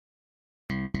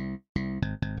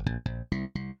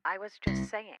I was just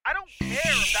saying. I don't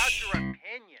care about your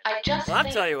opinion.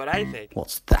 I'll tell you what I think.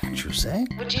 What's that you say?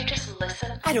 Would you just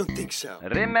listen? I don't think so.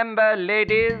 Remember,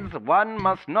 ladies, one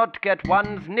must not get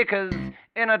one's knickers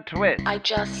in a twist.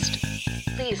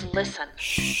 Please listen.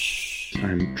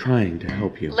 I'm trying to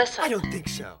help you. Listen. I don't think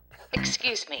so.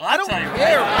 Excuse me. I don't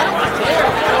care.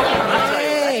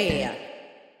 Hey!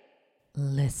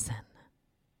 Listen.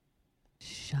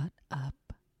 Shut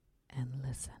up and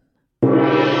listen.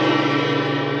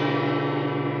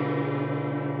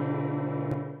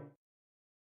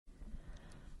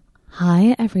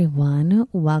 Hi, everyone.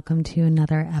 Welcome to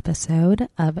another episode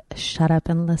of Shut Up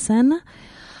and Listen.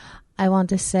 I want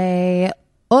to say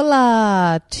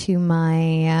hola to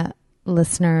my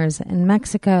listeners in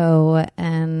Mexico,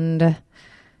 and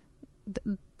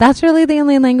that's really the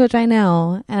only language I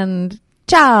know. And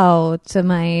ciao to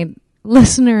my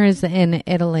listeners in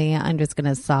Italy. I'm just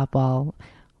going to softball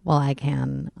while I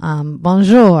can.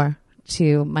 Bonjour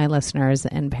to my listeners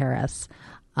in Paris.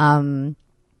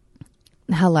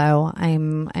 Hello.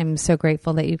 I'm so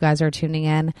grateful that you guys are tuning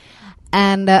in.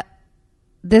 And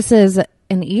this is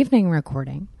an evening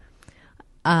recording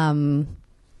tonight,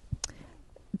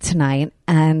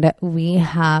 and we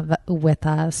have with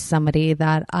us somebody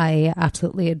that I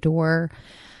absolutely adore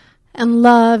and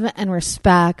love and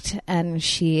respect, and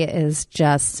she is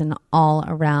just an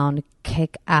all-around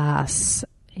kick-ass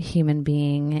human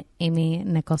being. Amy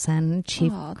Nicholson,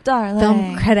 chief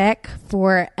film critic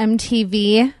for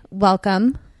MTV.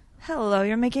 Welcome. Hello,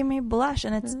 you're making me blush,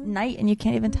 and it's night, and you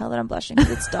can't even tell that I'm blushing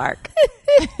because it's dark.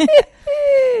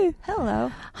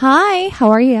 Hello. Hi,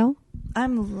 how are you?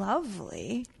 I'm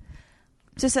lovely.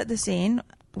 To set the scene,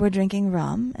 we're drinking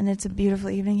rum, and it's a beautiful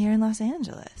evening here in Los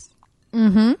Angeles.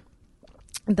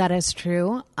 Mm-hmm. That is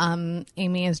true.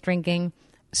 Amy is drinking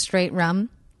straight rum.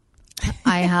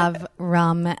 I have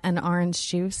rum and orange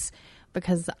juice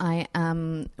because I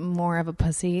am more of a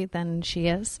pussy than she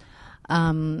is.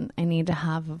 I need to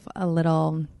have a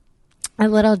little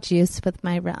juice with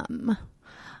my rum.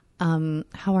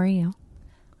 How are you?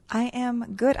 I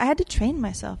am good. I had to train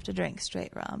myself to drink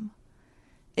straight rum.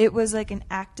 It was like an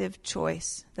active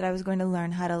choice that I was going to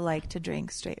learn how to like to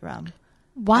drink straight rum.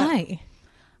 Why?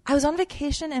 I was on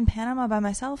vacation in Panama by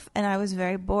myself, and I was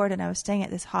very bored, and I was staying at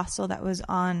this hostel that was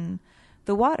on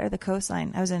the water, the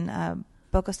coastline. I was in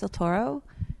Bocas del Toro,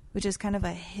 which is kind of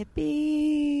a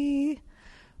hippie,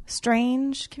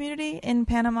 strange community in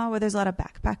Panama where there's a lot of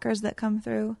backpackers that come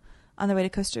through on their way to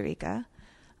Costa Rica.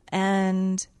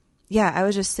 And yeah, I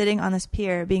was just sitting on this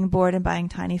pier being bored and buying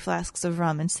tiny flasks of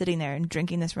rum and sitting there and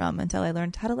drinking this rum until I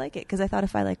learned how to like it, because I thought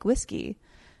if I like whiskey,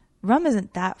 rum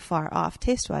isn't that far off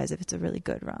taste-wise if it's a really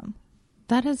good rum.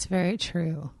 That is very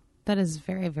true. That is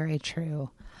very, very true.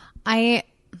 I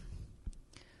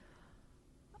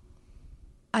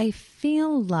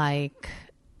feel like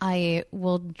I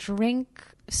will drink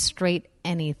straight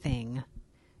anything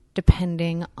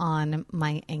depending on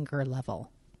my anger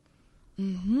level.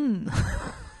 Mm-hmm.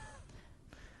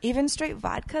 Even straight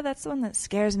vodka, that's the one that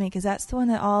scares me, because that's the one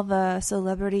that all the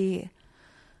celebrity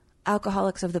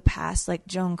alcoholics of the past, like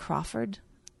Joan Crawford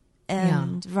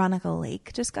and Veronica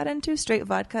Lake, just got into straight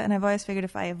vodka. And I've always figured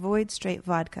if I avoid straight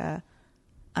vodka,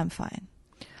 I'm fine.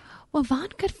 Well,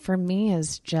 vodka for me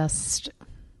is just,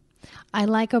 I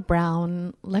like a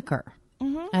brown liquor.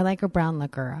 Mm-hmm. I like a brown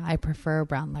liquor. I prefer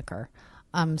brown liquor.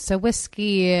 So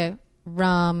whiskey,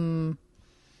 rum,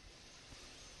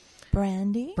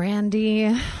 brandy.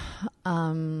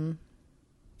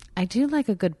 I do like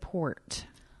a good port.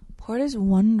 Port is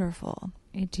wonderful.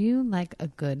 I do like a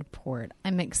good port.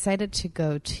 I'm excited to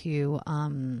go to,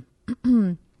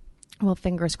 well,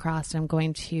 fingers crossed, I'm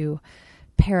going to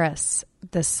Paris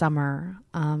this summer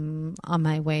on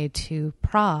my way to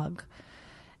Prague,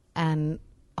 and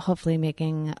hopefully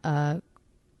making a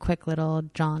quick little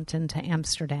jaunt into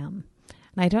Amsterdam.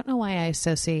 And I don't know why I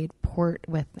associate port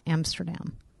with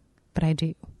Amsterdam, but I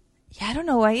do. Yeah, I don't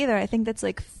know why either. I think that's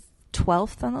like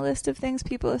 12th on the list of things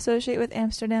people associate with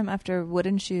Amsterdam after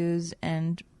wooden shoes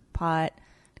and pot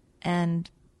and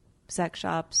sex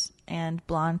shops and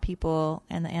blonde people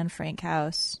and the Anne Frank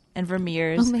house and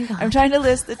Vermeers. Oh my God. I'm trying to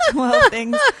list the 12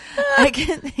 things I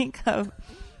can think of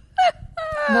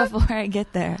before I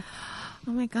get there.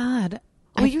 Oh my God.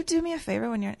 Will you do me a favor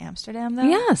when you're in Amsterdam, though?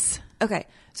 Yes. Okay.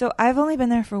 So I've only been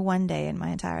there for one day in my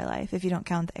entire life, if you don't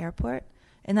count the airport.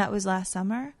 And that was last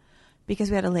summer because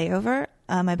we had a layover,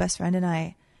 my best friend and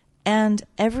I. And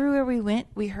everywhere we went,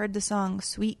 we heard the song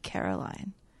Sweet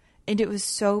Caroline. And it was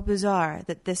so bizarre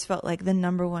that this felt like the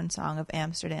number one song of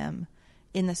Amsterdam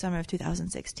in the summer of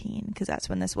 2016, because that's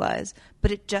when this was.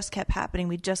 But it just kept happening.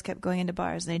 We just kept going into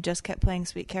bars, and they just kept playing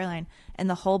Sweet Caroline, and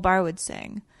the whole bar would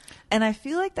sing. And I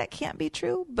feel like that can't be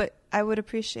true, but I would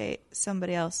appreciate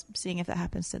somebody else seeing if that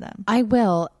happens to them. I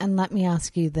will, and let me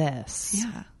ask you this.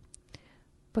 Yeah.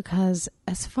 Because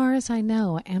as far as I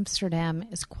know, Amsterdam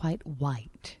is quite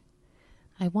white.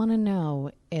 I want to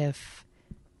know if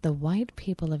the white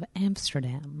people of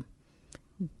Amsterdam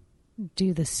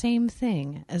do the same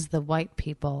thing as the white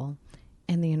people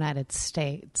in the United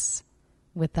States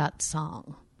with that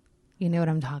song. You know what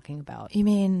I'm talking about? You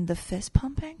mean the fist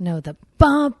pumping? No, the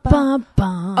bum, bum,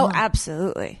 bum. Oh,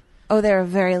 absolutely. Oh, they're a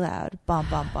very loud bum,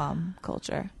 bum, bum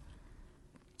culture.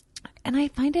 And I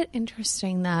find it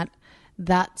interesting that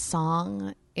that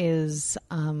song is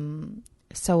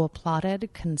so applauded,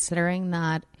 considering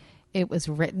that it was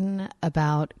written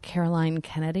about Caroline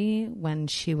Kennedy when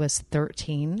she was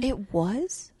 13. It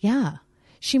was? Yeah.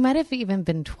 She might have even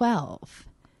been 12.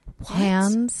 What?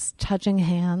 Hands, touching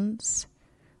hands,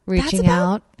 reaching That's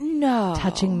out, No.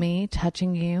 touching me,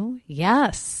 touching you.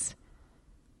 Yes.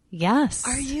 Yes.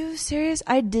 Are you serious?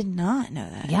 I did not know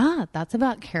that. Yeah, that's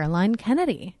about Caroline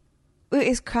Kennedy. Wait,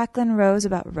 is Cracklin' Rose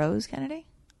about Rose Kennedy?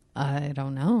 I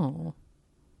don't know.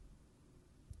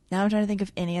 Now I'm trying to think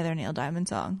of any other Neil Diamond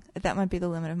song. That might be the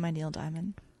limit of my Neil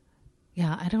Diamond.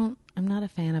 Yeah, I'm not a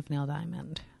fan of Neil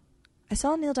Diamond. I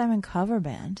saw a Neil Diamond cover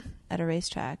band at a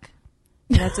racetrack.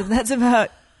 That's about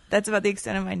the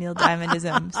extent of my Neil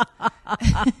Diamondisms.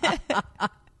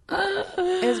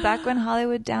 It was back when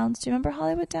Hollywood Downs. Do you remember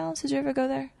Hollywood Downs? Did you ever go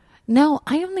there? No,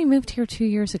 I only moved here 2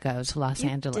 years ago to Los You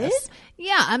Angeles. did?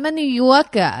 Yeah, I'm a New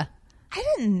Yorker. I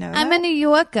didn't know I'm that. a New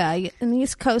Yorker, an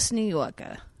East Coast New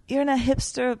Yorker. You're in a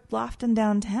hipster loft in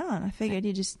downtown. I figured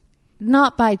you just...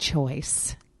 Not by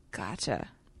choice. Gotcha.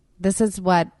 This is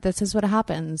what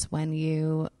happens when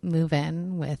you move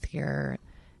in with your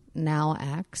now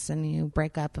ex and you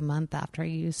break up a month after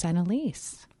you sign a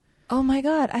lease. Oh my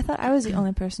God. I thought I was the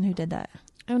only person who did that.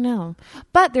 Oh no.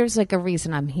 But there's like a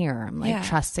reason I'm here. I'm like Yeah.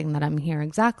 trusting that I'm here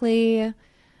exactly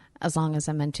as long as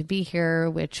I'm meant to be here,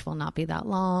 which will not be that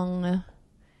long.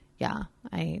 Yeah.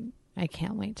 I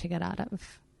can't wait to get out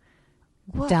of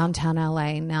What? downtown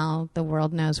LA. Now the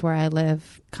world knows where I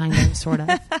live, kind of, sort of.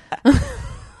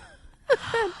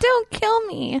 Don't kill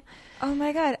me. Oh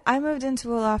my God. I moved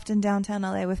into a loft in downtown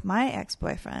LA with my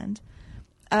ex-boyfriend.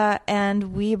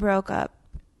 And we broke up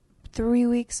 3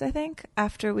 weeks, I think,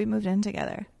 after we moved in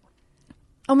together.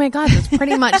 Oh my God, that's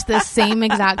pretty much the same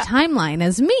exact timeline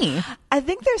as me. I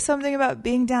think there's something about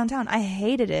being downtown. I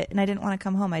hated it and I didn't want to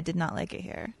come home. I did not like it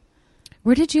here.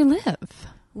 Where did you live?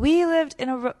 We lived in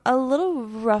a little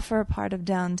rougher part of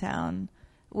downtown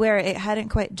where it hadn't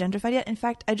quite gentrified yet. In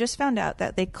fact, I just found out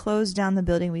that they closed down the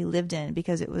building we lived in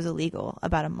because it was illegal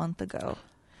about a month ago.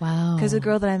 Wow. Because a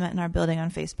girl that I met in our building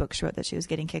on Facebook wrote that she was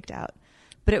getting kicked out.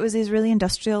 But it was these really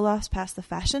industrial lofts past the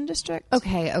fashion district.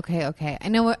 Okay. I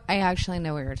actually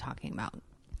know what you're talking about.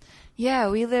 Yeah,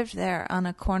 we lived there on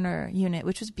a corner unit,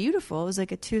 which was beautiful. It was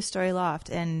like a 2-story loft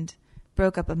and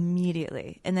broke up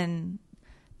immediately. And then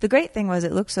the great thing was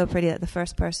it looked so pretty that the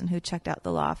first person who checked out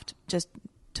the loft just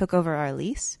took over our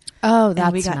lease. Oh, that's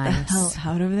and we got nice. the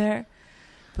hell out of there.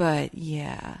 But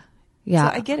yeah. Yeah.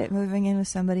 So I get it, moving in with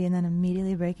somebody and then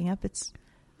immediately breaking up. It's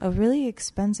a really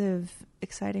expensive,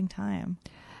 exciting time.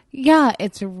 Yeah,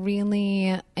 it's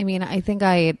really, I mean, I think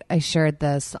I shared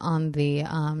this on the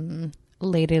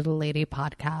Lady to Lady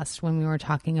podcast when we were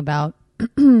talking about,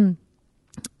 I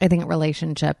think,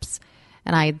 relationships.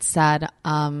 And I'd said,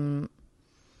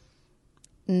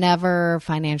 never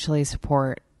financially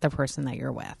support the person that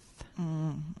you're with.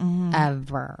 Mm-hmm.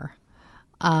 Ever.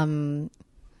 And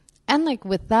like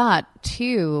with that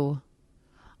too,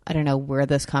 I don't know where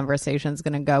this conversation is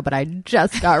going to go, but I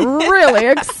just got really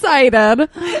excited.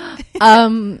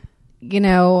 You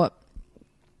know,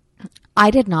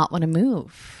 I did not want to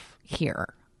move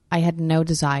here. I had no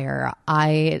desire.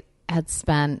 I had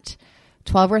spent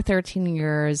 12 or 13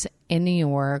 years in New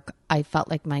York. I felt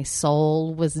like my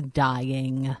soul was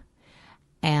dying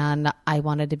and I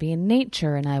wanted to be in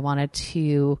nature and I wanted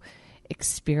to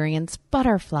experience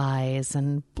butterflies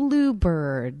and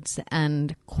bluebirds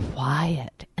and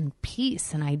quiet and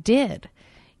peace. And I did.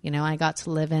 You know, I got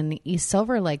to live in East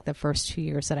Silver Lake the first 2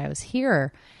 years that I was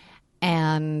here.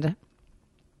 And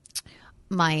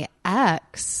my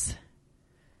ex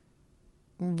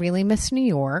really missed New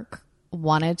York,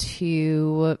 wanted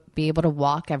to be able to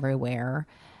walk everywhere.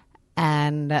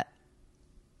 And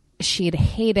she'd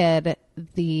hated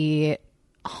the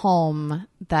home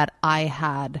that I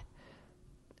had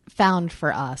found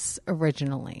for us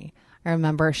originally. I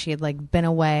remember she had like been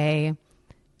away,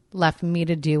 left me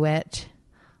to do it,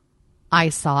 I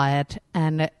saw it.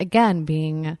 And again,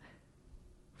 being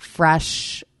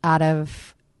fresh out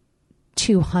of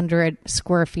 200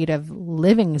 square feet of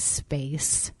living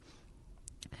space,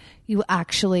 you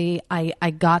actually,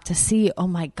 I got to see, oh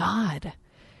my God,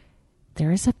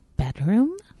 there's a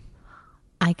bedroom.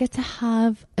 I get to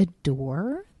have a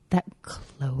door that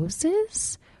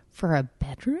closes for a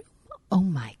bedroom. Oh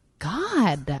my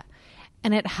God.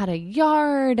 And it had a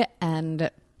yard,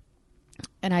 and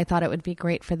I thought it would be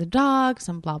great for the dogs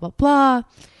and blah, blah, blah.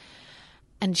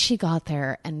 And she got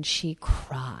there and she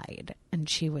cried and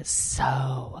she was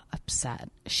so upset.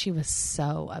 She was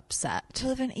so upset. To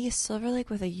live in East Silver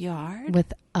Lake with a yard?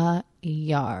 With a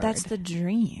yard. That's the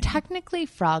dream. Technically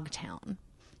Frogtown.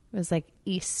 It was like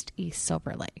East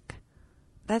Silver Lake.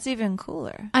 That's even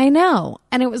cooler. I know.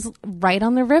 And it was right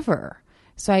on the river.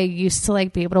 So I used to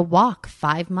like be able to walk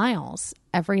 5 miles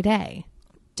every day.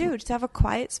 Dude, to have a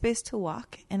quiet space to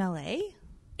walk in LA?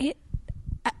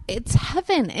 It's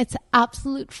heaven. It's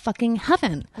absolute fucking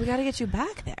heaven. We got to get you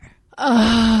back there.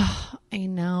 I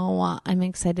know. I'm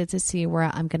excited to see where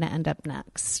I'm going to end up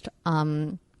next.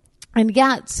 And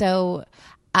yeah, so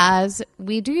as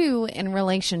we do in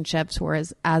relationships,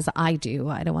 whereas as I do,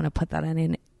 I don't want to put that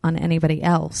on anybody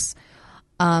else.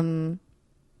 And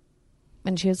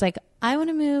she was like, I want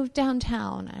to move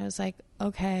downtown. I was like,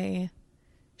 okay,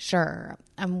 sure.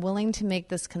 I'm willing to make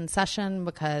this concession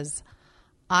because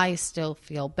I still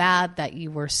feel bad that you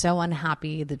were so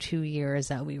unhappy the 2 years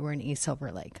that we were in East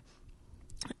Silver Lake.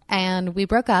 And we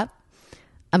broke up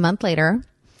a month later,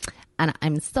 and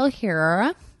I'm still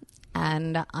here,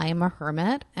 and I am a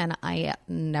hermit, and I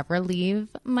never leave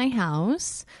my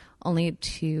house, only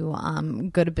to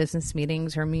go to business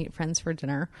meetings or meet friends for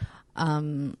dinner,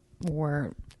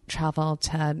 or travel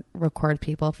to record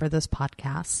people for this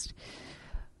podcast.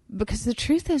 Because the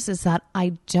truth is that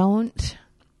I don't...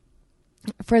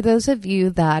 For those of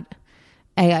you that,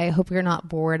 I hope you're not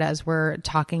bored as we're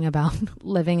talking about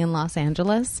living in Los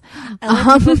Angeles.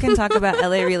 LA people can talk about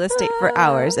LA real estate for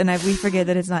hours, and we forget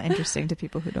that it's not interesting to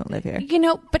people who don't live here. You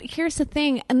know, but here's the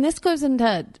thing, and this goes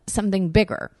into something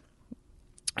bigger.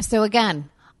 So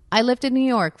again, I lived in New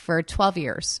York for 12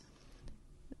 years.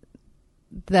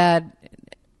 The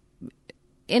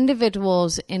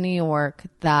individuals in New York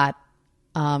that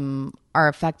are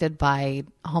affected by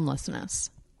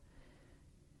homelessness,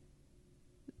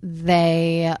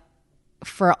 they,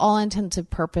 for all intents and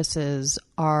purposes,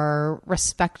 are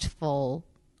respectful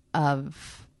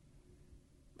of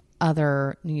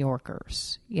other New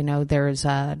Yorkers. You know, there's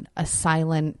a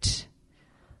silent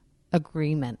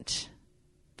agreement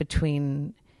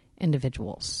between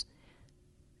individuals.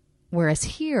 Whereas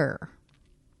here,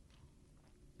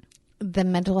 the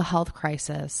mental health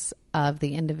crisis of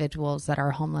the individuals that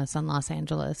are homeless in Los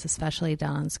Angeles, especially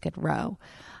down on Skid Row,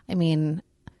 I mean...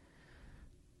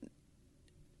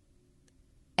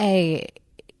 it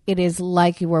is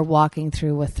like you were walking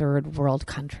through a third world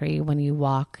country when you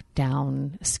walk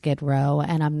down Skid Row.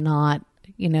 And I'm not,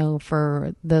 you know,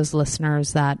 for those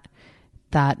listeners that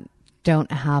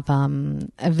don't have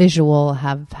a visual,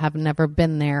 have never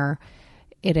been there,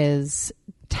 it is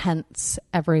tents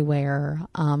everywhere,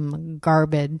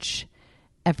 garbage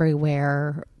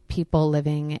everywhere, people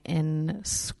living in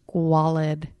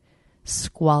squalid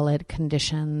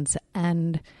conditions,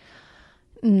 and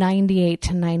 98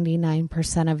 to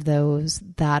 99% of those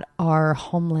that are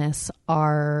homeless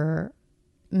are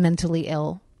mentally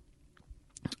ill.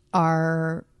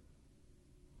 A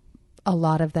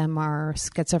lot of them are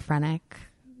schizophrenic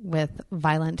with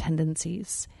violent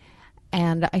tendencies.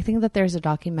 And I think that there's a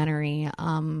documentary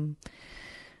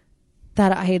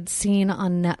that I had seen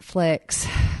on Netflix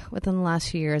within the last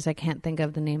few years. I can't think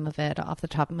of the name of it off the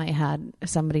top of my head.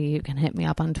 Somebody, you can hit me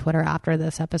up on Twitter after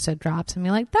this episode drops and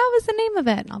be like, that was the name of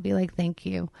it. And I'll be like, thank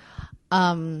you.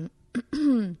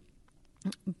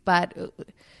 But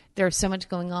there's so much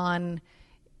going on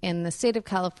in the state of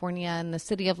California and the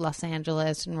city of Los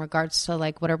Angeles in regards to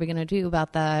like, what are we going to do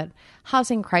about the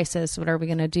housing crisis? What are we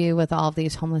going to do with all of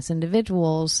these homeless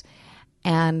individuals?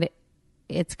 And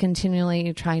it's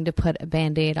continually trying to put a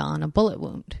Band-Aid on a bullet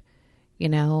wound, you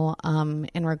know,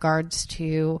 in regards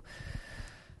to,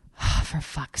 for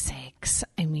fuck's sakes.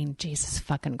 I mean, Jesus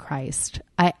fucking Christ.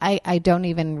 I don't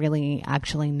even really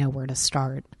actually know where to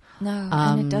start. No,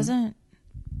 and it doesn't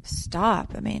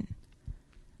stop. I mean,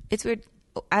 it's weird.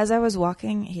 As I was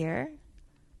walking here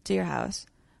to your house,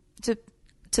 to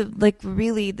like,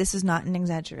 really, this is not an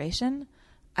exaggeration,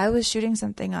 I was shooting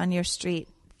something on your street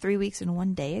 3 weeks and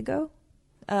 1 day ago.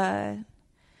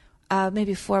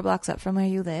 Maybe 4 blocks up from where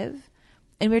you live.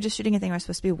 And we were just shooting a thing where I was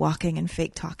supposed to be walking and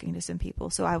fake talking to some people.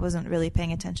 So I wasn't really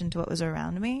paying attention to what was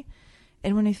around me.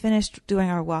 And when we finished doing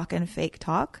our walk and fake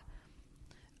talk,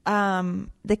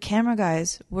 the camera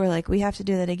guys were like, we have to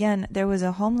do that again. There was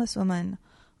a homeless woman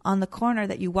on the corner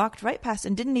that you walked right past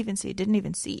and didn't even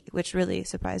see, which really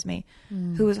surprised me,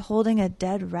 who was holding a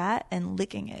dead rat and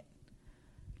licking it.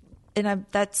 And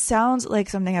that sounds like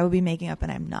something I would be making up,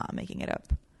 and I'm not making it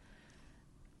up.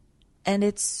 And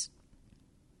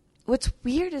what's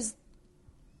weird is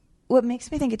what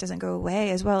makes me think it doesn't go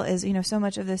away, as well as, so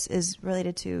much of this is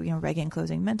related to, Reagan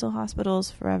closing mental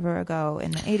hospitals forever ago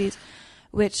in the 80s,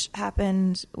 which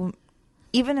happened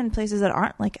even in places that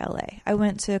aren't like LA. I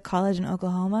went to college in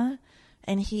Oklahoma,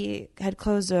 and he had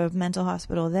closed a mental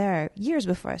hospital there years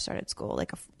before I started school,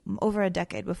 like over a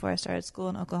decade before I started school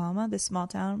in Oklahoma, this small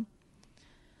town.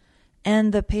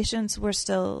 And the patients were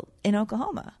still in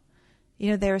Oklahoma.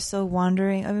 They were still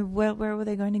wandering. I mean, where were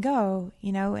they going to go?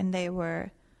 And they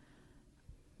were...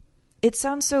 It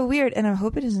sounds so weird, and I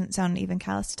hope it doesn't sound even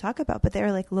callous to talk about, but they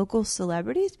were like local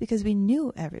celebrities because we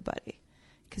knew everybody.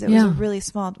 Because it was a really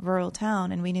small rural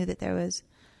town, and we knew that there was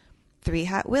Three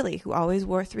Hat Willie, who always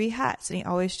wore 3 hats, and he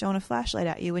always shone a flashlight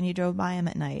at you when you drove by him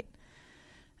at night.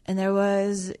 And there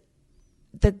was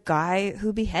the guy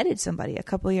who beheaded somebody a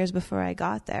couple years before I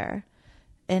got there.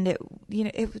 And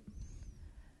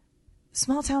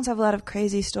small towns have a lot of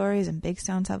crazy stories, and big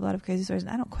towns have a lot of crazy stories.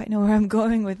 And I don't quite know where I'm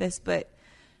going with this, but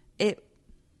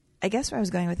I guess where I was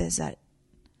going with this is that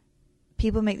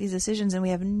people make these decisions, and we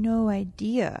have no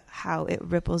idea how it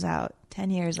ripples out 10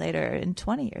 years later and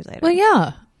 20 years later. Well,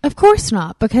 yeah, of course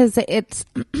not, because it's,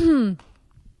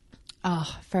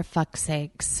 oh, for fuck's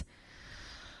sakes.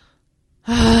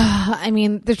 I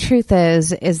mean, the truth is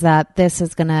that this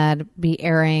is going to be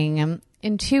airing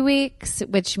in 2 weeks,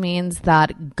 which means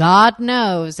that God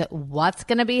knows what's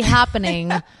going to be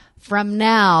happening from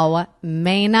now,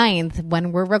 May 9th,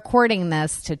 when we're recording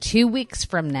this, to 2 weeks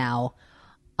from now.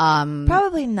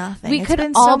 Probably nothing. It's could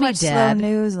been all so be much dead. Slow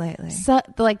news lately. So,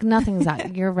 nothing's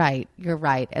out. You're right.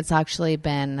 It's actually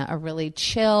been a really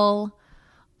chill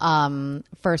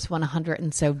first 100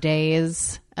 and so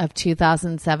days of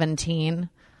 2017.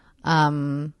 I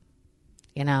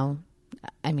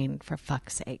mean, for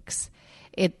fuck's sakes.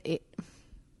 The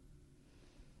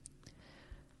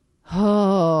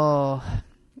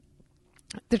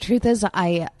truth is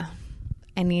I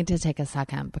need to take a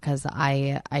second, because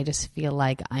I just feel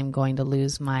like I'm going to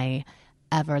lose my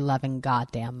ever-loving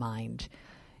goddamn mind.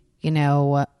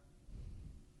 In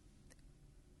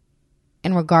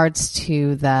regards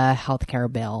to the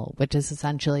healthcare bill, which is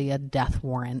essentially a death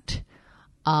warrant,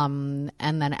 and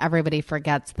then everybody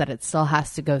forgets that it still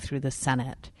has to go through the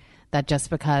Senate. That just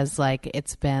because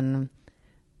it's been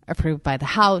approved by the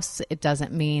House, it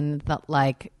doesn't mean that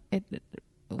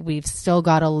we've still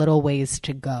got a little ways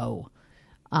to go.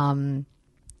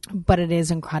 But it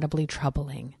is incredibly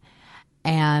troubling.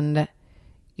 And,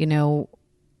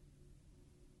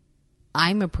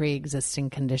 I'm a pre-existing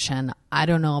condition. I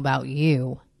don't know about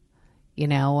you,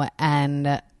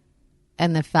 and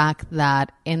the fact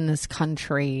that in this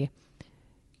country,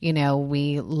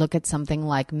 we look at something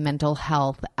like mental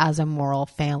health as a moral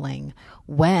failing,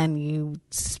 when you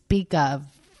speak of,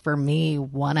 for me,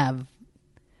 one of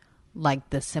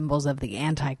the symbols of the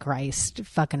Antichrist,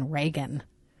 fucking Reagan,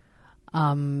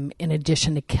 in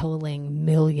addition to killing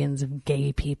millions of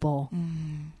gay people,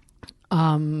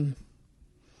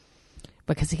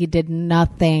 because he did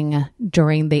nothing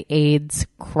during the AIDS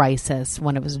crisis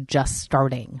when it was just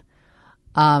starting.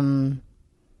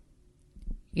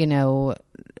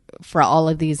 For all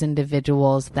of these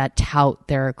individuals that tout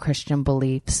their Christian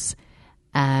beliefs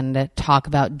and talk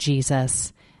about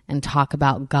Jesus and talk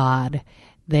about God,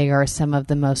 they are some of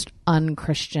the most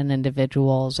unchristian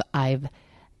individuals I've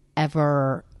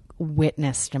ever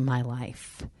witnessed in my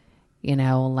life.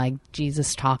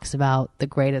 Jesus talks about the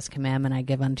greatest commandment I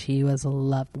give unto you is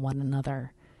love one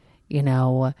another.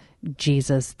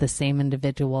 Jesus, the same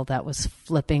individual that was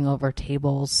flipping over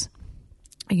tables,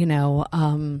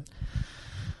 because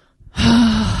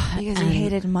he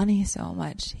hated money so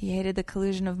much. He hated the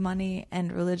collusion of money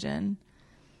and religion.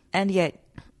 And yet,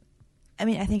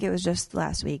 I think it was just the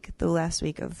last week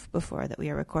of before that we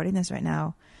are recording this right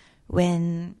now,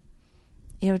 when,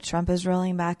 Trump is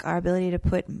rolling back our ability to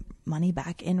put money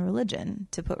back in religion,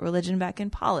 to put religion back in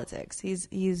politics.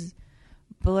 He's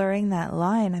blurring that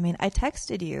line. I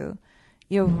texted you.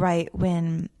 You're right,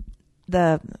 when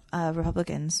the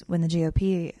Republicans, when the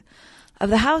GOP of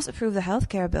the House approved the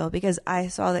healthcare bill, because I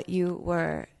saw that you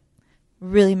were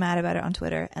really mad about it on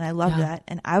Twitter, and I loved that,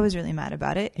 and I was really mad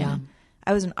about it. Yeah. And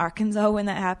I was in Arkansas when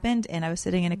that happened, and I was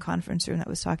sitting in a conference room that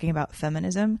was talking about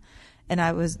feminism, And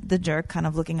I was the jerk kind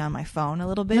of looking on my phone a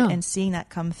little bit Yeah. and seeing that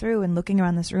come through and looking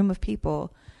around this room of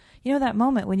people. You know that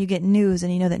moment when you get news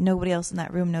and you know that nobody else in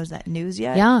that room knows that news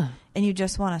yet? Yeah. And you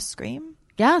just want to scream?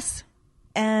 Yes.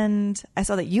 And I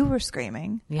saw that you were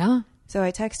screaming. Yeah. So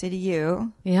I texted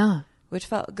you, Yeah. which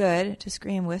felt good to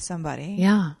scream with somebody.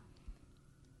 Yeah.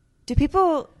 Do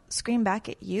people scream back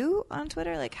at you on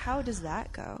Twitter? Like, how does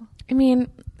that go? I mean,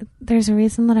 there's a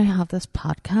reason that I have this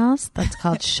podcast that's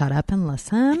called Shut Up and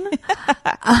Listen.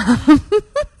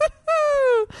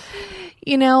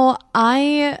 You know,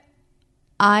 I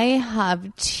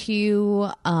have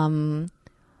 2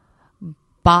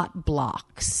 bot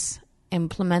blocks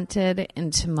implemented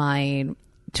into my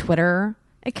Twitter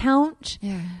account,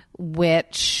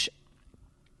 which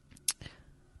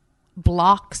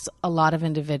blocks a lot of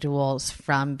individuals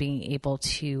from being able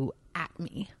to at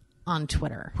me on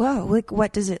Twitter. Whoa, like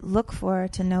what does it look for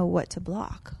to know what to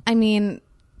block? I mean,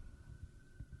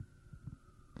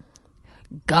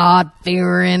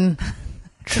 God-fearing,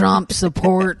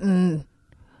 Trump-supporting,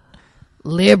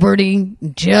 liberty,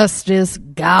 justice,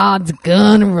 God's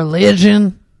gun,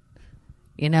 religion,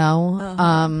 you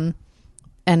know,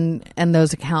 and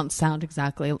those accounts sound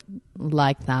exactly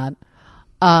like that.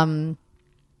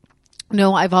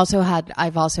 No, I've also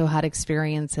had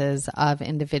experiences of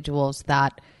individuals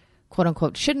that quote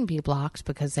unquote shouldn't be blocked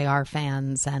because they are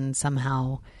fans and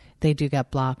somehow they do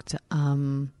get blocked.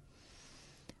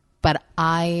 But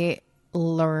I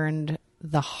learned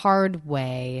the hard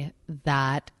way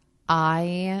that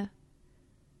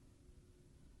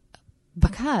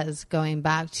because going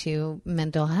back to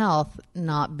mental health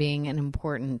not being an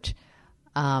important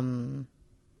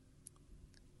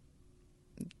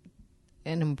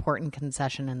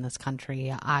concession in this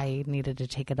country, I needed to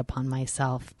take it upon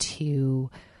myself to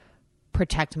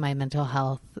protect my mental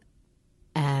health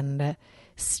and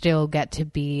still get to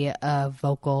be a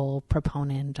vocal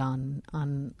proponent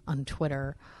on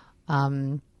Twitter.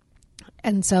 And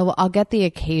so I'll get the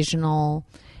occasional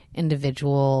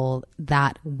individual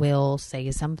that will say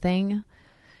something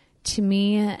to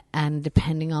me, and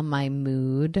depending on my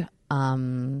mood,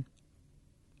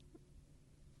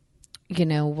 you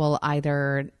know, will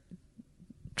either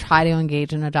try to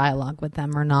engage in a dialogue with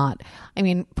them or not. I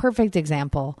mean, perfect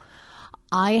example.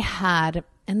 I had,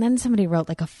 and then somebody wrote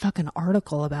like a fucking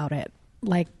article about it,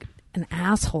 like an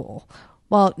asshole.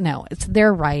 Well, no, it's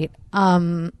their right.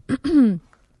 I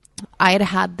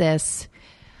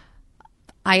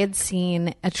had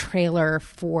seen a trailer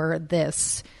for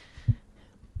this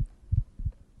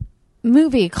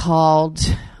movie called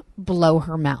Blow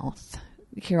Her Mouth.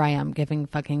 Here I am giving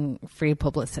fucking free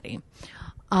publicity.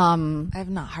 I've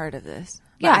not heard of this.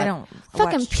 Yeah, I don't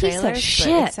fucking watch piece trailers, of but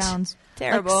shit. It sounds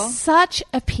terrible. Like, such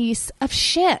a piece of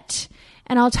shit.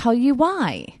 And I'll tell you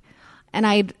why. And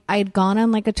I'd gone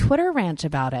on like a Twitter rant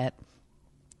about it.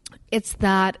 It's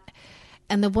that,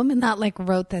 and the woman that like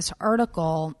wrote this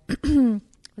article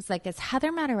was like, it's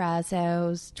Heather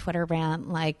Matarazzo's Twitter rant,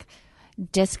 like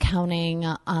discounting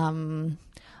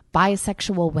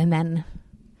bisexual women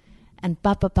and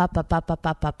ba ba ba ba ba ba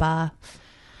ba ba ba.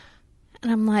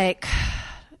 And I'm like,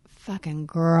 fucking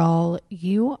girl,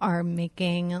 you are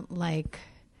making like,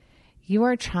 you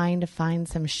are trying to find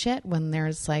some shit when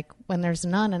there's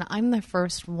none. And I'm the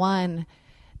first one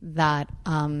that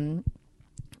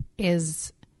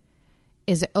is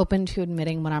open to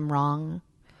admitting when I'm wrong,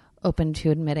 open to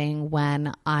admitting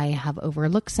when I have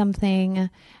overlooked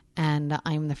something, and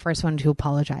I'm the first one to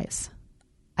apologize.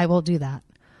 I will do that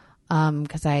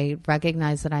because I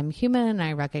recognize that I'm human and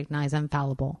I recognize I'm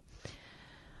fallible.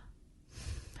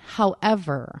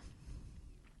 However,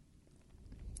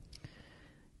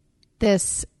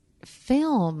 this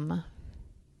film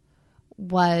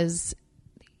was,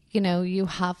 you know, you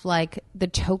have like the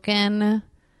token,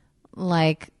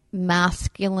 like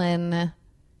masculine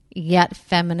yet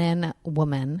feminine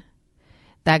woman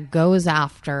that goes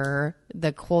after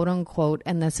the quote unquote,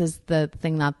 and this is the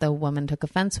thing that the woman took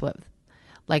offense with,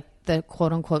 like the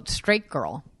quote unquote straight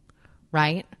girl,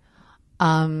 right?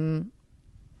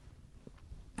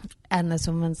 And this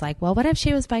woman's like, well, what if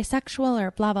she was bisexual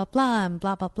or blah, blah, blah, and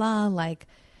blah, blah, blah. Like,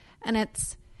 and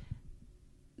it's,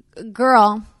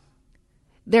 girl,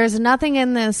 there's nothing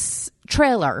in this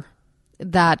trailer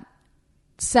that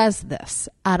says this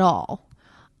at all.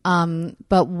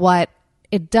 But what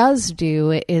it does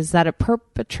do is that it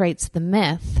perpetrates the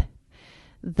myth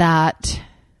that,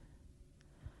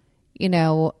 you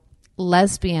know,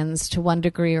 lesbians to one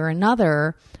degree or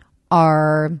another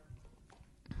are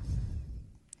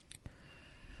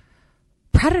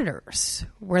predators,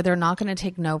 where they're not going to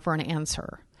take no for an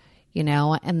answer, you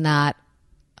know, and that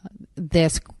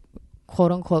this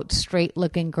quote unquote straight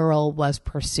looking girl was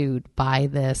pursued by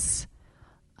this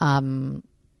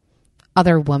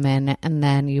other woman, and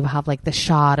then you have like the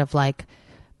shot of like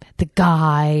the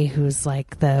guy who's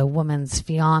like the woman's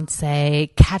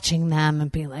fiance catching them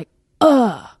and being like,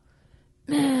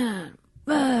 man,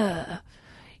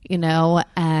 you know,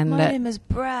 and my name is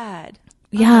Brad.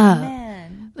 yeah, Oh,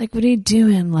 man. like, what are you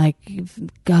doing? Like, you've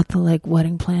got the like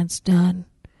wedding plans done.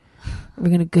 We're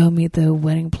gonna go meet the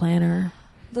wedding planner.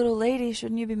 Little lady,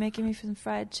 shouldn't you be making me some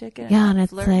fried chicken? Yeah, and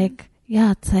it's flirting?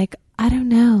 like, I don't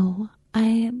know.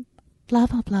 I blah,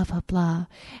 blah, blah, blah, blah.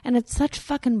 And it's such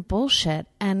fucking bullshit.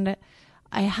 And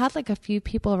I had like a few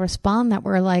people respond that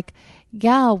were like,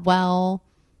 yeah, well,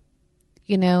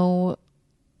 you know,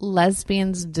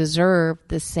 lesbians deserve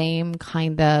the same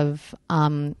kind of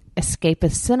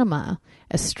escapist cinema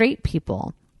as straight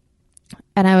people.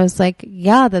 And I was like,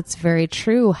 yeah, that's very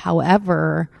true.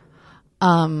 However,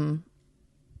 it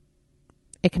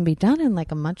can be done in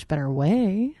like a much better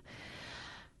way.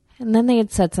 And then they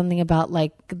had said something about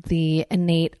like the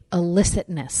innate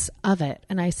illicitness of it.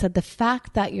 And I said, the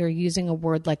fact that you're using a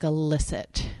word like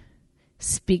illicit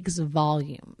speaks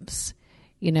volumes,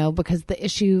 you know, because the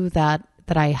issue that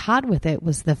I had with it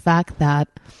was the fact that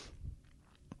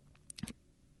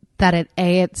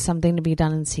it's something to be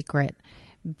done in secret.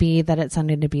 B, that it's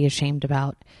something to be ashamed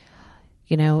about.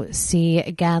 You know, C,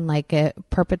 again, like it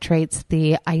perpetrates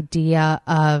the idea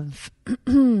of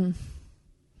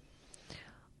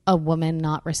a woman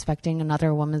not respecting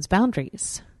another woman's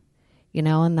boundaries, you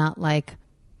know, and that like,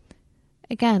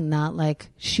 again, not like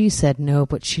she said no,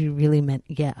 but she really meant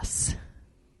yes.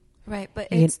 Right, but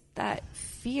it's that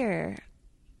fear,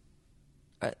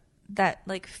 that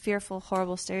like fearful,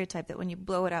 horrible stereotype that when you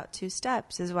blow it out 2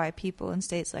 steps is why people in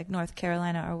states like North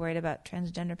Carolina are worried about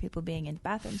transgender people being in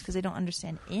bathrooms, because they don't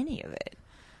understand any of it.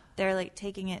 They're like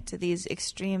taking it to these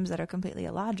extremes that are completely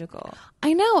illogical.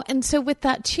 I know. And so with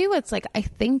that too, it's like, I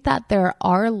think that there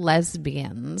are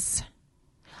lesbians.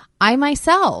 I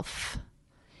myself,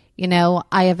 you know,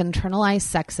 I have internalized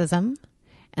sexism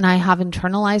and I have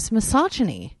internalized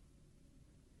misogyny.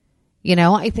 You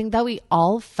know, I think that we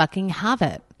all fucking have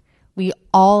it. We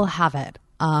all have it.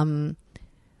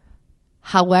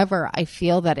 However, I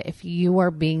feel that if you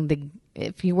are being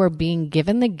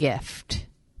given the gift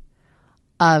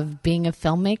of being a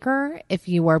filmmaker, if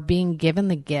you are being given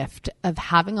the gift of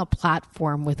having a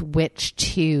platform with which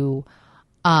to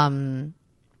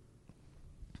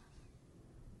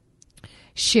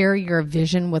share your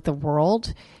vision with the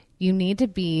world, you need to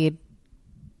be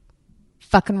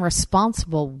fucking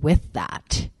responsible with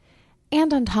that.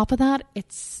 And on top of that,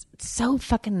 it's so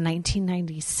fucking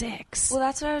 1996. Well,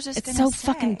 that's what I was just It's going so to say.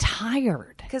 fucking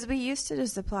tired. Because we used to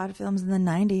just applaud films in the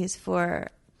 90s for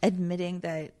admitting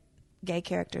that gay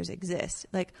characters exist.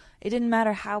 Like, it didn't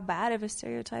matter how bad of a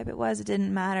stereotype it was. It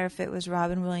didn't matter if it was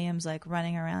Robin Williams, like,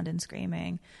 running around and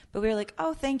screaming. But we were like,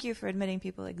 oh, thank you for admitting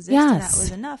people exist. Yes. And that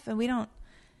was enough. And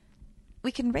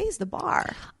we can raise the bar.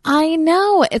 I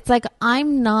know. It's like,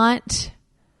 I'm not,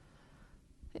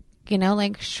 you know,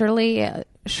 like Shirley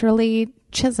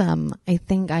Chisholm,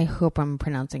 I hope I'm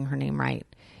pronouncing her name right,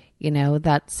 you know,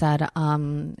 that said,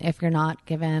 if you're not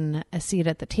given a seat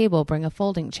at the table, bring a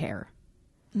folding chair.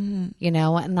 Mm-hmm. You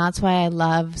know, and that's why I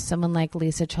love someone like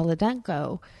Lisa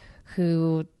Cholodenko,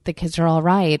 who The Kids Are All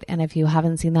Right. And if you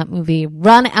haven't seen that movie,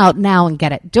 run out now and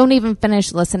get it. Don't even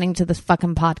finish listening to this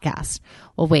fucking podcast.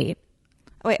 Well, wait,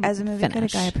 as a movie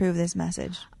critic, I approve this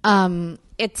message.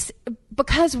 It's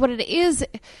because what it is,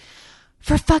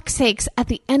 for fuck's sakes, at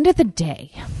the end of the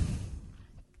day,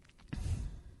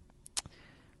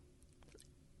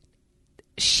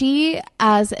 she,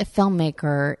 as a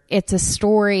filmmaker, it's a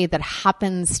story that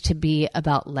happens to be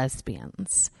about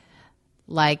lesbians.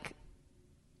 Like,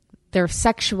 their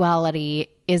sexuality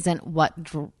isn't what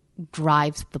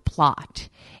drives the plot.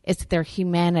 It's their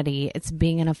humanity. It's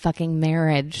being in a fucking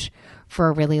marriage for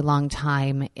a really long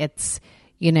time. It's,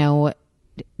 you know,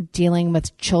 dealing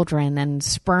with children and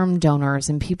sperm donors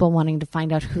and people wanting to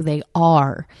find out who they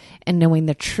are and knowing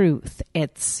the truth.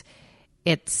 It's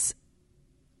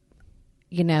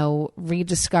you know,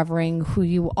 rediscovering who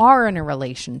you are in a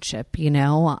relationship, you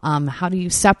know, how do you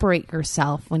separate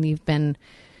yourself when you've been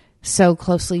so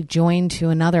closely joined to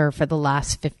another for the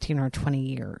last 15 or 20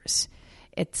 years?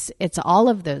 It's all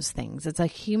of those things. It's a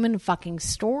human fucking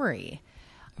story.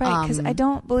 Right, because I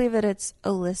don't believe that it's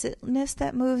illicitness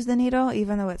that moves the needle,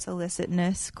 even though it's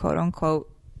illicitness, quote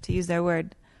unquote, to use their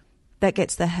word, that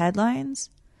gets the headlines.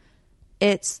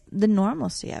 It's the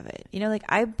normalcy of it. You know, like,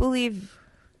 I believe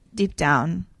deep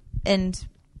down, and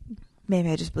maybe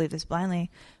I just believe this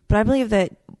blindly, but I believe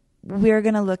that we're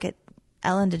going to look at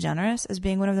Ellen DeGeneres as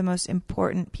being one of the most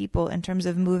important people in terms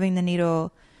of moving the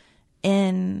needle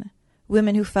in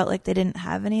women who felt like they didn't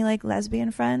have any like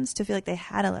lesbian friends to feel like they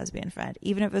had a lesbian friend,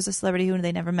 even if it was a celebrity who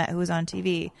they never met who was on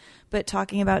TV, but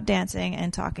talking about dancing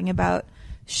and talking about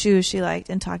shoes she liked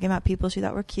and talking about people she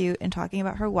thought were cute and talking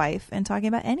about her wife and talking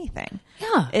about anything.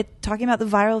 Yeah. Talking about the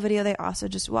viral video they also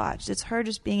just watched. It's her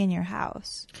just being in your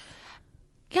house.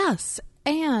 Yes.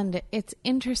 And it's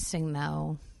interesting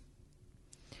though,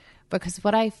 because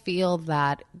what I feel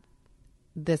that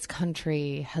this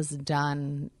country has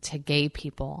done to gay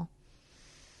people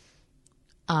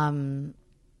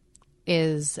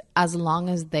is as long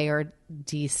as they are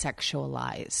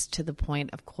desexualized to the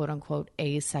point of quote unquote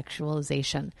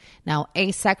asexualization. Now,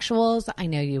 asexuals, I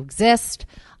know you exist.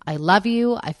 I love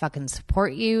you. I fucking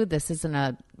support you. This isn't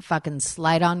a fucking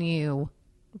slight on you,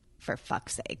 for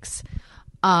fuck's sakes.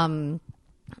 You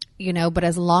know, but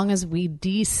as long as we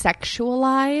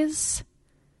desexualize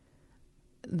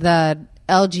the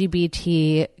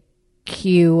LGBTQIA,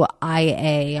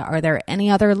 are there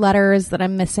any other letters that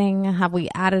I'm missing? Have we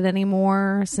added any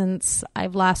more since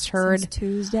I've last heard? Since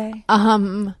Tuesday.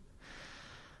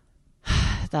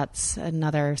 That's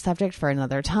another subject for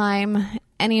another time.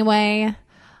 Anyway,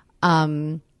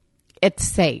 it's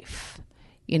safe,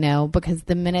 you know, because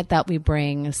the minute that we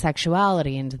bring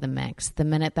sexuality into the mix, the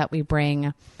minute that we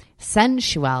bring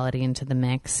sensuality into the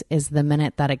mix is the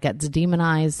minute that it gets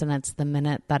demonized, and it's the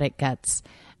minute that it gets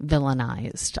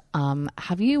villainized.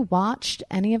 Have you watched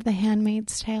any of The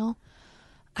Handmaid's Tale?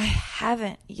 I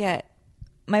haven't yet.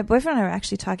 My boyfriend and I were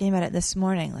actually talking about it this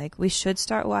morning. Like, we should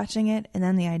start watching it, and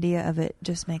then the idea of it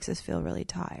just makes us feel really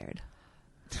tired.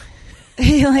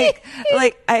 I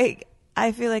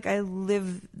feel like I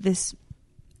live this.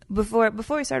 Before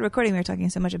we started recording, we were talking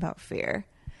so much about fear.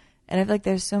 And I feel like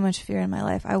there's so much fear in my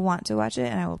life. I want to watch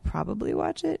it, and I will probably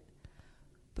watch it.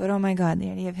 But oh my God, the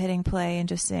idea of hitting play and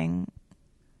just seeing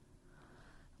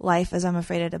life as I'm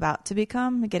afraid it's about to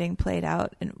become, getting played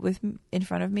out in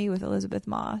front of me with Elizabeth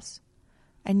Moss.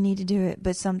 I need to do it,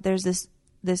 but there's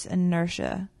this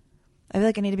inertia. I feel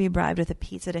like I need to be bribed with a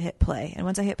pizza to hit play. And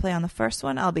once I hit play on the first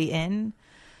one, I'll be in.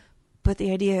 But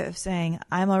the idea of saying,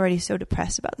 I'm already so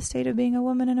depressed about the state of being a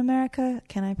woman in America,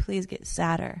 can I please get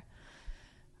sadder?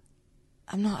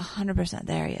 I'm not 100%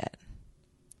 there yet.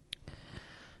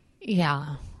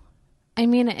 Yeah. I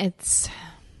mean,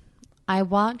 I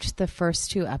watched the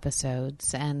first 2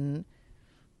 episodes, and,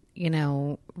 you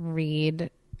know, Reed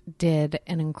did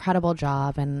an incredible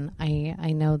job, and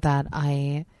I know that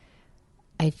I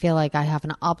feel like I have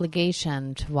an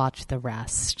obligation to watch the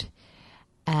rest.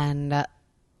 And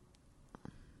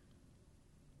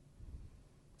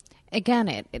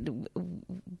again,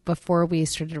 before we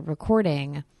started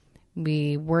recording,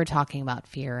 we were talking about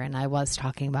fear, and I was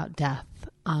talking about death,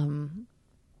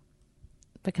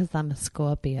 because I'm a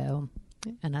Scorpio,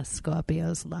 and us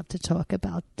Scorpios love to talk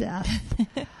about death.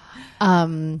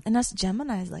 And us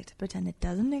Geminis like to pretend it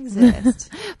doesn't exist.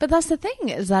 But that's the thing,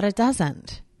 is that it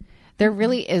doesn't. There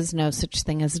really is no such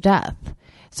thing as death.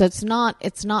 So it's not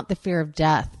the fear of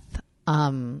death.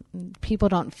 People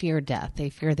don't fear death. They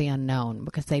fear the unknown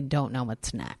because they don't know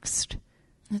what's next.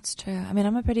 That's true. I mean,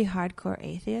 I'm a pretty hardcore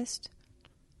atheist,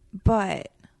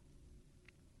 but,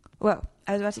 well,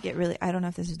 I was about to get really, I don't know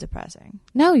if this is depressing.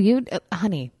 No,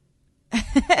 honey.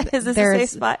 Is this a safe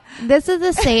spot? This is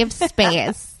a safe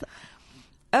space.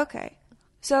 Okay.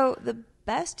 So the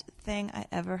best thing I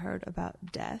ever heard about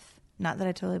death, not that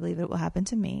I totally believe it will happen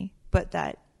to me, but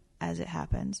that as it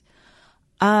happens,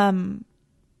 happened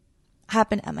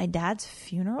at my dad's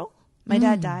funeral. My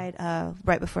dad died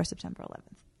right before September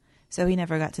 11th. So he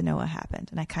never got to know what happened.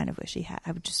 And I kind of wish he had.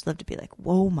 I would just love to be like,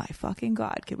 whoa, my fucking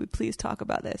God, can we please talk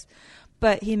about this?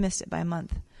 But he missed it by a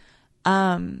month. But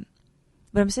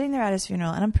I'm sitting there at his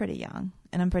funeral, and I'm pretty young,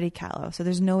 and I'm pretty callow. So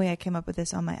there's no way I came up with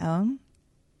this on my own.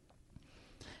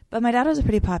 But my dad was a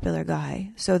pretty popular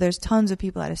guy. So there's tons of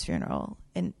people at his funeral.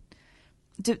 And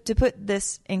to put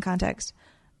this in context,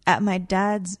 at my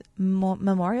dad's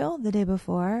memorial the day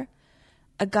before,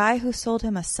 a guy who sold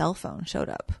him a cell phone showed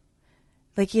up.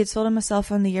 Like, he had sold him a cell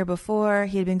phone the year before.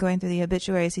 He had been going through the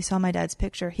obituaries. He saw my dad's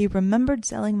picture. He remembered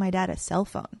selling my dad a cell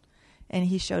phone. And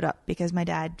he showed up because my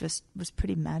dad just was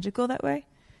pretty magical that way,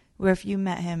 where if you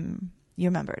met him, you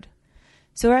remembered.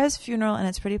 So we're at his funeral, and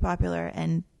it's pretty popular.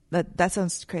 And that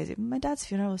sounds crazy. My dad's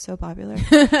funeral was so popular.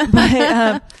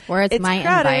 But Or it's my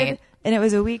crowded, invite. and it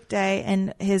was a weekday,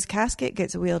 and his casket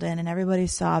gets wheeled in, and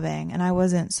everybody's sobbing. And I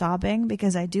wasn't sobbing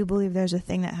because I do believe there's a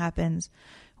thing that happens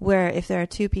where if there are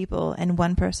 2 people and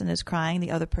one person is crying,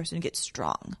 the other person gets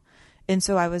strong. And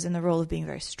so I was in the role of being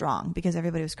very strong because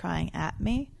everybody was crying at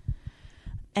me.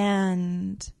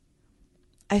 And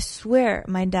I swear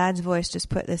my dad's voice just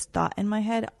put this thought in my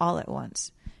head all at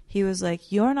once. He was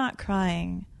like, you're not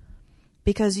crying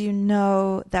because you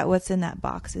know that what's in that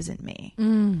box isn't me.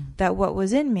 That what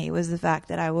was in me was the fact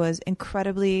that I was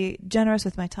incredibly generous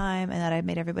with my time and that I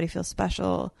made everybody feel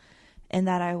special and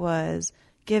that I was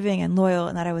giving and loyal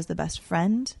and that I was the best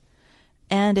friend.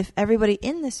 And if everybody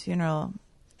in this funeral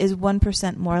is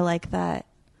 1% more like that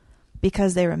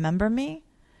because they remember me,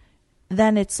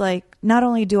 then it's like, not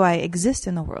only do I exist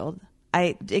in the world,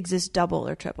 I exist double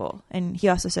or triple. And he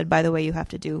also said, by the way, you have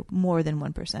to do more than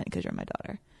 1% because you're my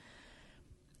daughter.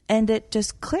 And it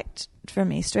just clicked for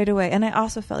me straight away. And I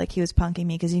also felt like he was punking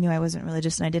me because he knew I wasn't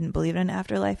religious and I didn't believe in an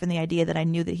afterlife. And the idea that I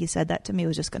knew that he said that to me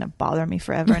was just going to bother me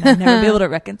forever and I'd never be able to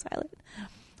reconcile it.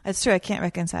 It's true, I can't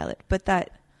reconcile it. But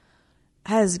that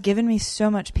has given me so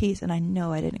much peace, and I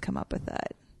know I didn't come up with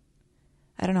that.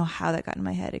 I don't know how that got in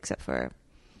my head except for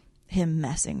him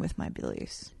messing with my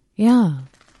beliefs. Yeah.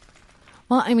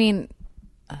 Well, I mean,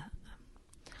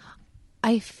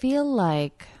 I feel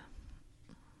like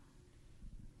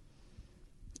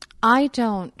I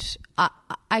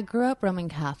grew up Roman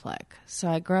Catholic, so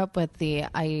I grew up with the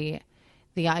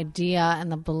idea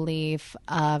and the belief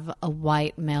of a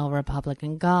white male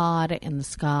Republican God in the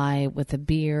sky with a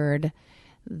beard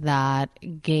that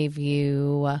gave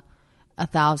you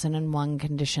 1,001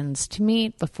 conditions to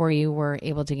meet before you were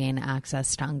able to gain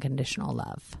access to unconditional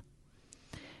love.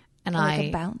 And like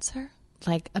a bouncer?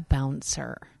 Like a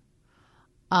bouncer.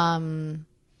 Not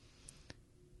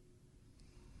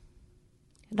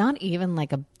even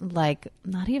like a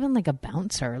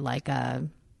bouncer, like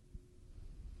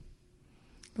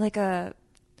a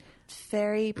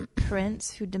fairy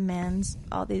prince who demands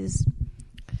all these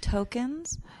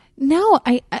tokens. No,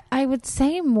 I would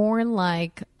say more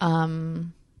like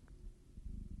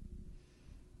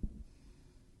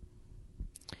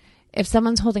if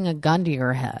someone's holding a gun to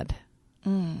your head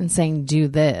and saying do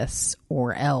this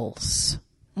or else.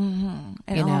 An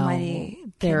you know, almighty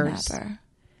kidnapper.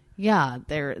 Yeah,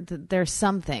 there's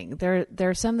something.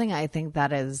 There's something I think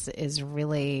that is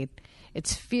really,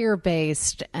 it's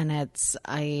fear-based, and it's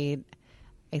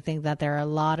I think that there are a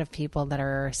lot of people that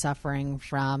are suffering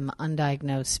from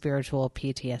undiagnosed spiritual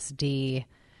PTSD,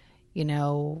 you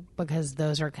know, because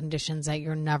those are conditions that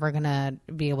you're never going to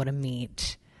be able to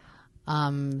meet.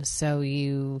 So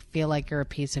you feel like you're a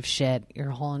piece of shit your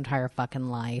whole entire fucking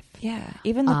life. Yeah.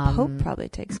 Even the Pope probably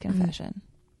takes confession.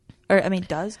 Or, I mean,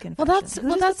 does confession. Well, that's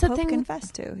the the thing. Confess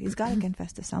to? He's got to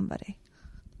confess to somebody.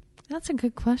 That's a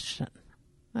good question.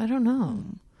 I don't know.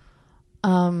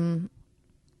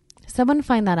 Someone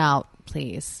find that out,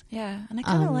 please. Yeah, and I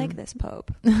kind of like this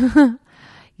Pope.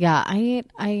 Yeah, I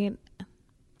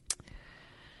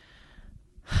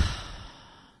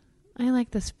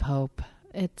like this Pope.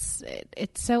 It's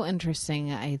so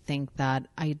interesting. I think that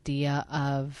idea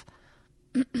of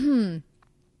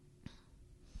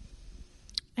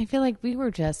I feel like we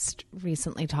were just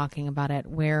recently talking about it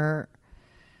where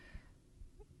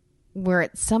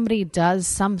somebody does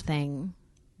something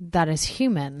that is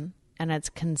human and it's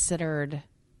considered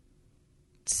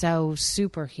so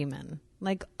superhuman.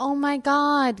 Like, oh my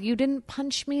God, you didn't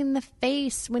punch me in the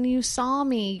face when you saw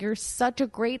me. You're such a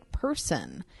great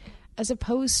person. As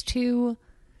opposed to,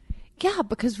 yeah,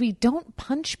 because we don't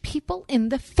punch people in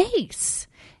the face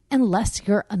unless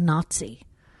you're a Nazi.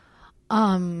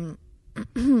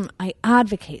 I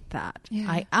advocate that. Yeah.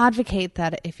 I advocate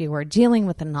that if you are dealing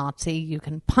with a Nazi, you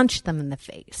can punch them in the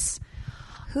face.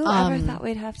 Who ever thought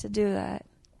we'd have to do that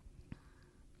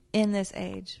in this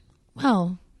age?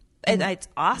 Well, it's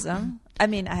awesome. I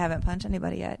mean, I haven't punched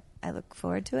anybody yet. I look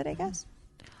forward to it, I guess.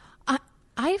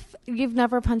 You've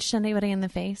never punched anybody in the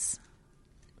face?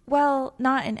 Well,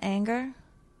 not in anger.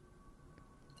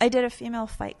 I did a female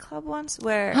fight club once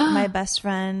where my best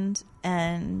friend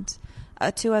and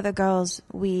 2 other girls,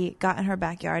 we got in her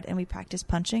backyard and we practiced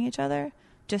punching each other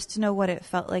just to know what it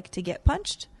felt like to get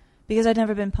punched, because I'd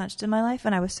never been punched in my life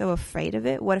and I was so afraid of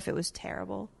it. What if it was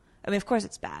terrible? I mean, of course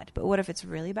it's bad, but what if it's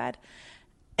really bad?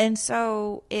 And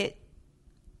so it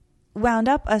wound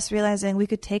up us realizing we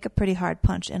could take a pretty hard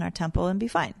punch in our temple and be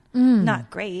fine. Not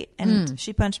great. And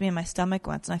she punched me in my stomach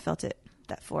once and I felt it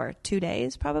that for 2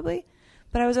 days probably,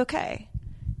 but I was okay.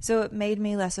 So it made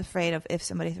me less afraid of if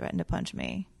somebody threatened to punch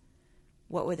me,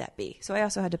 what would that be? So I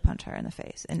also had to punch her in the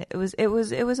face. And it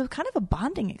was a kind of a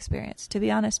bonding experience, to be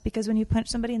honest, because when you punch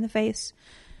somebody in the face,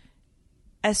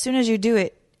 as soon as you do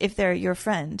it, if they're your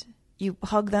friend, you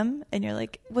hug them and you're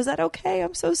like, was that okay?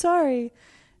 I'm so sorry.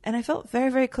 And I felt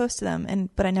very, very close to them,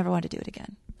 but I never wanted to do it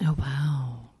again. Oh,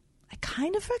 wow. I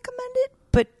kind of recommend it,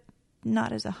 but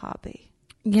not as a hobby.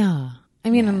 Yeah. I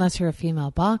mean, unless you're a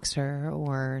female boxer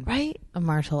or Right? a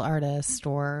martial artist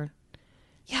or...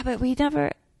 Yeah, but we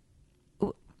never...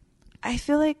 I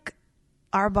feel like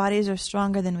our bodies are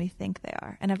stronger than we think they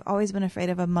are. And I've always been afraid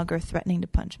of a mugger threatening to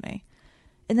punch me.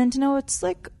 And then to know it's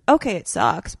like, okay, it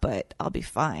sucks, but I'll be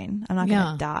fine. I'm not going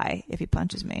Yeah. to die if he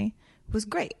punches me. Was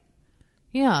great.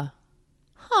 Yeah.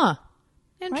 Huh.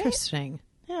 Interesting.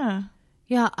 Yeah.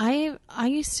 Yeah, I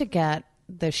used to get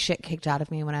the shit kicked out of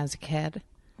me when I was a kid.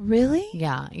 Really?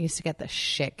 Yeah, I used to get the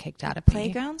shit kicked out of me.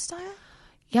 Playground style?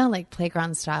 Yeah, like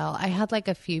playground style. I had like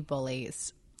a few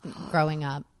bullies growing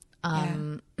up.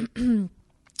 And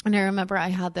I remember I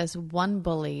had this one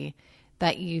bully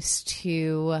that used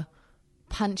to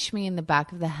punch me in the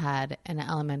back of the head in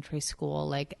elementary school,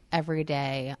 like every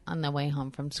day on the way home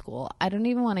from school. I don't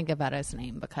even want to give out his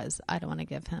name because I don't want to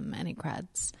give him any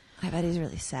creds. I bet he's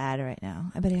really sad right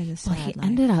now. I bet he has a sad Well, he life.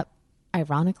 ended up,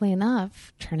 ironically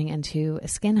enough, turning into a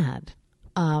skinhead.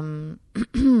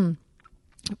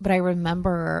 But I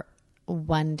remember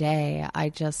one day I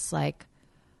just like,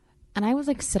 and I would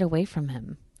like sit away from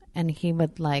him, and he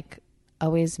would like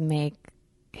always make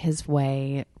his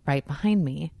way right behind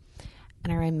me.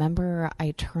 And I remember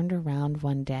I turned around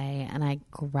one day and I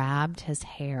grabbed his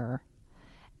hair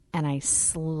and I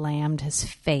slammed his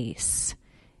face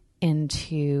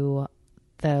into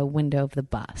the window of the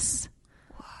bus.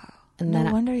 Wow. And No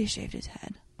then wonder he shaved his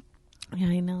head. yeah,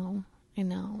 I know.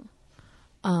 And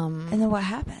then what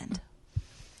happened?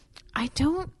 I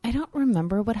don't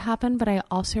remember what happened, but I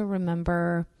also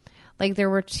remember like there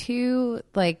were two,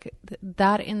 like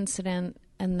that incident,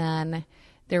 and then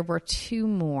there were two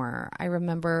more. I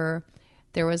remember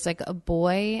there was like a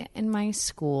boy in my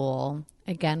school,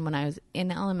 again, when I was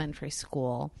in elementary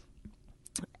school,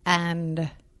 and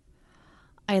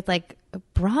I like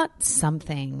brought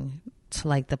something to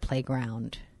like the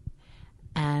playground,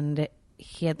 and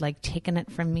he had like taken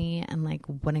it from me and like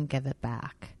wouldn't give it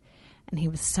back. And he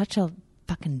was such a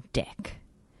fucking dick.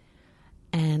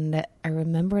 And I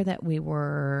remember that we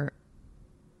were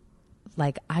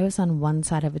like, I was on one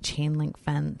side of a chain link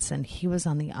fence and he was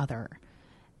on the other.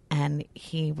 And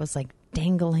he was like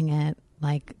dangling it,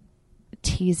 like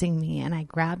teasing me. And I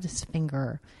grabbed his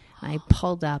finger and I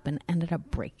pulled up and ended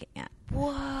up breaking it.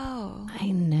 Whoa.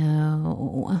 I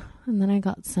know. And then I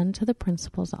got sent to the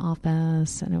principal's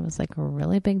office and it was like a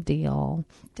really big deal.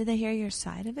 Did they hear your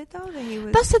side of it though? That he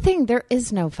was... That's the thing. There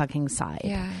is no fucking side.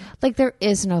 Yeah. Like there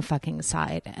is no fucking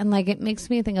side. And like it makes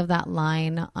me think of that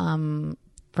line from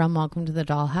Welcome to the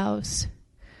Dollhouse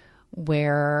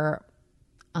where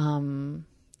Dawn's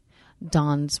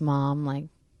mom,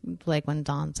 like when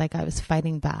Dawn's like, I was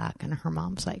fighting back, and her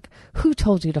mom's like, who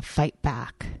told you to fight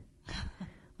back?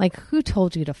 Like, who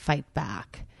told you to fight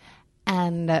back?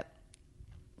 And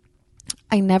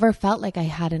I never felt like I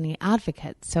had any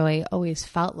advocates. So I always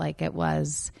felt like it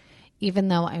was, even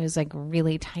though I was like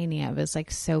really tiny, I was like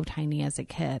so tiny as a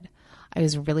kid, I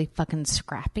was really fucking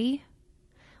scrappy.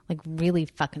 Like really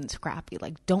fucking scrappy.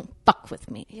 Like, don't fuck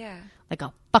with me. Yeah. Like,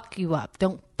 I'll fuck you up.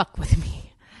 Don't fuck with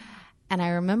me. And I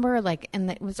remember like, and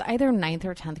it was either 9th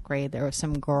or 10th grade, there was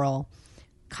some girl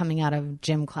coming out of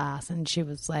gym class and she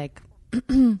was like,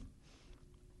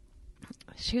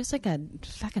 she was like a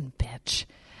fucking bitch.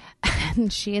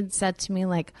 And she had said to me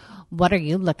like, what are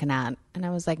you looking at? And I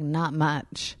was like, not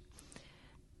much.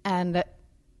 And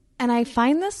I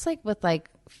find this like with like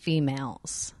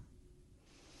females.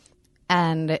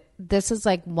 And this is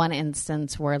like one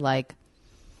instance where like,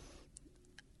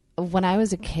 when I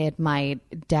was a kid, my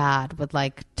dad would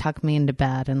like tuck me into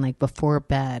bed, and like before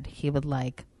bed, he would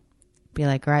like be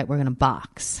like, all right, we're going to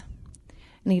box.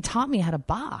 And he taught me how to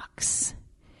box,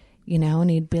 you know,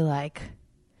 and he'd be like,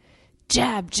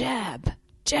 jab, jab,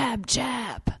 jab,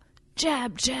 jab,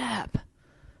 jab, jab.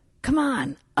 Come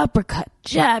on, uppercut,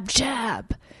 jab,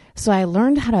 jab. So I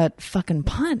learned how to fucking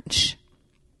punch.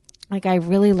 Like I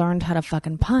really learned how to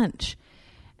fucking punch.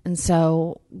 And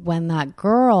so when that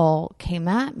girl came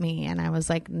at me and I was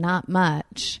like, not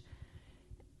much.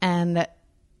 And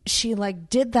she like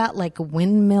did that like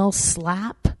windmill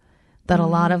slap that a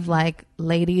lot of like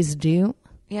ladies do.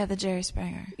 Yeah, the Jerry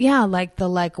Springer. Yeah, like the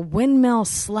like windmill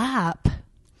slap.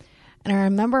 And I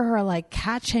remember her like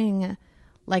catching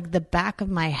like the back of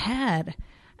my head.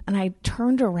 And I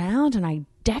turned around and I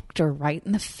decked her right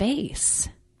in the face.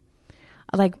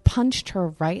 I like punched her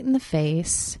right in the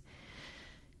face.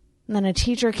 And then a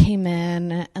teacher came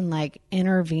in and like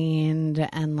intervened,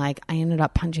 and like I ended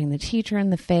up punching the teacher in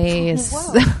the face.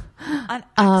 Whoa. On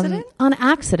accident? On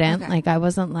accident. Okay. Like I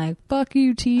wasn't like, fuck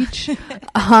you, teach. You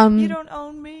don't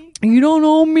own me. You don't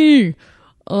own me.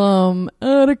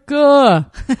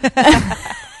 Attica.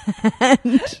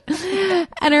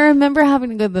 And I remember having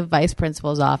to go to the vice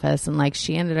principal's office, and like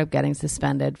she ended up getting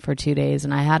suspended for 2 days,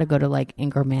 and I had to go to like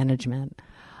anger management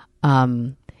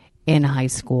in high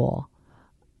school.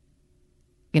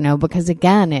 You know, because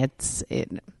again,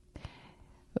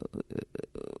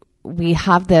 we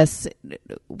have this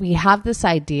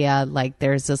idea, like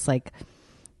there's this like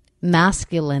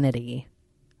masculinity,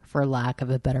 for lack of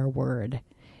a better word,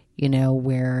 you know,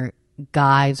 where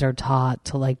guys are taught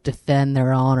to like defend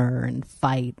their honor and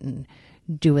fight and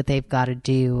do what they've got to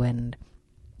do. And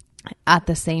at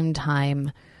the same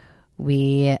time,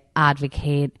 we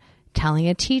advocate telling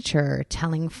a teacher,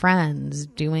 telling friends,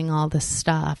 doing all this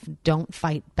stuff, don't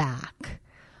fight back.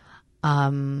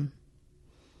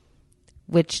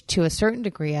 Which to a certain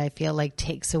degree, I feel like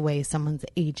takes away someone's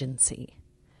agency,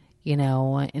 you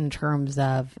know, in terms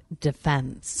of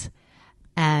defense.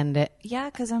 And yeah,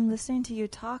 because I'm listening to you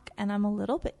talk and I'm a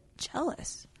little bit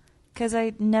jealous because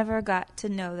I never got to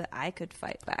know that I could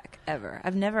fight back ever.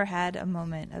 I've never had a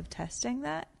moment of testing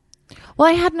that. Well,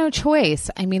 I had no choice.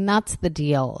 I mean, that's the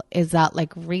deal, is that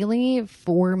like really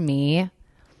for me,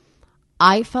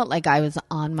 I felt like I was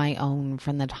on my own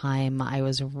from the time I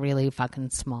was really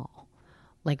fucking small.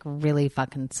 Like really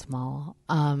fucking small.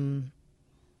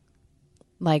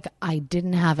 Like I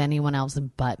didn't have anyone else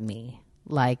but me.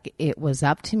 Like it was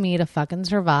up to me to fucking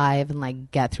survive and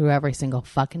like get through every single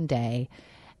fucking day.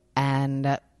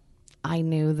 And I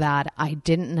knew that I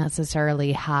didn't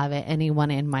necessarily have anyone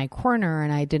in my corner,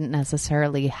 and I didn't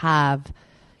necessarily have,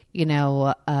 you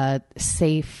know, a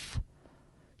safe,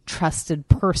 trusted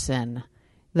person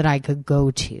that I could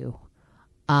go to.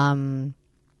 And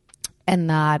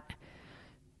that,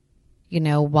 you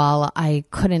know, while I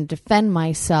couldn't defend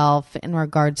myself in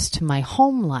regards to my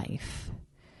home life,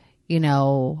 you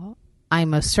know, I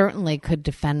most certainly could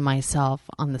defend myself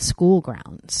on the school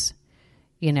grounds,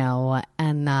 you know,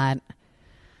 and that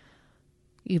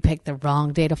you picked the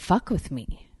wrong day to fuck with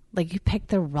me. Like you picked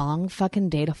the wrong fucking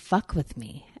day to fuck with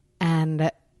me.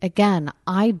 And again,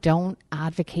 I don't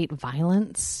advocate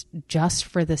violence just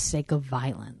for the sake of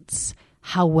violence.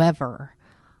 However,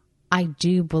 I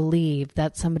do believe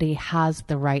that somebody has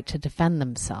the right to defend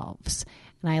themselves.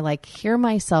 And I like hear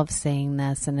myself saying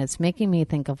this, and it's making me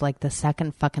think of like the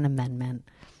Second fucking Amendment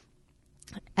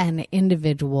and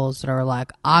individuals that are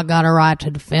like, I got a right to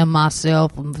defend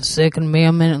myself from the Second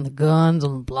Amendment and the guns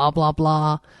and blah, blah,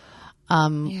 blah.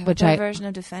 Which their version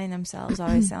of defending themselves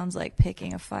always sounds like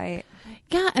picking a fight.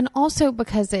 Yeah, and also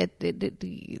because it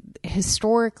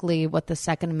historically what the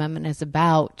Second Amendment is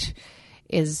about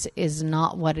is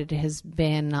not what it has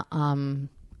been.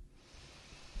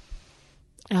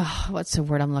 What's the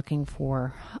word I'm looking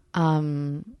for?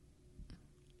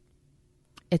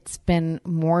 It's been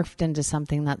morphed into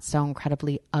something that's so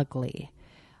incredibly ugly,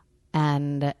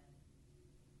 and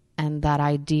that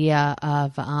idea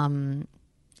of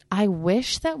I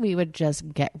wish that we would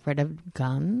just get rid of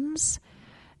guns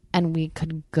and we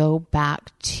could go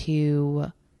back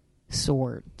to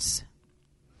swords.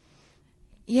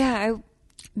 Yeah,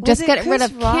 just get rid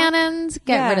of cannons,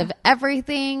 get rid of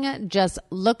everything. Just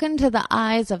look into the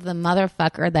eyes of the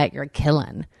motherfucker that you're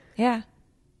killing. Yeah.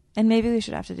 And maybe we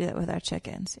should have to do that with our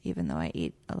chickens, even though I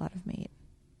eat a lot of meat.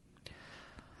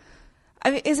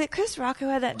 I mean, is it Chris Rock who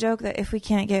had that joke that if we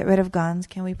can't get rid of guns,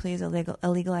 can we please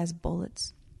illegalize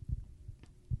bullets?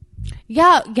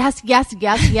 Yeah, yes.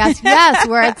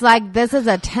 Where it's like, this is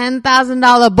a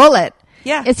 $10,000 bullet.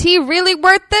 Yeah. Is he really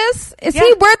worth this? Is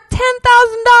he worth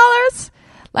 $10,000?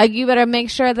 Like, you better make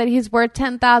sure that he's worth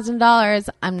 $10,000.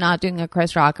 I'm not doing a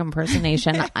Chris Rock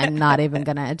impersonation. I'm not even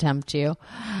going to attempt to. You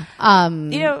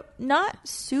know, not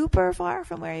super far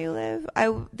from where you live,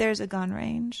 there's a gun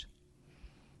range.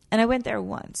 And I went there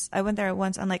once.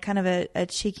 On like kind of a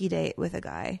cheeky date with a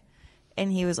guy. And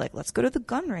he was like, let's go to the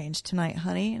gun range tonight,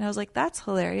 honey. And I was like, that's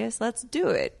hilarious. Let's do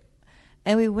it.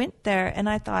 And we went there, and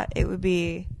I thought it would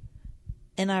be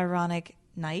an ironic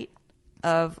night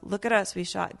of, look at us, we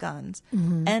shot guns.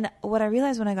 Mm-hmm. And what I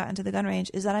realized when I got into the gun range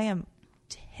is that I am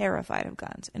terrified of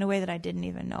guns in a way that I didn't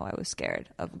even know I was scared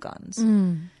of guns.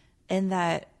 And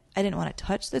that I didn't want to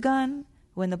touch the gun.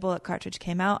 When the bullet cartridge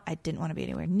came out, I didn't want to be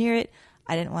anywhere near it.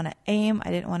 I didn't want to aim.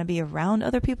 I didn't want to be around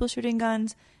other people shooting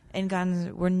guns. And guns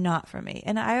were not for me.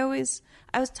 And I was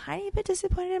tiny bit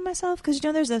disappointed in myself because, you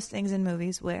know, there's those things in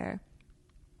movies where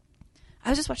I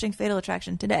was just watching Fatal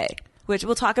Attraction today, which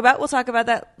we'll talk about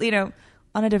that, you know,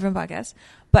 on a different podcast.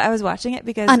 But I was watching it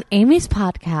because on Amy's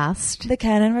podcast, The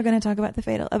Canon, we're going to talk about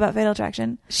Fatal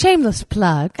Attraction. Shameless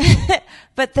plug.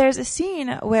 But there's a scene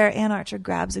where Anne Archer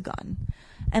grabs a gun.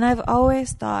 And I've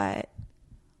always thought,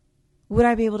 would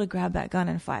I be able to grab that gun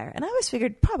and fire? And I always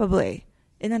figured probably.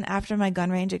 And then after my gun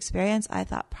range experience, I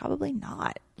thought probably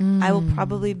not. I will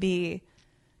probably be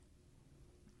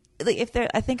like,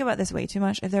 I think about this way too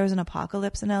much. If there was an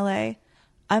apocalypse in LA,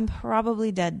 I'm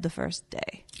probably dead the first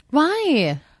day.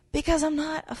 Why? Because I'm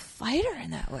not a fighter in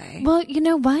that way. Well, you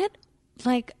know what?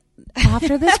 Like,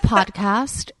 after this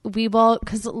podcast, we will,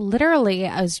 because literally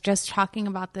I was just talking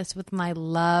about this with my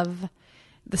love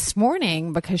this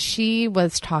morning, because she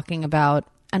was talking about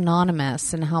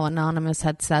Anonymous and how Anonymous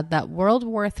had said that World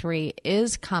War III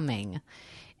is coming.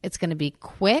 It's going to be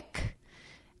quick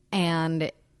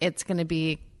and it's going to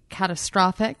be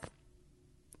catastrophic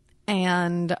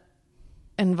and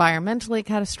environmentally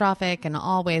catastrophic and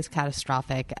always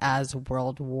catastrophic, as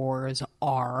world wars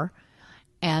are.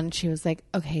 And she was like,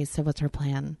 okay, so what's her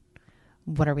plan?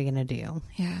 What are we going to do?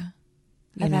 Yeah.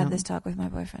 You I've know? had this talk with my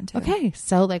boyfriend too. Okay,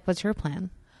 so like, what's your plan?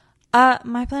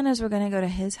 My plan is we're going to go to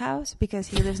his house because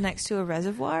he lives next to a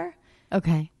reservoir.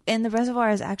 Okay. And the reservoir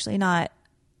is actually not...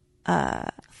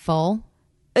 Full?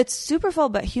 It's super full,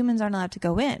 but humans aren't allowed to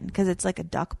go in because it's like a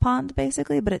duck pond,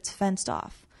 basically, but it's fenced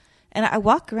off. And I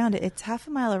walk around it. It's half a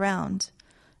mile around.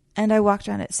 And I walked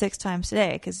around it 6 times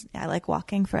today because I like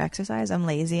walking for exercise. I'm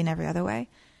lazy in every other way.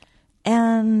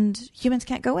 And humans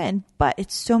can't go in. But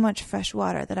it's so much fresh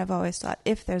water that I've always thought,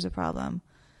 if there's a problem,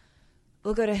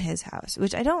 we'll go to his house,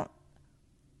 which I don't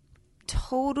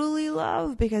totally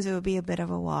love because it would be a bit of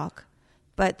a walk.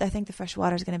 But I think the fresh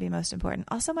water is going to be most important.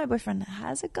 Also, my boyfriend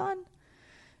has a gun.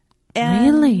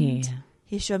 And Really?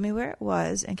 he showed me where it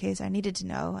was in case I needed to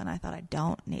know, and I thought I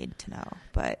don't need to know.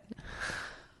 But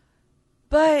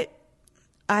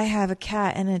I have a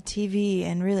cat and a TV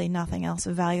and really nothing else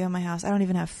of value in my house. I don't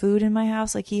even have food in my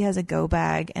house. Like, he has a go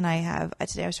bag, and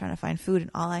today I was trying to find food, and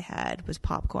all I had was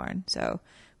popcorn. So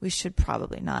we should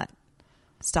probably not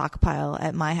stockpile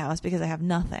at my house because I have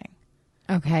nothing.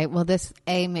 Okay, well, this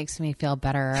makes me feel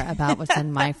better about what's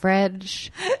in my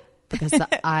fridge, because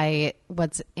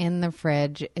what's in the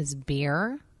fridge is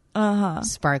beer,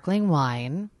 sparkling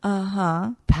wine,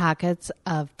 packets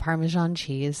of Parmesan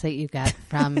cheese that you get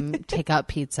from takeout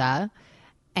pizza,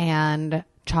 and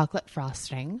chocolate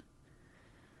frosting.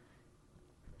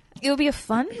 It would be a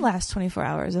fun last 24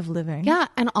 hours of living. Yeah,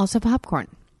 and also popcorn.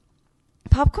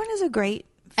 Popcorn is a great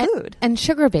food. And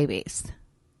sugar babies.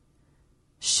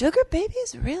 Sugar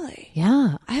babies? Really?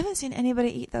 Yeah. I haven't seen anybody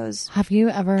eat those. Have you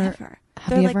ever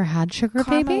They're had sugar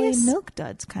caramely babies? Milk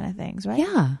duds kind of things, right?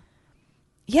 Yeah.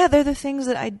 Yeah, they're the things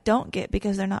that I don't get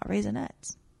because they're not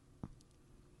Raisinets.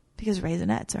 Because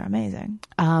Raisinets are amazing.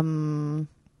 Do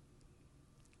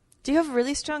you have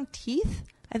really strong teeth?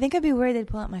 I think I'd be worried they'd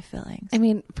pull out my fillings. I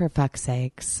mean, for fuck's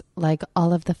sakes, like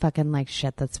all of the fucking like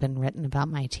shit that's been written about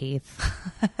my teeth.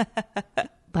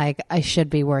 Like, I should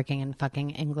be working in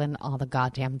fucking England all the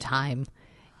goddamn time.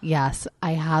 Yes,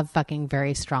 I have fucking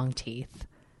very strong teeth.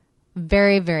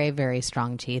 Very, very, very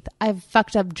strong teeth. I've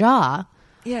fucked up jaw.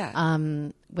 Yeah.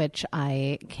 Which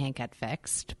I can't get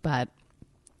fixed, but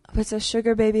so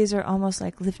sugar babies are almost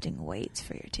like lifting weights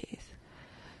for your teeth.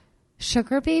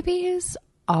 sugar babies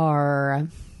are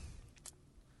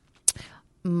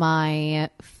my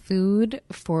food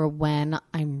for when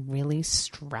I'm really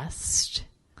stressed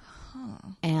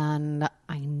and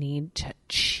I need to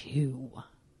chew.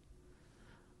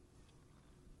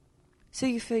 So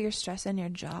you feel your stress in your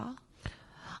jaw?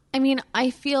 I mean, I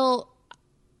feel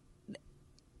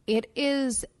it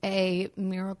is a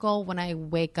miracle when I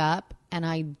wake up and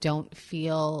I don't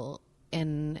feel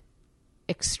an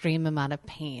extreme amount of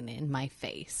pain in my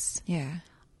face. Yeah.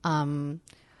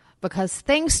 Because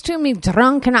thanks to me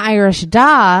drunken Irish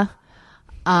da,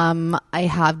 I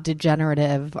have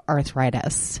degenerative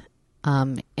arthritis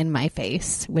in my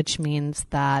face, which means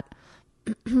that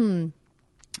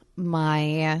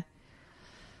my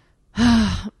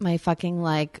fucking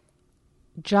like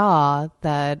jaw,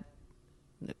 that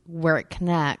where it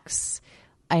connects,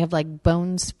 I have like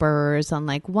bone spurs on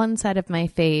like one side of my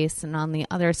face, and on the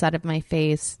other side of my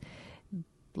face,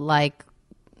 like,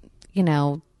 you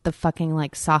know, the fucking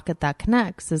like socket that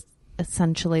connects is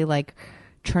essentially like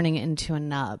turning into a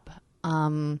nub.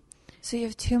 So you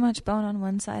have too much bone on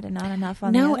one side and not enough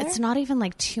on the other? No, it's not even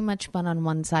like too much bone on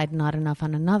one side, not enough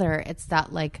on another. It's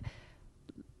that like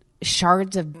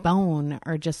shards of bone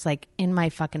are just like in my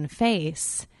fucking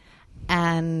face.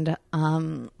 And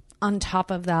on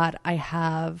top of that, I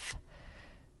have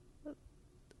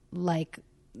like,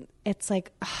 it's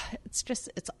like,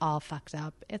 it's all fucked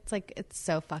up. It's like, it's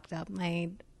so fucked up. My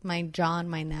jaw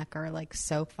and my neck are like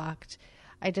so fucked.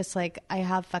 I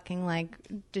have fucking like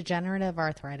degenerative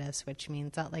arthritis, which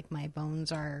means that like my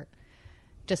bones are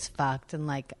just fucked. And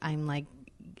like, I'm like,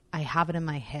 I have it in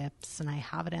my hips and I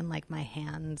have it in like my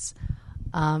hands.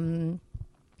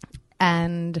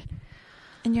 And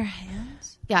In your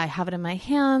hands? yeah, I have it in my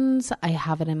hands. I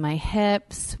have it in my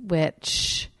hips,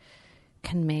 which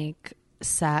can make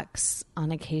sex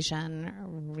on occasion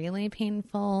really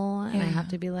painful. And I have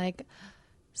to be like,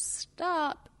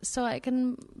 stop, so I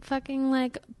can fucking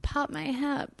like pop my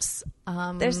hips.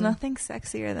 There's nothing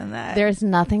sexier than that. There's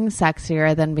nothing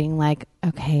sexier than being like,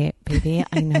 okay, baby,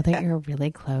 I know that you're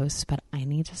really close, but I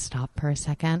need to stop for a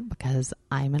second because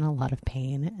I'm in a lot of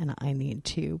pain and I need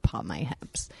to pop my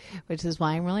hips, which is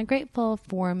why I'm really grateful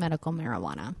for medical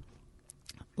marijuana.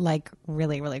 Like,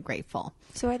 really, really grateful.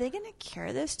 So are they going to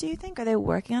cure this, do you think? Are they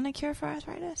working on a cure for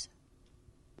arthritis?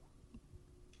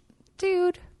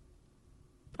 Dude,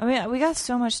 I mean, we got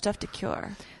so much stuff to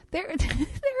cure. there's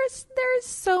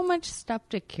so much stuff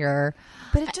to cure.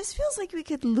 But it just feels like we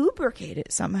could lubricate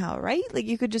it somehow, right? Like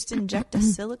you could just inject a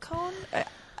silicone.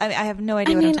 I have no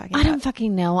idea what I'm talking about. I don't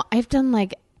fucking know. I've done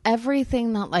like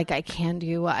everything that like I can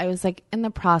do. I was like in the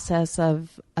process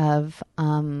of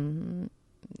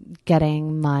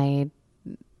getting my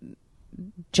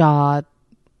jaw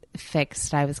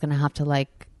fixed. I was going to have to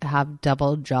like have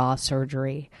double jaw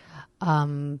surgery.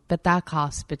 But that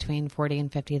costs between $40,000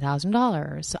 and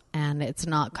 $50,000, and it's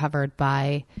not covered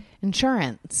by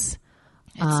insurance.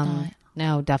 It's not.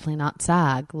 No, definitely not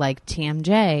SAG. Like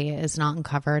TMJ is not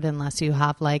covered unless you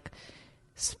have like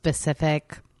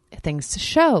specific things to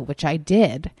show, which I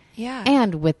did. Yeah.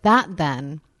 And with that,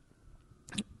 then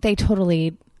they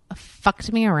totally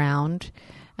fucked me around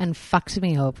and fucked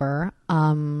me over,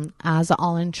 as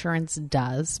all insurance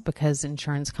does, because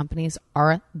insurance companies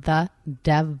are the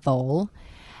devil.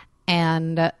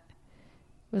 And it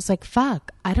was like,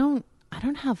 fuck, I don't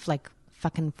have like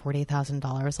fucking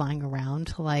 $40,000 lying around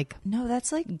to like No,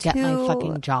 that's like get my 2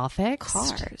 fucking jaw fixed.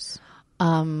 cars.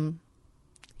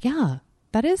 Yeah,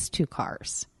 that is 2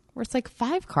 cars. Or it's like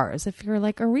 5 cars if you're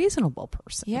like a reasonable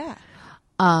person. Yeah.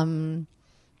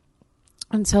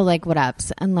 And so like what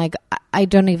ups, and like I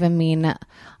don't even mean,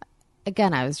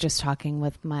 again, I was just talking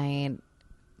with my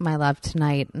love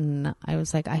tonight, and I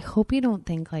was like, I hope you don't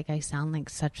think like I sound like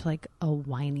such like a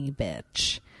whiny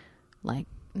bitch, like,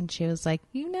 and she was like,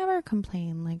 you never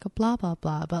complain, like blah blah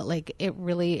blah, but like it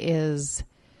really is,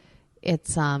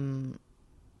 it's so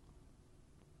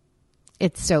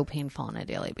painful on a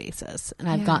daily basis, and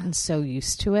I've gotten so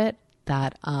used to it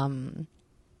that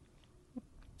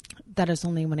that is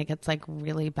only when it gets like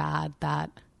really bad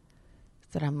that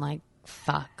I'm like,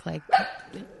 fuck, like,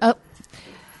 oh.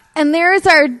 And there's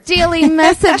our daily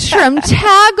message from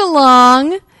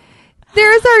Tagalong.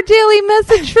 There's our daily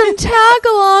message from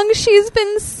Tagalong. She's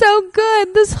been so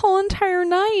good this whole entire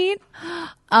night.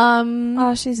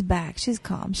 Oh, she's back. She's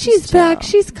calm. She's back.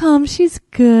 She's calm. She's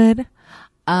good.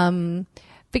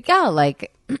 But yeah,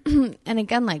 like, and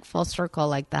again, like full circle,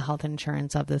 like the health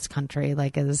insurance of this country,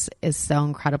 like is so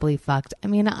incredibly fucked. I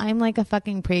mean, I'm like a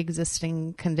fucking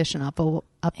pre-existing condition up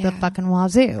the fucking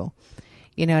wazoo.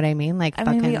 You know what I mean? Like, I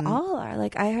mean, we all are.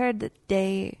 Like, I heard that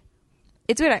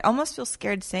it's weird. I almost feel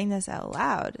scared saying this out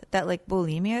loud, that like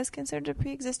bulimia is considered a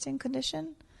pre-existing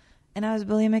condition. And I was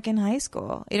bulimic in high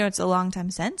school. You know, it's a long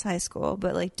time since high school,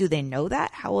 but like, do they know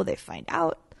that? How will they find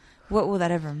out? What will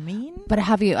that ever mean? But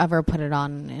have you ever put it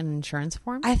on an insurance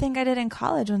form? I think I did in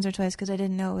college once or twice because I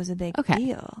didn't know it was a big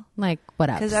deal. Like, what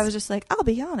else? Because I was just like, I'll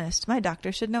be honest, my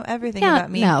doctor should know everything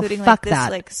about me, no, including fuck like this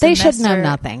that. like They should know semester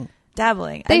nothing.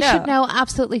 Dabbling. They should know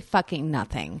absolutely fucking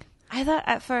nothing. I thought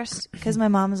at first, because my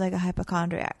mom was like a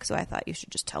hypochondriac, so I thought you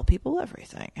should just tell people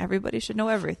everything. Everybody should know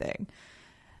everything.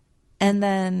 And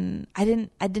then I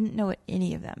didn't know what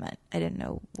any of that meant. I didn't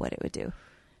know what it would do.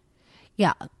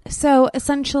 Yeah. So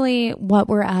essentially what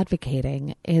we're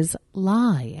advocating is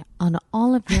lie on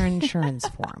all of your insurance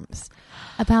forms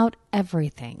about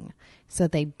everything, so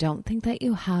they don't think that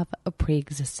you have a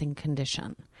pre-existing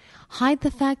condition. Hide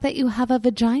the fact that you have a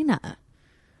vagina.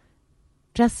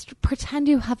 Just pretend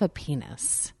you have a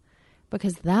penis,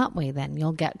 because that way then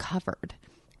you'll get covered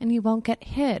and you won't get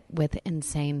hit with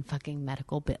insane fucking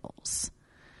medical bills.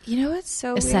 You know what's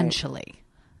so essentially weird?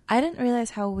 I didn't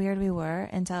realize how weird we were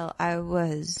until I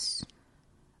was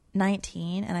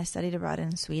 19 and I studied abroad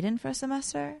in Sweden for a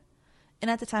semester.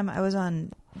 And at the time I was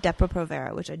on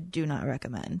Depo-Provera, which I do not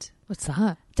recommend. What's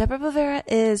that? Depo-Provera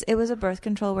it was a birth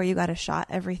control where you got a shot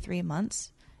every 3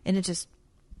 months, and it just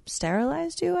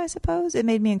sterilized you, I suppose. It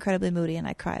made me incredibly moody and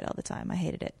I cried all the time. I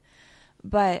hated it.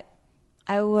 But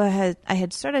I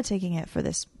had started taking it for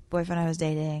this boyfriend I was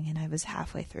dating, and I was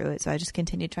halfway through it, so I just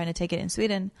continued trying to take it in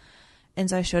Sweden. And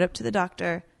so I showed up to the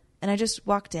doctor, and I just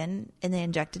walked in, and they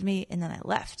injected me, and then I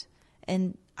left.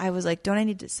 And I was like, don't I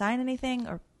need to sign anything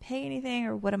or pay anything,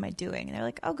 or what am I doing? And they're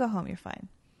like, oh, go home, you're fine.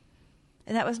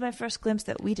 And that was my first glimpse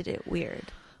that we did it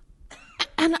weird.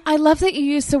 And I love that you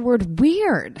use the word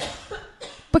weird.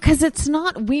 Because it's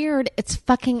not weird. It's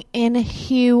fucking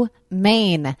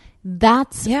inhumane.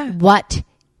 That's what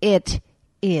it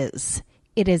is.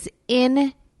 It is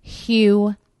inhumane.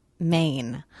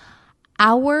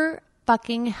 Our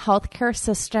fucking healthcare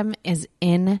system is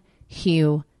inhumane.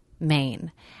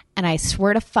 And I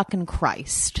swear to fucking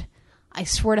Christ,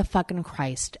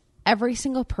 every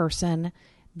single person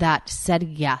that said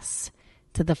yes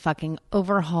to the fucking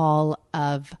overhaul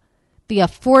of the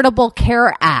Affordable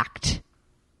Care Act.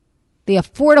 Yeah,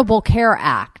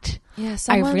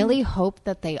 I really hope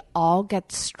that they all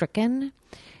get stricken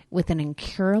with an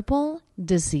incurable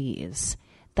disease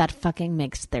that fucking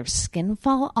makes their skin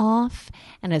fall off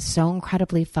and is so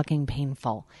incredibly fucking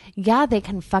painful. Yeah, they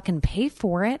can fucking pay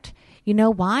for it. You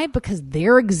know why? Because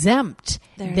they're exempt.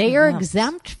 They are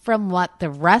exempt from what the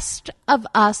rest of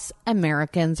us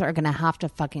Americans are going to have to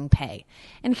fucking pay.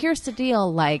 And here's the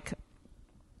deal, like,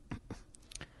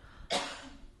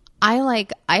 I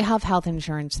have health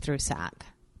insurance through SAG.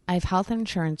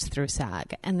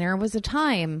 And there was a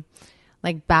time,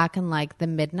 like back in like the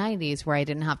mid 90s, where I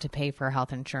didn't have to pay for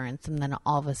health insurance. And then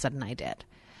all of a sudden I did.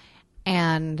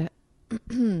 And,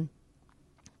 you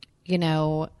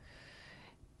know,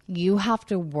 you have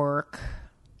to work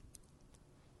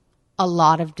a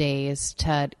lot of days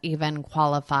to even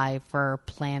qualify for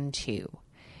Plan 2.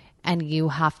 And you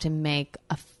have to make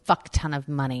a fuck ton of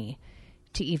money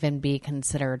to even be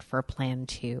considered for Plan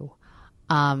 2.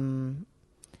 And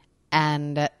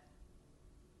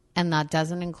that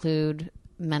doesn't include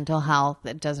mental health.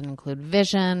 It doesn't include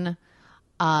vision.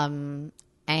 And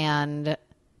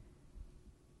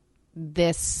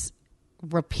this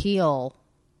repeal,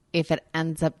 if it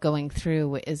ends up going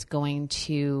through, is going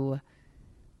to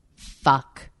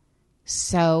fuck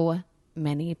so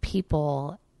many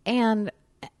people. And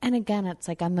again, it's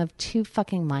like I'm of two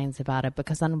fucking minds about it,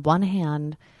 because on one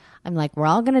hand, I'm like, we're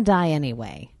all going to die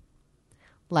anyway.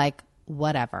 Like,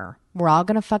 whatever. We're all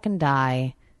going to fucking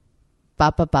die.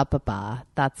 Ba.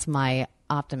 That's my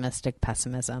optimistic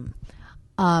pessimism.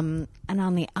 And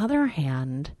on the other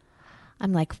hand,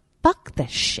 I'm like, fuck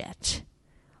this shit.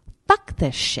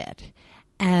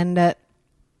 And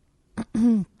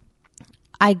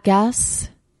I guess,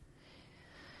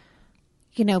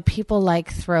 you know, people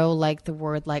like throw like the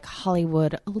word like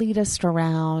Hollywood elitist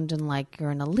around, and like you're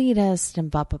an elitist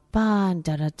and ba and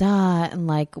da. And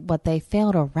like what they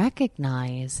fail to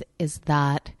recognize is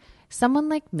that someone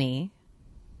like me,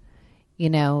 you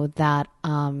know, that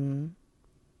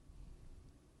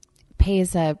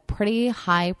pays a pretty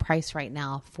high price right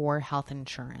now for health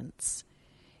insurance,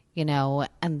 you know,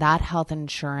 and that health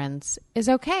insurance is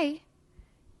okay.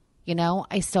 You know,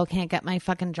 I still can't get my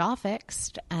fucking jaw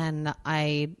fixed, and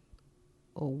I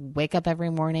wake up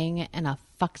every morning in a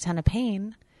fuck ton of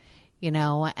pain, you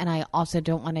know, and I also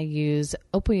don't want to use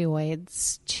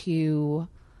opioids to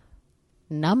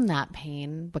numb that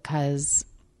pain, because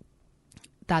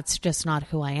that's just not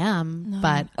who I am. No,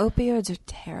 but opioids are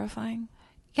terrifying.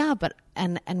 Yeah, but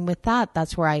and with that,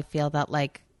 that's where I feel that,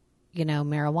 like, you know,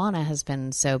 marijuana has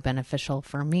been so beneficial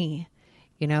for me,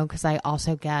 you know, because I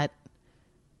also get,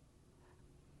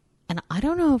 and I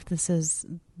don't know if this is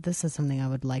something I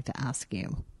would like to ask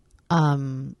you.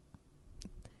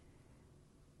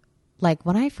 Like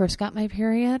when I first got my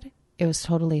period, it was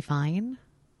totally fine.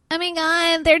 Oh my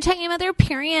God, they're talking about their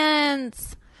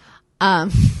periods.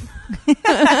 Oh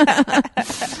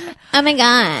my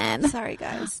God. Sorry,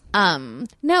 guys.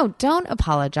 No, don't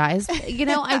apologize. You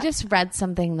know, I just read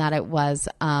something that it was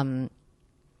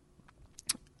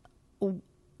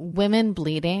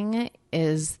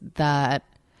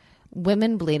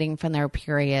women bleeding from their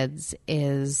periods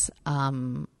is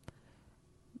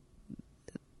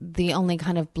the only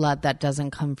kind of blood that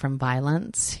doesn't come from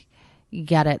violence,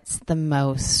 yet it's the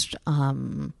most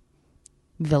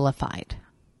vilified.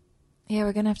 Yeah,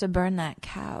 we're going to have to burn that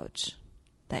couch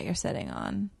that you're sitting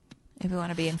on if we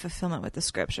want to be in fulfillment with the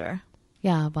scripture.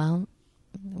 Yeah, well,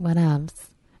 what else?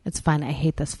 It's fine. I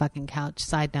hate this fucking couch.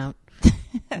 Side note.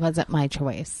 It wasn't my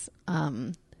choice.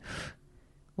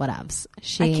 What else?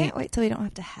 I can't wait till we don't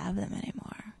have to have them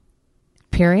anymore.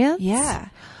 Periods? Yeah.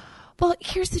 Well,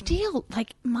 here's the deal.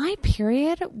 Like, my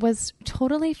period was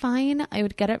totally fine. I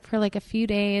would get it for like a few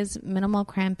days, minimal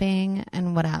cramping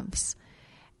and what else.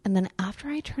 And then after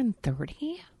I turned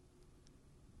 30,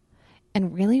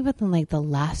 and really within like the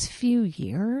last few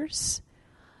years,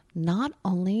 not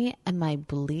only am I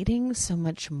bleeding so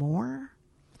much more,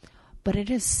 but it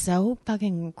is so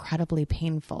fucking incredibly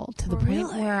painful to the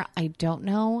point where I don't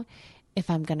know if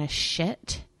I'm going to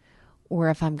shit or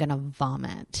if I'm going to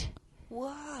vomit.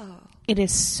 Whoa. It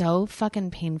is so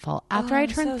fucking painful. After I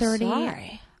turned 30,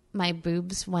 sorry. my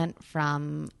boobs went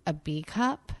from a B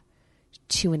cup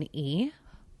to an E.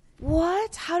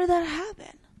 What? How did that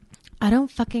happen? I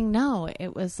don't fucking know.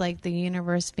 It was like the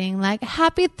universe being like,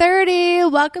 happy 30.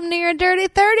 Welcome to your dirty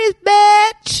 30s,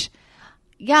 bitch.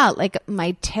 Yeah, like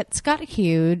my tits got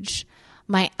huge.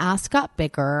 My ass got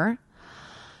bigger.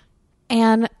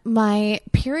 And my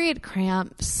period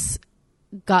cramps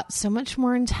got so much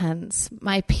more intense.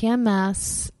 My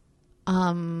PMS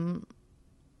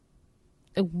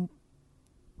it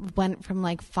went from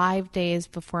like 5 days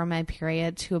before my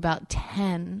period to about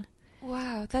 10.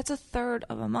 Wow, that's a third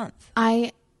of a month.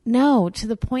 I know, to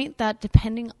the point that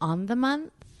depending on the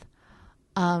month,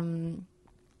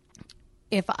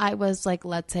 if I was like,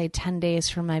 let's say 10 days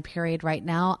from my period right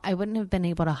now, I wouldn't have been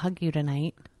able to hug you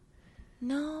tonight.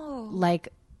 No. Like,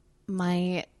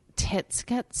 my tits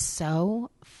get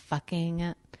so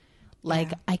fucking,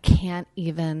 like, I can't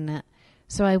even.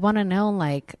 So I want to know,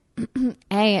 like,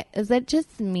 hey, is it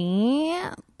just me?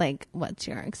 Like, what's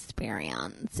your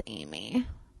experience, Amy?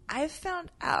 I've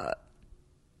found out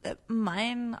that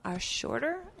mine are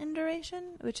shorter in duration,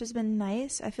 which has been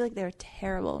nice. I feel like they were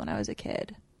terrible when I was a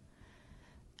kid.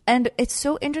 And it's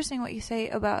so interesting what you say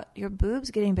about your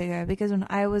boobs getting bigger, because when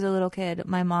I was a little kid,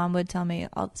 my mom would tell me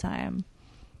all the time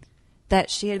that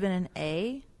she had been an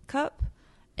A cup,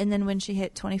 and then when she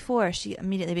hit 24, she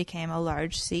immediately became a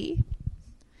large C.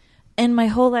 And my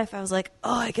whole life I was like,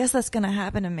 oh, I guess that's going to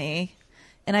happen to me.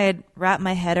 And I had wrapped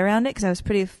my head around it because I was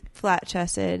pretty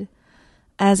flat-chested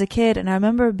as a kid. And I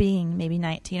remember being maybe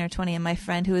 19 or 20, and my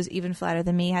friend who was even flatter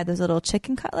than me had those little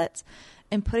chicken cutlets,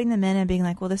 and putting them in and being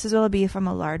like, well, this is what it'll be if I'm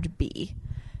a large B.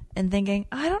 And thinking,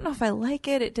 I don't know if I like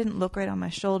it. It didn't look right on my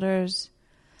shoulders.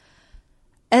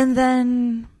 And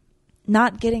then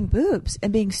not getting boobs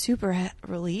and being super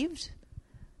relieved.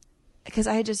 Because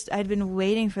I'd been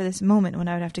waiting for this moment when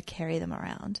I would have to carry them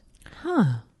around.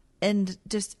 Huh. And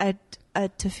just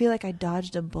to feel like I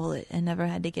dodged a bullet and never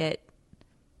had to get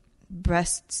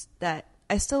breasts that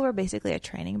I still wear basically a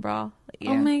training bra.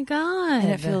 Oh my God.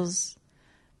 And it feels,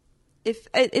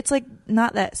 it's like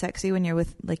not that sexy when you're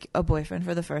with like a boyfriend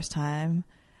for the first time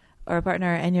or a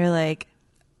partner, and you're like,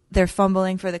 they're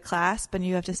fumbling for the clasp and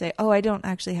you have to say, oh, I don't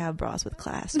actually have bras with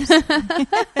clasps.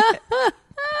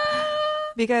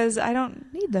 Because I don't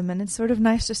need them, and it's sort of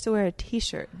nice just to wear a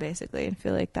t-shirt basically and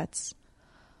feel like that's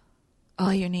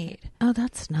all you need. Oh,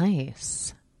 that's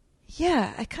nice.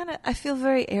 Yeah, I feel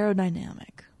very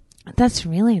aerodynamic. That's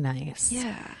really nice.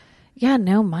 Yeah. Yeah,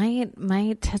 no, my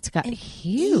tits got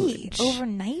huge.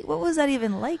 Overnight? What was that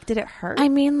even like? Did it hurt? I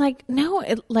mean, like, no,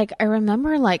 I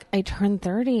remember, like, I turned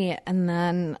 30 and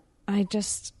then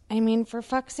for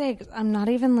fuck's sake, I'm not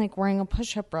even, like, wearing a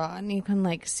push-up bra and you can,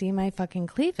 like, see my fucking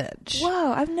cleavage.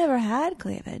 Whoa, I've never had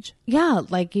cleavage. Yeah,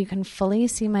 like, you can fully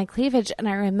see my cleavage. And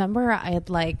I remember I had,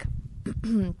 like,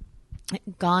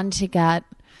 gone to get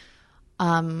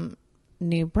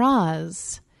new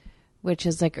bras, which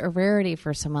is like a rarity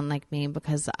for someone like me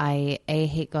because I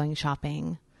hate going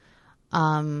shopping.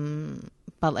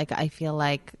 But like, I feel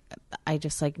like I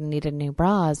just like needed new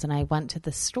bras, and I went to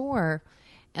the store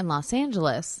in Los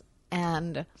Angeles,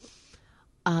 and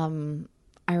I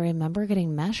remember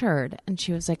getting measured, and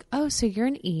she was like, oh, so you're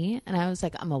an E? And I was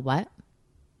like, I'm a what?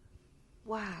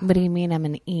 Wow. What do you mean I'm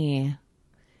an E?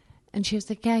 And she was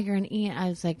like, yeah, you're an E. And I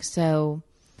was like, so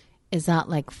is that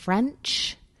like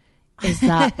French? Is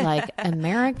that like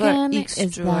American?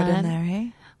 Is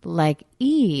that like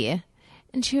E?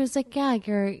 And she was like, yeah,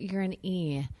 you're an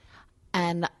E.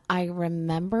 And I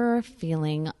remember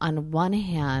feeling on one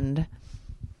hand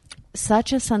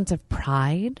such a sense of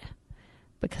pride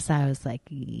because I was like,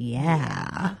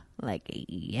 yeah.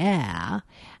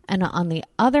 And on the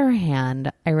other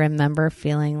hand, I remember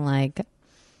feeling like,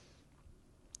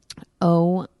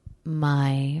 oh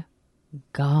my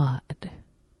God,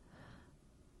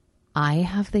 I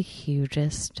have the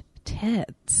hugest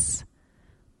tits.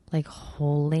 Like,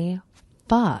 holy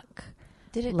fuck.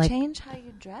 Did it like, change how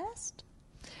you dressed?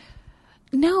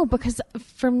 No, because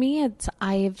for me, and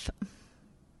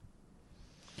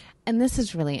this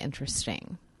is really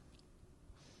interesting.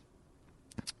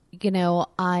 You know,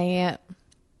 I've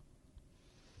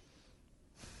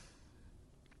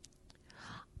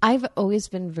always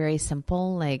been very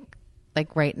simple. Like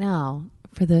right now,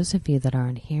 for those of you that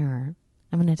aren't here,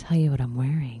 I'm going to tell you what I'm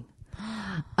wearing.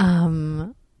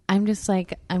 I'm just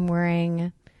like, I'm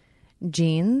wearing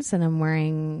jeans and I'm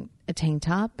wearing a tank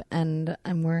top and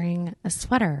I'm wearing a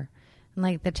sweater. And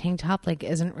like the tank top like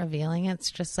isn't revealing. It's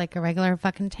just like a regular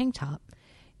fucking tank top.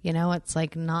 You know, it's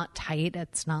like not tight.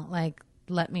 It's not like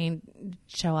let me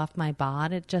show off my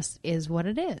bod. It just is what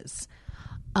it is.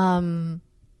 And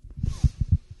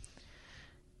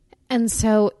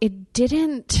so it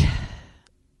didn't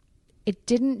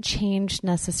change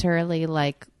necessarily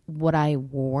like what I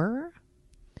wore,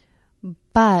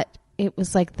 but it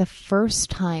was like the first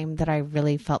time that I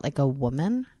really felt like a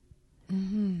woman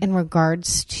in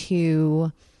regards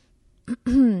to,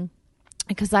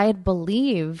 because I had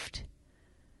believed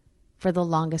for the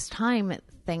longest time,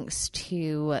 thanks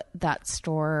to that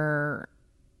store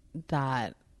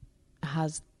that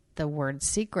has the word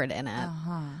secret in it,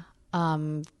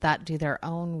 that do their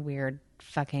own weird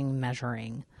fucking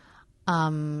measuring,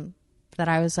 that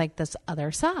I was like this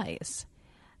other size.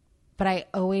 But I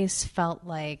always felt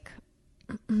like,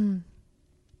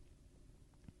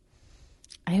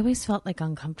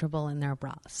 uncomfortable in their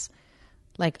bras.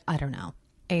 Like, I don't know.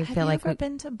 Have you ever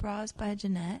been to Bras by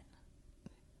Jeanette?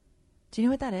 Do you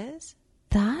know what that is?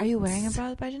 Are you wearing a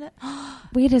Bras by Jeanette?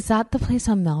 Wait, is that the place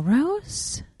on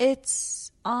Melrose?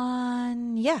 It's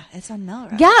on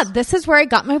Melrose. Yeah, this is where I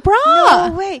got my bra.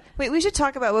 No, wait, we should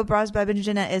talk about what Bras by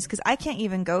Jeanette is, because I can't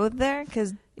even go there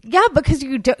because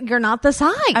you're not the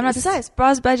size. I'm not the size.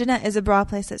 Bras by Jeanette is a bra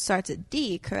place that starts at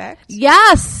D, correct?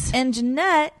 Yes. And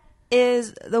Jeanette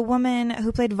is the woman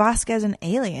who played Vasquez in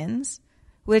Aliens,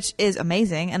 which is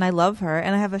amazing, and I love her.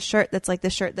 And I have a shirt that's like the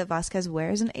shirt that Vasquez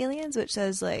wears in Aliens, which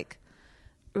says like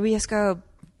Riesco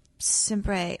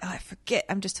Siempre. Oh, I forget.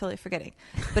 I'm just totally forgetting.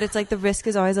 But it's like the risk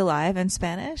is always alive in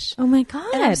Spanish. Oh my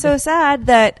God. And I'm so sad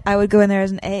that I would go in there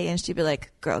as an A and she'd be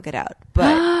like, girl, get out.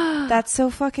 But that's so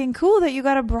fucking cool that you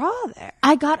got a bra there.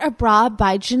 I got a bra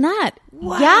by Jeanette.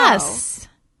 Wow.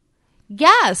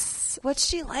 Yes. What's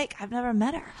she like? I've never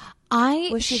met her.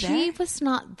 She was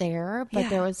not there, but Yeah.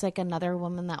 there was like another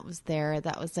woman that was there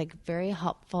that was like very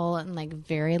helpful and like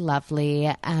very lovely.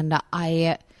 And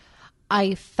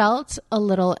I felt a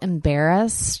little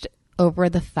embarrassed over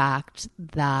the fact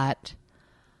that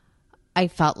I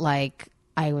felt like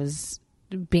I was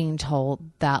being told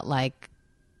that like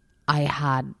I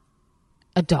had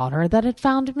a daughter that had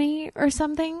found me or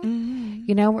something,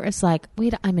 you know, where it's like,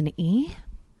 wait, I'm an E?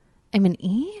 I'm an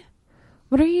E?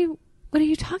 What are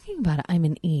you talking about? I'm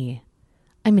an E.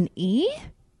 I'm an E?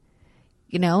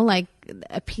 You know, like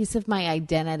a piece of my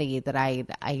identity that I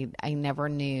never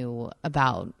knew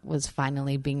about was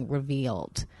finally being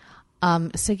revealed.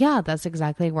 So yeah, that's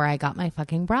exactly where I got my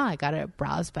fucking bra. I got it at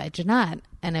Bras by Jeanette.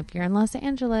 And if you're in Los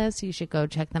Angeles, you should go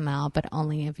check them out, but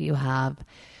only if you have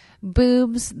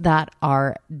boobs that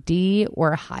are D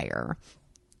or higher.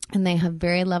 And they have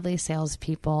very lovely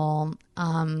salespeople.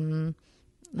 And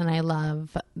I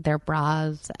love their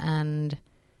bras. And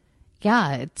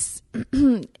yeah, it's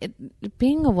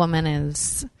being a woman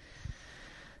is,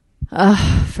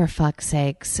 for fuck's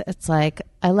sakes. It's like,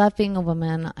 I love being a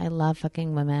woman. I love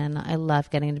fucking women. I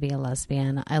love getting to be a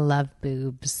lesbian. I love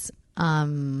boobs.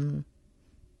 All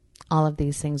of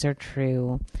these things are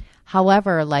true.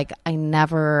 However, like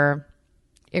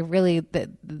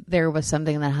there was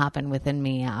something that happened within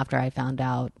me after I found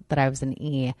out that I was an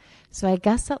E. So I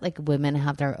guess that like women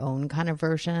have their own kind of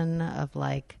version of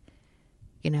like,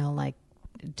 you know, like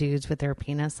dudes with their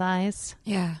penis size.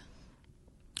 Yeah.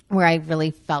 Where I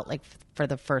really felt like for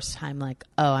the first time, like,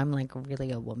 oh, I'm like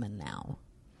really a woman now.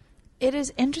 It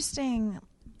is interesting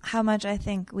how much I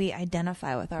think we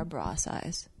identify with our bra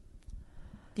size.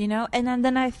 You know? And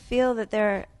then I feel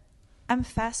that I'm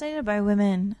fascinated by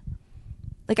women.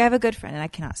 Like, I have a good friend, and I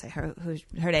cannot say her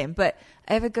name, but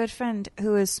I have a good friend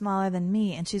who is smaller than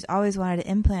me, and she's always wanted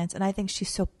implants, and I think she's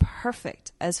so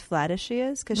perfect as flat as she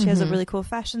is, because she has a really cool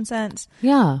fashion sense.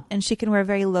 Yeah. And she can wear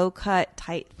very low-cut,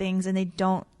 tight things, and they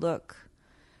don't look,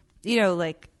 you know,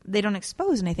 like, they don't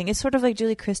expose anything. It's sort of like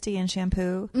Julie Christie in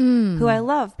Shampoo, who I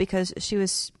love, because she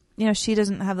was, you know, she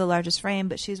doesn't have the largest frame,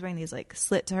 but she's wearing these, like,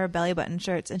 slit-to-her belly button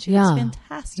shirts, and she looks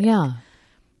fantastic. Yeah.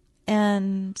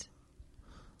 And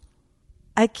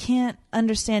I can't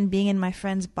understand being in my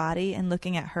friend's body and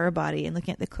looking at her body and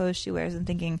looking at the clothes she wears and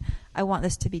thinking, I want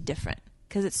this to be different,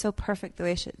 because it's so perfect the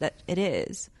way that it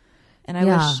is. And I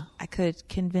wish I could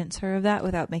convince her of that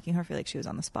without making her feel like she was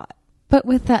on the spot. But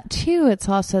with that too, it's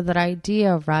also that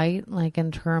idea, right? Like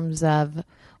in terms of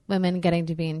women getting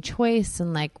to be in choice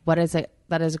and like what is it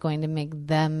that is going to make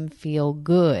them feel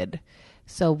good.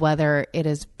 So whether it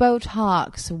is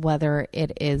Botox, whether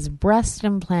it is breast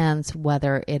implants,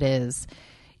 whether it is,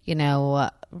 you know,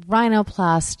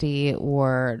 rhinoplasty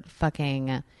or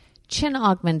fucking chin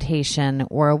augmentation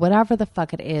or whatever the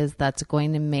fuck it is that's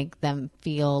going to make them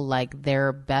feel like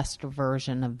their best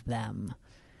version of them.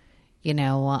 You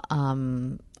know,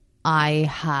 I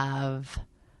have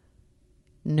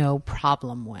no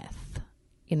problem with,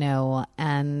 you know,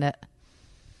 and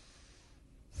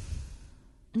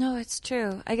No, it's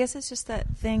true. I guess it's just that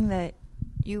thing that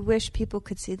you wish people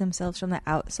could see themselves from the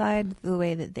outside the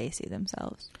way that they see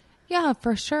themselves. yeah,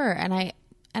 for sure. And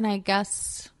I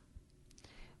guess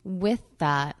with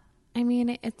that, I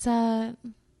mean, it's a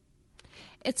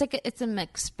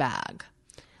mixed bag.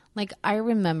 Like, I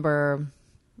remember,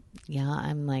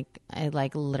 I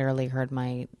literally heard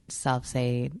myself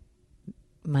say,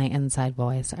 my inside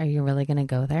voice, are you really going to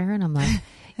go there? And I'm like,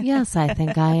 yes, I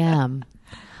think I am.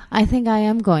 I think I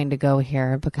am going to go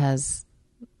here because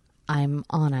I'm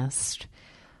honest,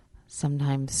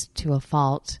 sometimes to a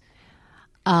fault.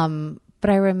 But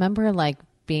I remember like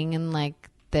being in like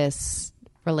this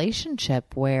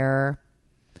relationship where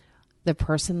the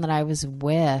person that I was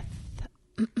with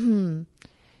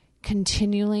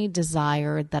continually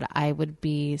desired that I would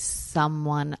be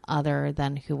someone other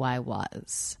than who I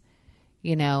was,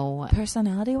 you know,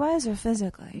 Personality wise or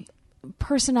physically?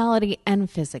 personality and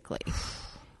physically,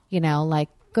 you know, like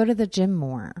go to the gym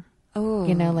more. Oh,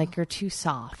 You know, like you're too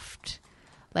soft.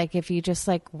 Like if you just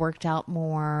like worked out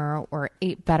more or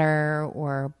ate better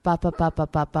or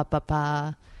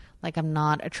like I'm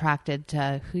not attracted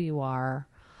to who you are.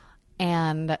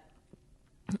 And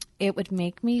it would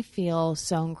make me feel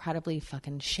so incredibly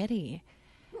fucking shitty.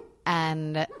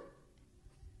 And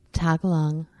tag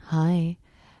along, hi.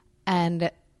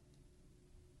 And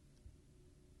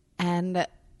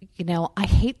you know, I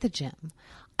hate the gym.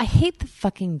 I hate the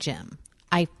fucking gym.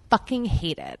 I fucking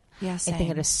hate it. Yeah, I think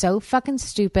same. it is so fucking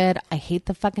stupid. I hate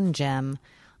the fucking gym.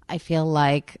 I feel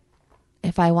like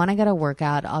if I want to get a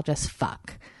workout, I'll just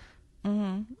fuck.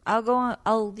 I'll go on.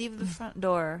 I'll leave the front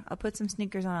door. I'll put some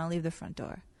sneakers on. I'll leave the front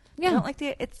door. Yeah. I don't like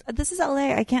this is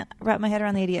LA. I can't wrap my head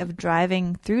around the idea of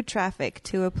driving through traffic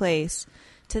to a place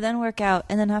to then work out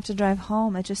and then have to drive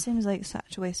home. It just seems like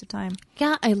such a waste of time.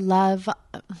 Yeah, I love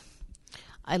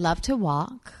to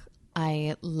walk.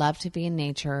 I love to be in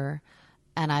nature,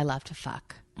 and I love to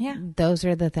fuck. Yeah. Those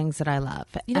are the things that I love.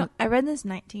 You know, I read this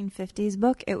 1950s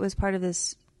book. It was part of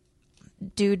this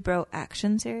Dude Bro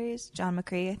Action series. John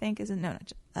McCree, I think, is it? No,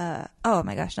 oh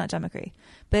my gosh, not John McCree,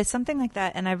 but it's something like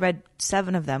that. And I read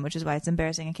 7 of them, which is why it's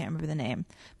embarrassing. I can't remember the name,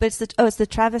 but it's the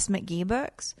Travis McGee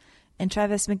books. And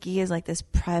Travis McGee is like this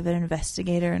private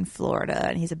investigator in Florida,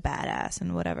 and he's a badass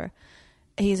and whatever.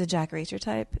 He's a Jack Reacher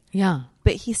type. Yeah.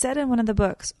 But he said in one of the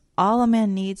books, all a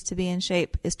man needs to be in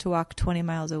shape is to walk 20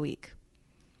 miles a week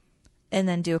and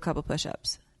then do a couple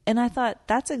push-ups. And I thought,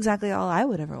 that's exactly all I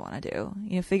would ever want to do.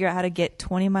 You know, figure out how to get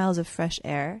 20 miles of fresh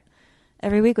air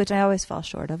every week, which I always fall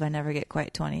short of. I never get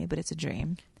quite 20, but it's a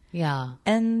dream. Yeah.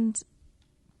 And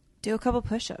do a couple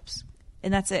push-ups.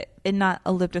 And that's it. And not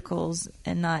ellipticals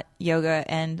and not yoga.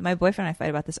 And my boyfriend and I fight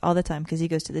about this all the time because he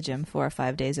goes to the gym 4 or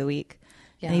 5 days a week.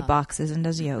 Yeah. And he boxes and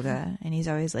does yoga. And he's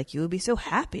always like, you would be so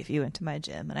happy if you went to my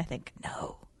gym. And I think,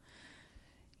 no.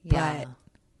 Yeah.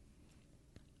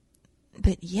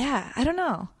 But yeah, I don't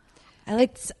know.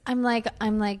 I'm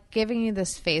like giving you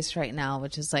this face right now,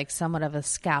 which is like somewhat of a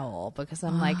scowl because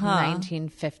I'm like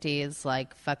 1950s,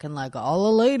 like fucking like all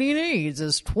a lady needs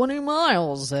is 20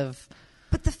 miles of.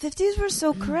 But the 50s were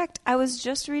so correct. I was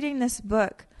just reading this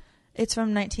book. It's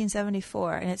from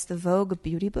 1974, and it's the Vogue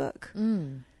beauty book.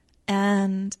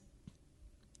 And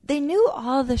they knew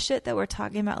all the shit that we're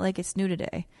talking about like it's new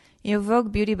today. You know,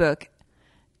 Vogue beauty book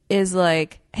is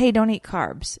like, hey, don't eat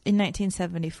carbs in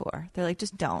 1974. They're like,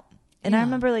 just don't. And I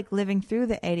remember like living through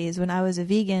the 80s when I was a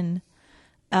vegan,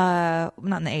 not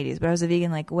in the 80s, but I was a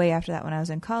vegan like way after that when I was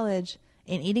in college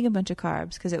and eating a bunch of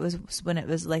carbs because it was when it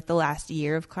was like the last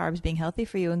year of carbs being healthy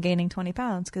for you and gaining 20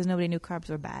 pounds because nobody knew carbs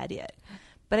were bad yet.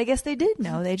 But I guess they did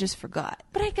know. They just forgot.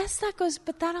 But I guess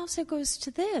that also goes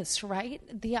to this, right?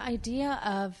 The idea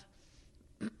of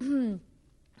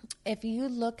if you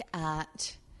look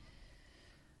at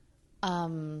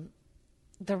the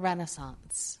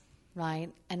Renaissance, right?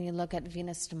 And you look at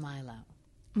Venus de Milo,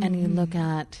 and you look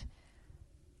at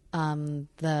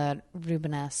the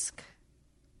Rubenesque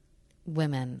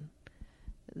women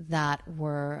that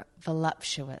were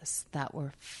voluptuous, that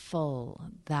were full,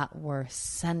 that were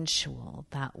sensual,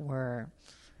 that were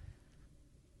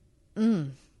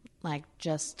like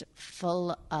just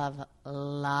full of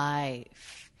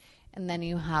life. And then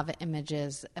you have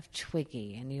images of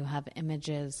Twiggy, and you have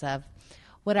images of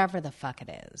whatever the fuck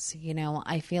it is. You know,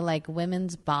 I feel like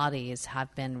women's bodies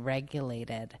have been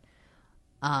regulated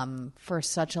for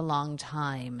such a long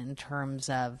time in terms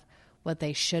of what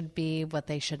they should be, what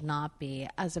they should not be,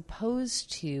 as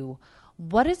opposed to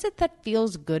what is it that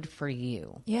feels good for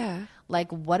you? Yeah.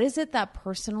 Like, what is it that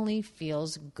personally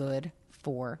feels good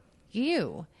for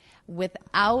you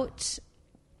without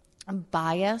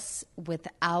bias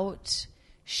without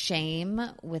shame,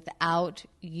 without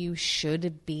you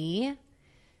should be,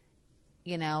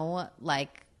 you know,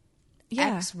 like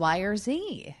X, Y, or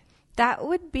Z. That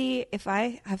would be,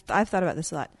 I've thought about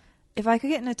this a lot. If I could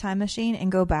get in a time machine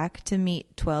and go back to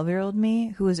meet 12-year-old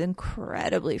me, who was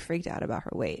incredibly freaked out about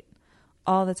her weight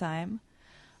all the time,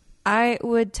 I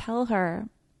would tell her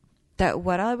that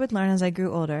what I would learn as I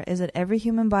grew older is that every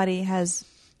human body has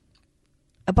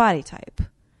a body type.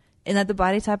 And that the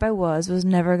body type I was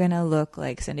never going to look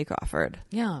like Cindy Crawford.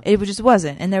 Yeah. It just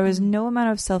wasn't. And there was no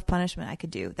amount of self-punishment I could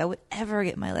do that would ever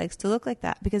get my legs to look like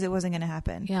that, because it wasn't going to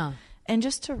happen. Yeah. And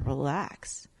just to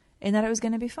relax, and that it was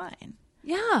going to be fine.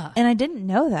 Yeah. And I didn't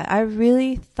know that. I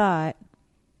really thought,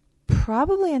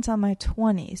 probably until my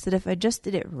 20s, that if I just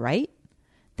did it right,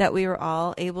 that we were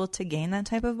all able to gain that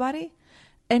type of body.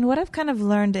 And what I've kind of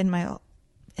learned in my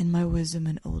wisdom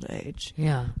and old age,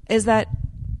 is that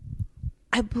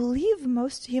I believe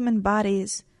most human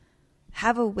bodies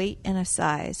have a weight and a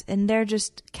size, and they're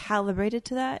just calibrated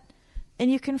to that. And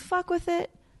you can fuck with it.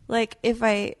 Like, if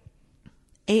I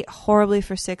ate horribly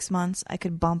for 6 months, I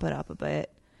could bump it up a bit.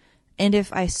 And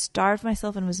if I starved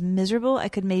myself and was miserable, I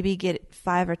could maybe get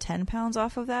 5 or 10 pounds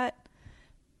off of that.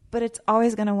 But it's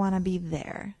always going to want to be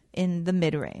there in the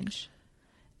mid-range.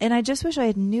 And I just wish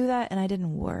I knew that and I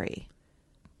didn't worry.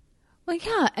 Well,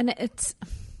 yeah. And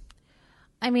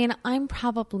I'm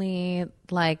probably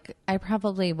I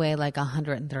probably weigh like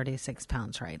 136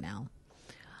 pounds right now.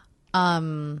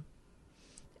 And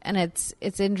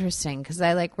it's interesting because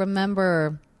I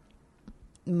remember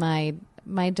my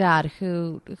dad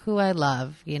who I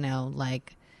love, you know,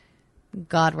 like,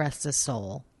 God rest his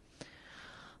soul.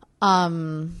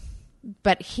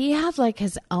 But he had like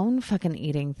his own fucking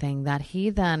eating thing that he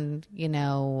then, you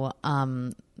know,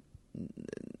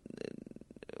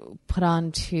 put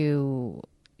onto,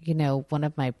 you know, one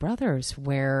of my brothers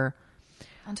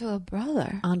Onto a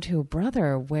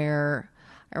brother where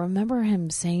I remember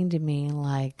him saying to me,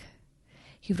 like,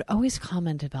 he would always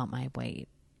comment about my weight.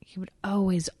 He would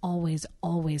always, always,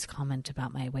 always comment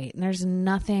about my weight. And there's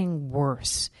nothing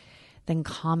worse than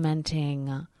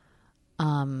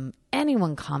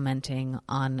anyone commenting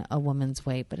on a woman's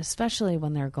weight, but especially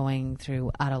when they're going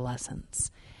through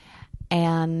adolescence.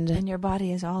 And your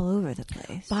body is all over the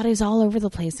place. Body's all over the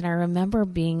place. And I remember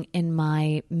being in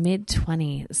my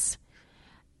mid-20s,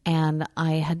 and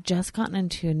I had just gotten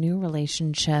into a new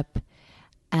relationship,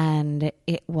 and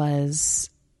it was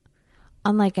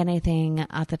unlike anything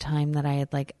at the time that I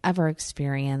had ever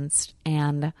experienced.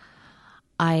 And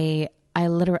I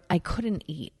couldn't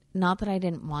eat. Not that I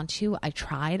didn't want to. I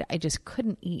tried. I just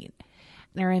couldn't eat.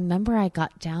 And I remember I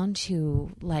got down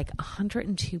to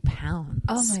 102 pounds.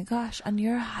 Oh my gosh. On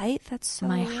your height? That's so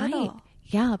my little. height.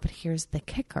 Yeah, but here's the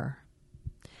kicker.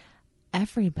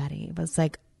 Everybody was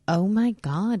like, oh my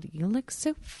God, you look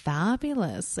so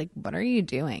fabulous. Like, what are you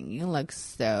doing? You look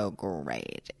so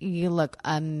great. You look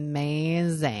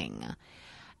amazing.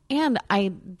 And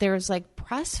there's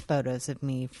press photos of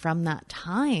me from that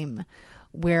time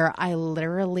where I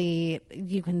literally,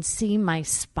 you can see my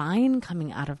spine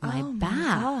coming out of my back.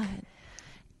 My God.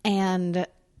 And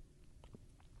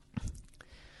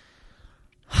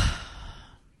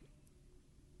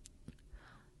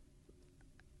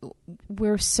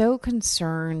we're so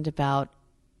concerned about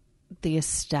the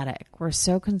aesthetic. We're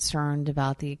so concerned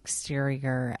about the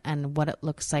exterior and what it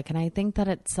looks like. And I think that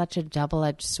it's such a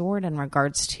double-edged sword in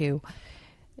regards to,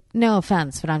 no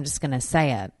offense, but I'm just going to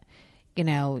say it. You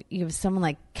know, you have someone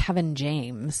like Kevin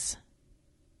James,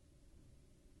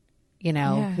 you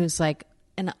know, who's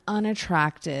an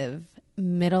unattractive,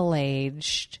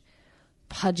 middle-aged,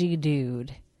 pudgy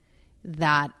dude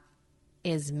that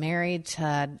is married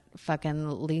to fucking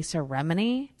Lisa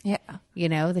Remini. Yeah. You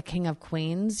know, the King of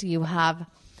Queens. You have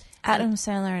Adam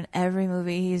Sandler in every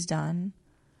movie he's done,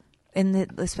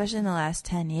 especially in the last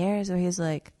 10 years, where he's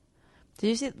like, did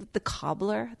you see The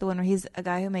Cobbler? The one where he's a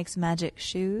guy who makes magic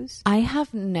shoes? I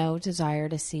have no desire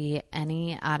to see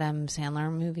any Adam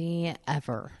Sandler movie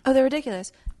ever. Oh, they're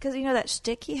ridiculous. Because, you know, that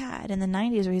shtick he had in the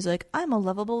 90s where he's like, I'm a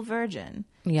lovable virgin.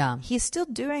 Yeah. He's still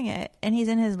doing it, and he's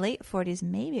in his late 40s,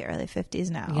 maybe early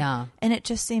 50s now. Yeah. And it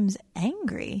just seems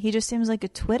angry. He just seems like a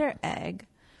Twitter egg.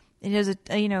 And there's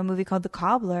a movie called The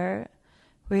Cobbler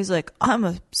where he's like, I'm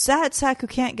a sad sack who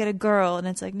can't get a girl. And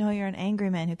it's like, no, you're an angry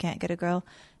man who can't get a girl.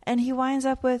 And he winds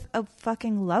up with a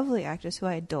fucking lovely actress who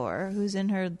I adore, who's in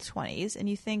her 20s. And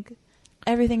you think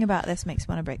everything about this makes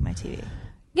me want to break my TV.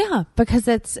 Yeah, because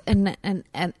it's and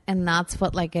that's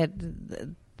what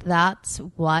that's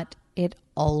what it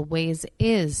always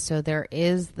is. So there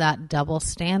is that double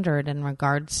standard in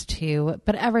regards to,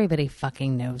 but everybody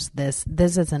fucking knows this.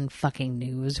 This isn't fucking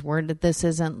news. This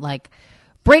isn't like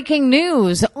breaking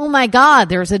news. Oh my God,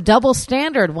 there's a double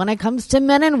standard when it comes to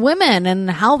men and women and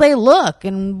how they look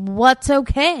and what's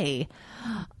okay.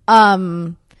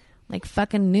 Like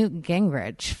fucking Newt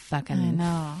Gingrich. Fucking, I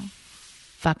know.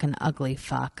 Fucking ugly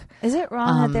fuck. Is it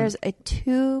wrong that there's a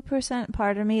 2%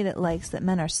 part of me that likes that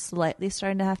men are slightly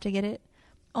starting to have to get it?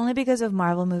 Only because of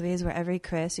Marvel movies where every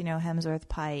Chris, Hemsworth,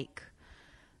 Pike,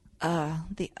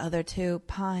 the other two,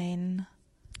 Pine.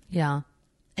 Yeah.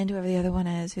 And whoever the other one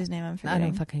is, whose name I'm forgetting. I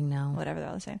don't fucking know. Whatever, they're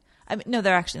all the same. I mean, no,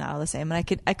 they're actually not all the same. But I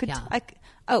could.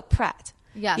 Yeah. Pratt.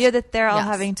 Yes. Yeah, that they're all Yes.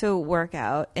 having to work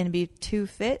out and be too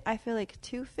fit. I feel like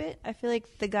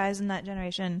the guys in that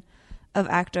generation of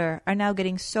actor are now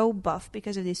getting so buff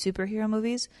because of these superhero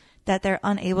movies that they're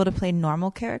unable to play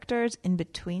normal characters in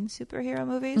between superhero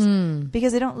movies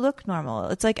because they don't look normal.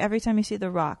 It's like every time you see The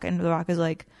Rock and The Rock is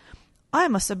like,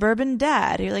 I'm a suburban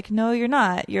dad. You're like, no, you're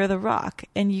not. You're The Rock.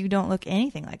 And you don't look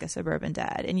anything like a suburban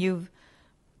dad. And you've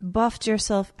buffed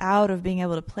yourself out of being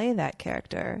able to play that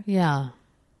character. Yeah.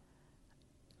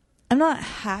 I'm not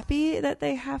happy that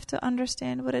they have to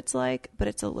understand what it's like, but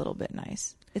it's a little bit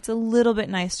nice. It's a little bit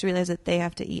nice to realize that they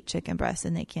have to eat chicken breast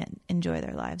and they can't enjoy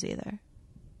their lives either.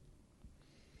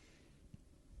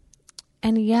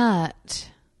 And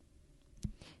yet,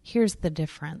 here's the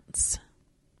difference.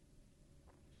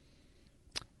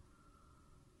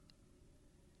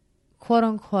 Quote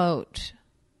unquote,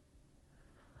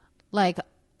 like,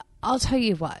 I'll tell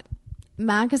you what,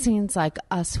 magazines like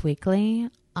Us Weekly,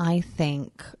 I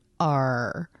think,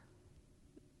 are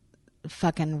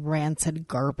fucking rancid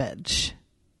garbage.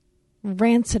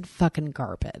 Rancid fucking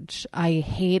garbage. I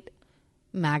hate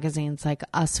magazines like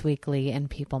Us Weekly and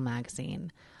People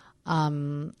Magazine.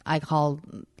 I call,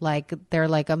 like, they're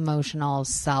like emotional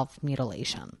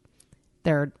self-mutilation.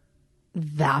 They're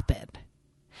vapid.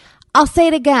 I'll say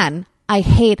it again. I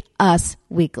hate Us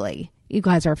Weekly. You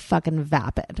guys are fucking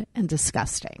vapid and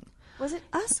disgusting. Was it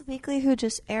Us Weekly who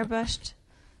just airbrushed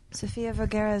Sofia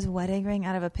Vergara's wedding ring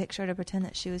out of a picture to pretend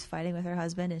that she was fighting with her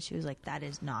husband? And she was like, that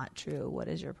is not true. What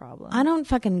is your problem? I don't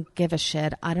fucking give a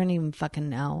shit. I don't even fucking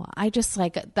know. I just,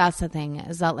 like, that's the thing,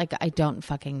 is that, like, I don't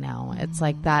fucking know. It's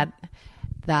like that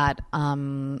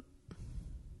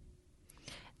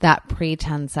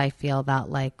pretense, I feel, that,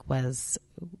 like, was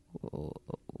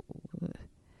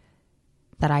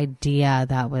that idea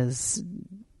that was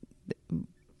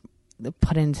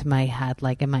put into my head,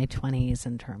 like, in my 20s,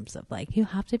 in terms of, like, you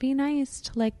have to be nice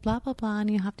to, like, blah blah blah, and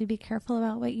you have to be careful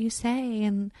about what you say.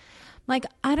 And, like,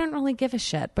 I don't really give a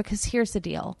shit, because here's the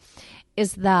deal,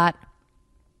 is that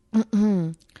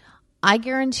I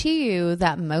guarantee you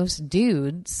that most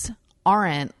dudes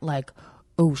aren't like,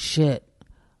 oh shit,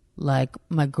 like,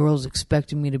 my girl's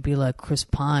expecting me to be like Chris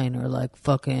Pine or like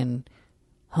fucking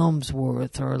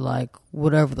Helmsworth or like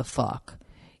whatever the fuck.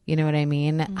 You know what I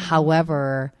mean? Mm-hmm.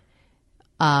 However,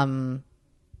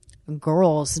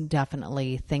 girls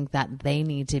definitely think that they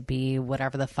need to be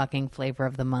whatever the fucking flavor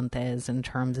of the month is in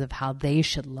terms of how they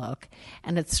should look.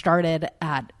 And it started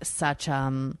at such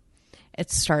a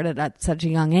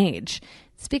young age.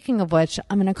 Speaking of which,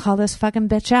 I'm going to call this fucking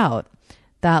bitch out.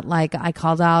 That, like, I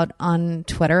called out on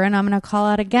Twitter, and I'm going to call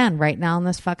out again right now on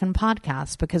this fucking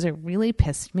podcast because it really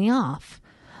pissed me off.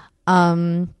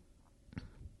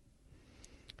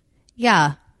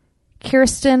 Yeah.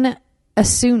 Kirsten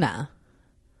Asuna,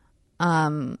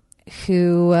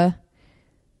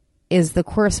 who's the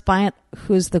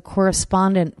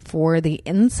correspondent for The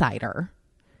Insider,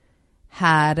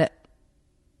 had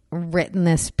written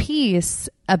this piece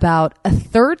about a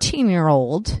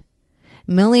 13-year-old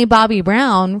Millie Bobby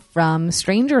Brown from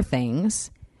Stranger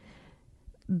Things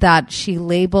that she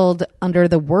labeled under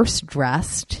the worst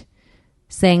dressed,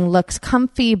 saying looks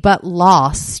comfy but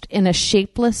lost in a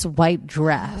shapeless white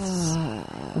dress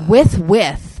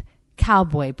with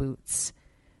cowboy boots.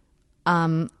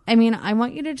 I mean, I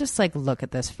want you to just, like, look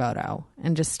at this photo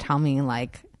and just tell me,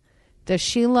 like, does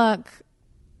she look...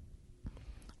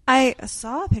 I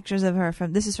saw pictures of her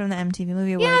this is from the MTV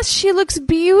Movie Awards. Yes, she looks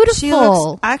beautiful. She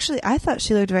looks, actually, I thought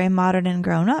she looked very modern and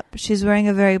grown up. She's wearing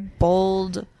a very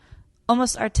bold,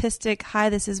 almost artistic, hi,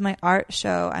 this is my art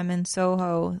show. I'm in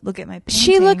Soho. Look at my paintings.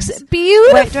 She looks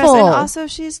beautiful. White dress. And also,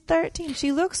 she's 13.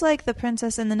 She looks like the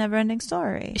princess in the Neverending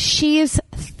Story. She's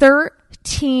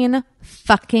 13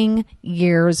 fucking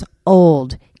years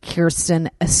old. Kirsten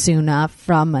Asuna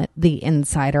from The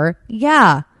Insider.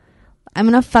 Yeah. I'm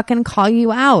going to fucking call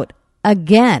you out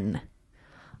again.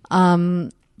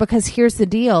 Because here's the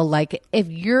deal. Like,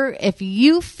 if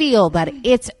you feel that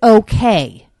it's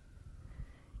okay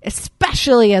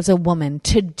especially as a woman,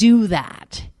 to do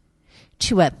that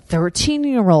to a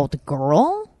 13-year-old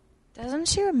girl. Doesn't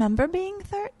she remember being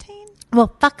 13?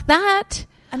 Well, fuck that.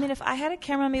 I mean, if I had a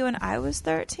camera on me when I was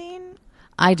 13,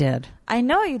 I did. I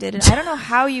know you did, and I don't know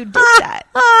how you did that.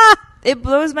 It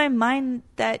blows my mind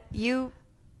that you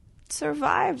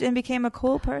survived and became a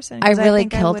cool person. I really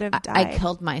think killed. I would have died. I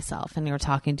killed myself, and you were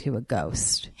talking to a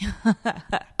ghost.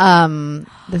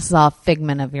 This is all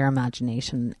figment of your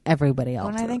imagination. Everybody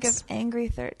else. When I think of angry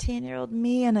 13-year-old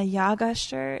me in a Yaga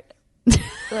shirt,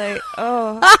 like,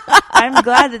 oh, I'm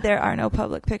glad that there are no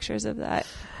public pictures of that.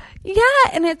 Yeah,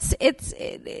 and it's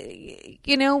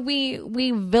you know,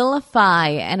 we vilify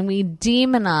and we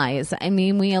demonize. I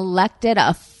mean, we elected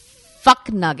a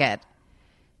fuck nugget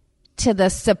to the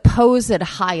supposed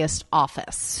highest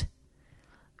office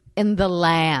in the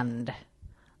land,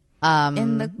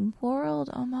 In the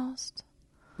world, almost.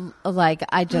 like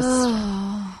I just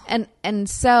and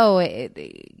so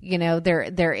you know,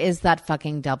 there is that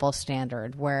fucking double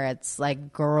standard where it's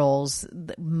like girls,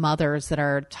 mothers that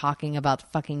are talking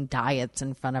about fucking diets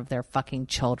in front of their fucking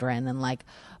children and like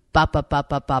ba ba ba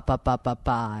ba ba ba ba ba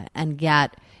ba, and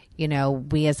yet, you know,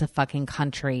 we as a fucking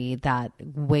country that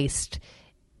waste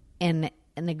an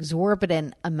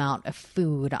exorbitant amount of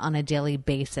food on a daily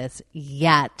basis,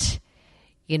 yet,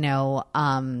 you know,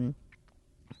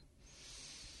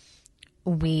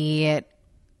 we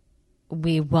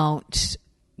won't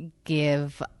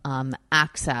give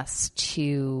access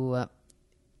to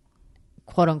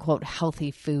quote unquote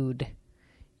healthy food,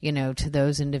 you know, to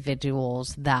those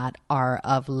individuals that are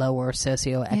of lower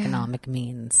socioeconomic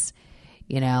means,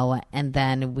 you know, and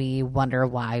then we wonder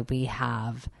why we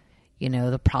have, you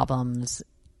know, the problems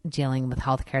dealing with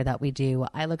healthcare that we do.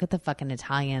 I look at the fucking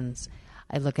Italians.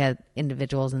 I look at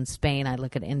individuals in Spain. I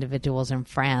look at individuals in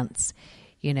France,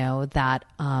 you know, that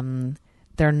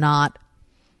they're not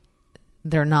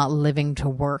living to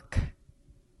work.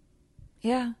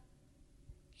 Yeah.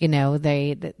 You know,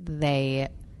 they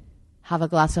have a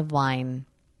glass of wine,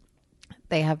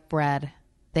 they have bread,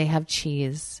 they have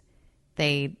cheese,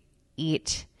 they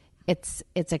eat. It's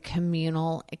a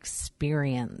communal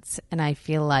experience, and I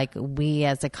feel like we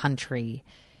as a country,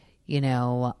 you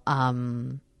know,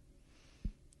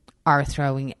 are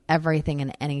throwing everything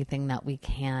and anything that we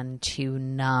can to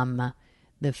numb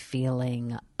the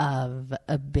feeling of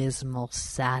abysmal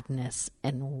sadness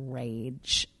and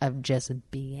rage of just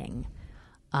being.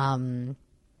 And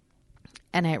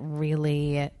it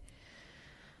really,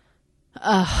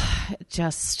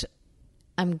 just,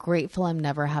 I'm grateful I'm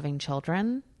never having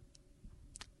children.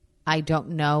 I don't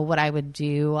know what I would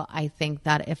do. I think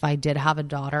that if I did have a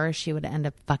daughter, she would end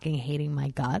up fucking hating my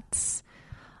guts.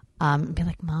 And be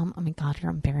like, Mom, oh my God, you're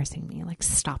embarrassing me. Like,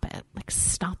 stop it. Like,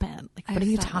 stop it. Like, what are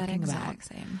you talking about? Exact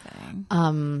same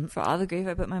thing. For all the grief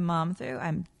I put my mom through,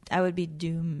 I would be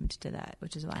doomed to that,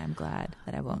 which is why I'm glad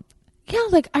that I won't. Yeah,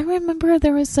 like I remember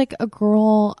there was like a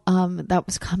girl that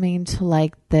was coming to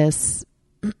like this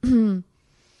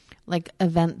like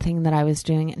event thing that I was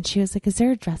doing, and she was like, "Is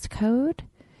there a dress code?"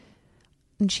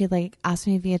 And she like asked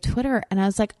me via Twitter, and I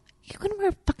was like, "You can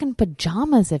wear fucking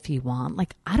pajamas if you want.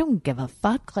 Like, I don't give a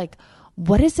fuck. Like,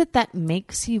 what is it that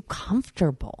makes you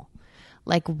comfortable?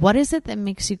 Like, what is it that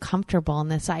makes you comfortable in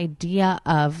this idea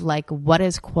of like what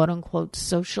is quote unquote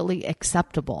socially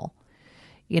acceptable?"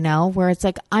 You know, where it's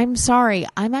like, I'm sorry,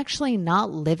 I'm actually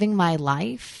not living my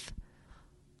life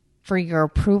for your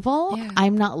approval. Yeah.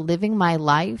 I'm not living my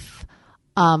life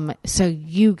so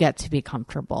you get to be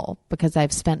comfortable, because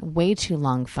I've spent way too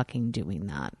long fucking doing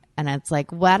that. And it's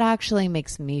like, what actually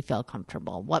makes me feel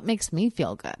comfortable? What makes me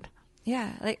feel good?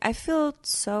 Yeah, like I feel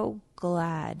so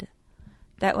glad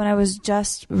that when I was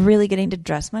just really getting to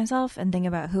dress myself and think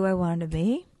about who I wanted to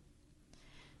be,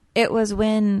 it was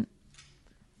when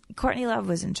Courtney Love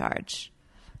was in charge,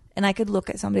 and I could look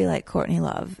at somebody like Courtney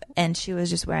Love and she was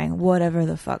just wearing whatever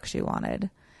the fuck she wanted,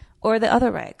 or the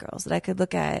other Riot Girls, that I could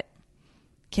look at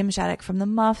Kim Shattuck from the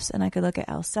Muffs, and I could look at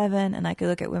L7, and I could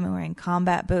look at women wearing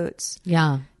combat boots,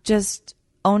 Yeah. just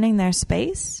owning their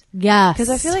space. Yes. Because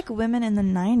I feel like women in the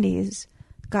 90s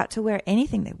got to wear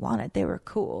anything they wanted. They were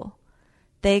cool.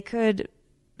 They could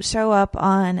show up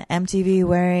on MTV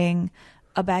wearing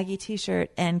a baggy t-shirt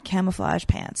and camouflage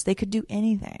pants. They could do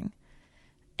anything.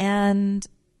 And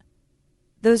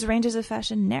those ranges of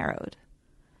fashion narrowed.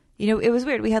 You know, it was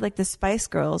weird. We had like the Spice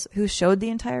Girls who showed the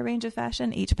entire range of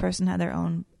fashion. Each person had their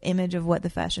own image of what the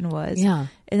fashion was. Yeah.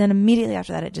 And then immediately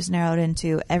after that, it just narrowed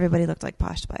into everybody looked like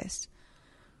Posh Spice.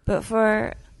 But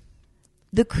for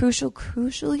the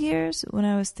crucial years, when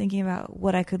I was thinking about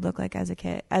what I could look like as a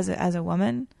kid, as a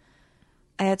woman,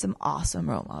 I had some awesome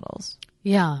role models.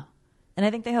 Yeah. And I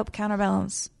think they help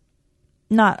counterbalance,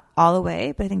 not all the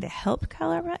way, but I think they help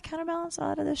counterbalance a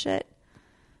lot of the shit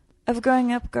of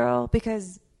growing up, girl,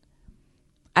 because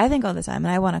I think all the time,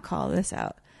 and I want to call this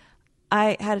out,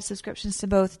 I had subscriptions to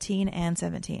both Teen and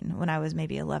 17 when I was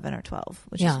maybe 11 or 12,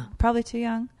 which is probably too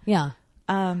young. Yeah.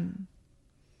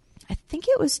 I think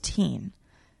it was Teen.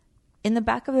 In the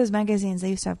back of those magazines, they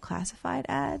used to have classified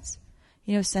ads,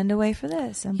 you know, send away for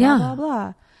this and blah, blah,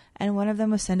 blah. And one of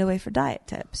them was send away for diet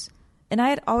tips. And I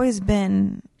had always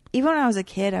been, even when I was a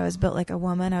kid, I was built like a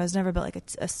woman. I was never built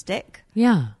like a stick.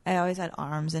 Yeah. I always had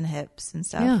arms and hips and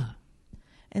stuff. Yeah.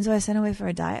 And so I sent away for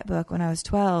a diet book when I was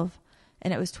 12,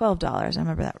 and it was $12. I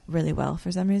remember that really well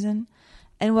for some reason.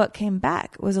 And what came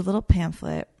back was a little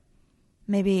pamphlet,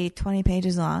 maybe 20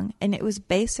 pages long, and it was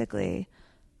basically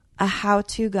a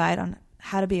how-to guide on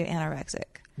how to be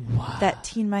anorexic. Wow. That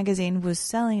Teen magazine was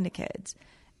selling to kids.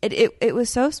 It was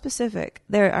so specific.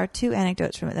 There are 2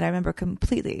 anecdotes from it that I remember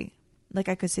completely. Like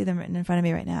I could see them written in front of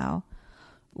me right now.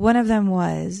 One of them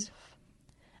was,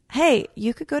 hey,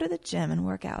 you could go to the gym and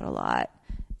work out a lot.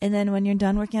 And then when you're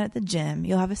done working out at the gym,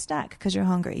 you'll have a snack because you're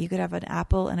hungry. You could have an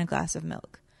apple and a glass of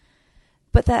milk.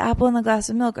 But that apple and the glass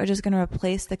of milk are just going to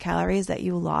replace the calories that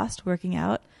you lost working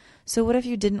out. So what if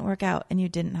you didn't work out and you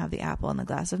didn't have the apple and the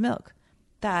glass of milk?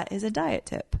 That is a diet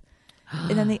tip.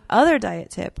 And then the other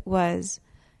diet tip was,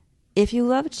 if you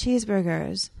love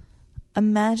cheeseburgers,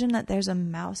 imagine that there's a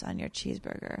mouse on your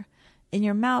cheeseburger. And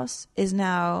your mouse is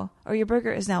now, or your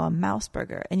burger is now a mouse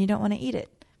burger, and you don't want to eat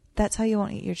it. That's how you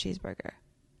won't eat your cheeseburger.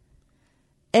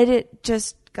 And it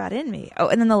just got in me. Oh,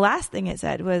 and then the last thing it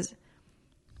said was,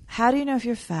 how do you know if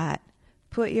you're fat?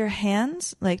 Put your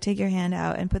hands, like take your hand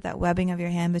out and put that webbing of your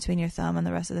hand between your thumb and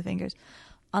the rest of the fingers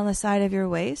on the side of your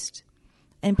waist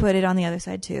and put it on the other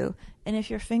side too. And if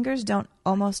your fingers don't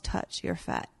almost touch, you're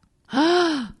fat.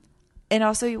 And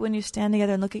also when you stand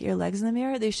together and look at your legs in the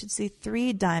mirror, they should see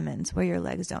 3 diamonds where your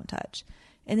legs don't touch.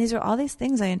 And these are all these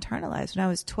things I internalized when I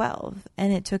was 12.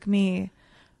 And it took me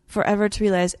forever to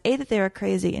realize, A, that they were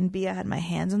crazy, and B, I had my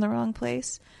hands in the wrong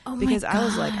place. Oh because my God. I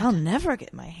was like, I'll never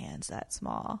get my hands that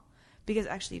small. Because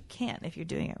actually you can't if you're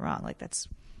doing it wrong. Like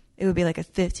it would be like a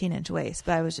 15-inch waist.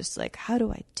 But I was just like, how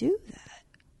do I do that?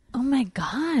 Oh my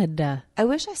God. I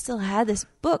wish I still had this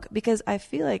book because I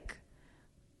feel like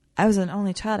I was an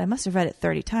only child. I must have read it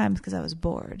 30 times because I was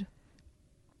bored.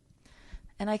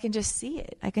 And I can just see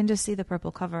it. I can just see the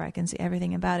purple cover. I can see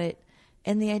everything about it.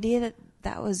 And the idea that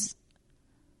that was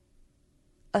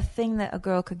a thing that a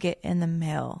girl could get in the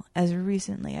mail as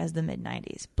recently as the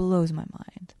mid-90s blows my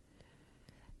mind.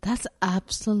 That's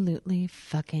absolutely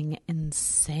fucking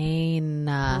insane.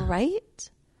 Right?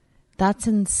 That's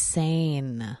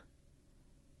insane.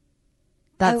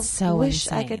 That's so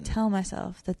insane. I wish I could tell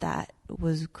myself that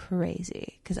was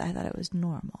crazy because I thought it was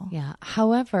normal. Yeah.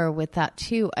 However, with that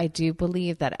too, I do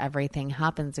believe that everything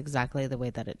happens exactly the way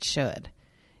that it should.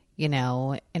 You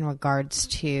know, in regards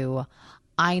to,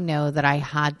 I know that I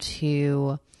had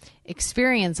to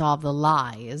experience all the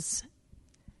lies,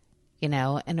 you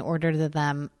know, in order to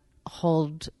them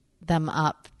hold them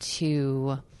up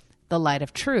to the light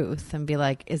of truth and be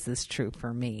like, is this true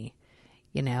for me?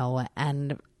 You know,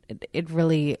 and it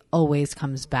really always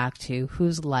comes back to,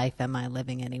 whose life am I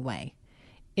living anyway?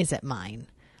 Is it mine?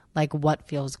 Like, what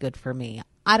feels good for me?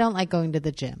 I don't like going to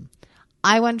the gym.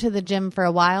 I went to the gym for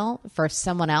a while for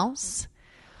someone else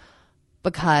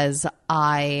because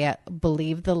I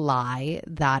believed the lie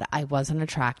that I wasn't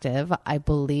attractive. I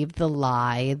believed the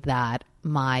lie that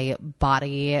my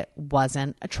body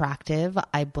wasn't attractive.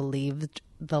 I believed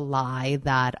the lie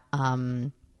that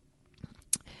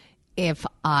if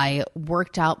I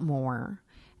worked out more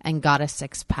and got a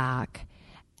 6-pack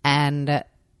and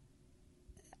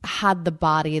had the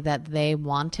body that they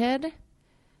wanted,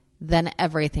 then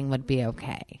everything would be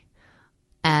okay.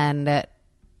 And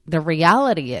the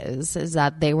reality is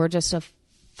that they were just a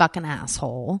fucking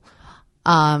asshole.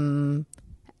 And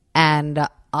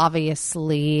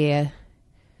obviously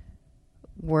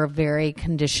were very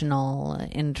conditional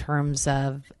in terms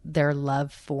of their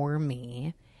love for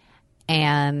me.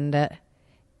 And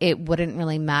it wouldn't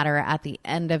really matter at the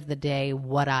end of the day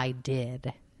what I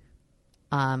did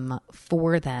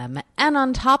for them. And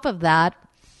on top of that,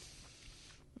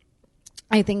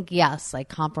 I think, yes, like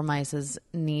compromises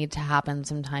need to happen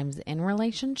sometimes in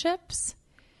relationships,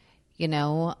 you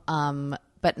know,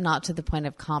 but not to the point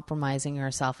of compromising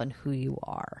yourself and who you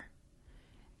are.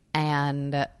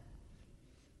 And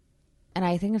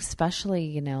I think especially,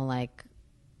 you know, like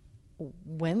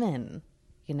women,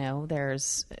 you know,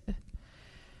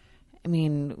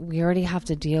 we already have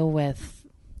to deal with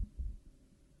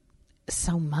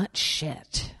so much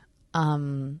shit.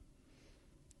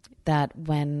 that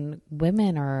when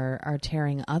women are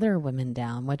tearing other women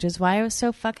down, which is why I was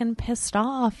so fucking pissed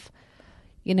off,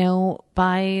 you know,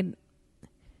 by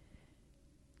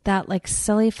that like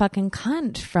silly fucking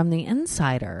cunt from The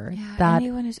Insider. Yeah, that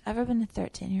anyone who's ever been a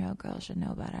 13-year-old girl should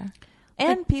know better.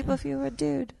 And people if you were a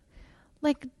dude.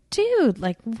 like, dude,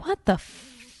 like what the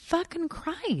fucking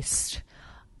Christ?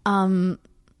 You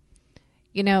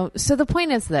know, so the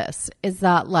point is this, is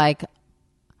that like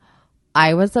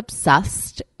I was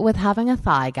obsessed with having a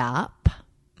thigh gap.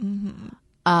 And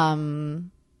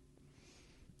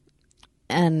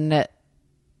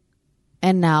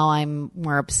now I'm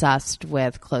more obsessed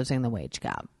with closing the wage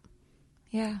gap.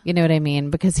 Yeah. You know what I mean?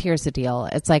 Because here's the deal.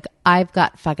 It's like I've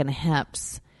got fucking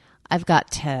hips. I've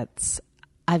got tits.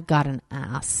 I've got an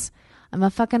ass. I'm a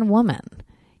fucking woman,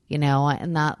 you know,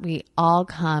 and that we all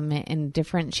come in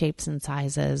different shapes and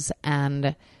sizes.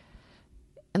 And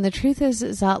the truth is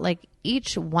that like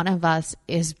each one of us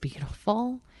is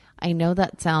beautiful. I know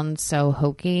that sounds so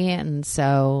hokey and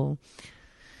so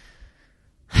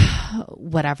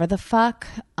whatever the fuck.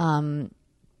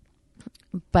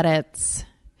 But it's,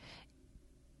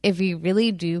 if you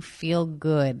really do feel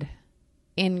good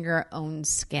in your own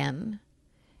skin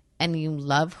and you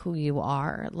love who you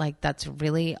are, like that's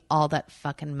really all that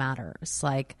fucking matters.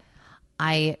 Like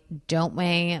I don't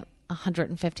weigh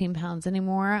 115 pounds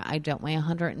anymore. I don't weigh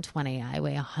 120. I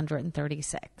weigh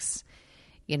 136,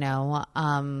 you know?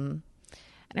 And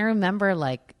I remember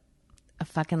like a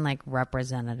fucking like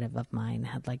representative of mine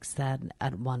had like said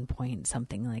at one point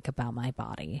something like about my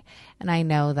body. And I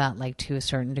know that like to a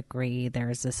certain degree,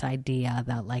 there's this idea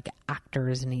that like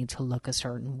actors need to look a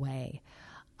certain way.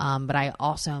 But I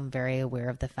also am very aware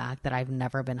of the fact that I've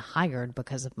never been hired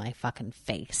because of my fucking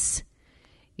face.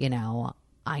 You know,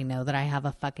 I know that I have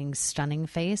a fucking stunning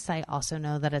face. I also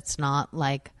know that it's not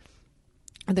like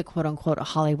the quote unquote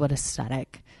Hollywood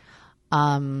aesthetic.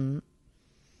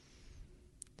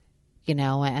 You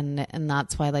know, and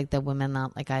that's why like the women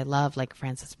that like I love, like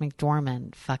Frances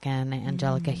McDormand, fucking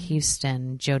Angelica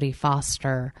Houston, Jodie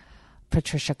Foster,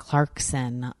 Patricia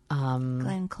Clarkson,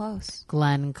 Glenn Close,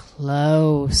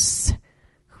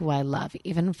 who I love,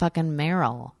 even fucking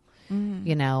Meryl.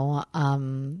 You know,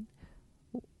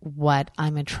 what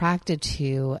I'm attracted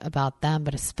to about them,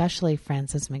 but especially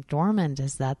Frances McDormand,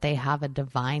 is that they have a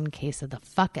divine case of the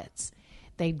fuckets.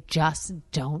 They just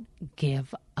don't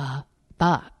give a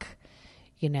fuck.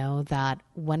 You know, that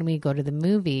when we go to the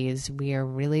movies, we are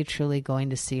really truly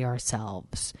going to see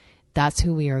ourselves. That's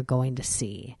who we are going to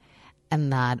see.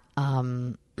 And that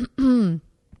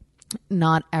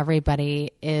not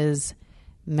everybody is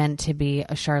meant to be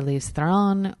a Charlize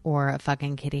Theron or a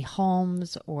fucking Katie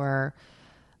Holmes or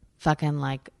fucking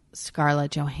like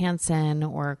Scarlett Johansson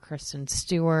or Kristen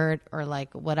Stewart or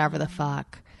like whatever the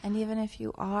fuck. And even if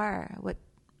you are, what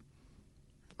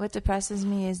depresses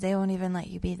me is they won't even let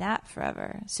you be that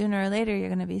forever. Sooner or later, you're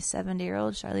going to be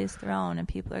 70-year-old Charlize Theron, and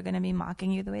people are going to be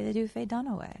mocking you the way they do Faye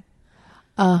Dunaway.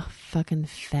 Oh, fucking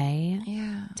Faye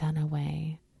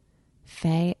Dunaway.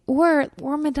 Faye or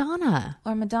Madonna.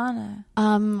 Or Madonna.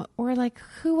 Or like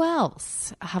who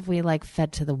else have we like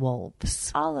fed to the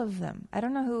wolves? All of them. I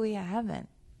don't know who we haven't.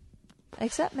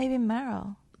 Except maybe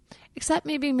Meryl. Except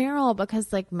maybe Meryl,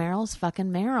 because like Meryl's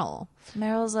fucking Meryl.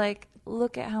 Meryl's like,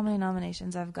 look at how many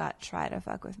nominations I've got. Try to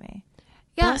fuck with me.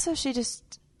 Yeah. But also, she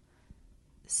just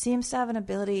seems to have an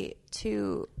ability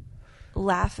to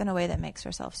laugh in a way that makes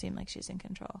herself seem like she's in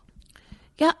control.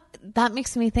 Yeah, that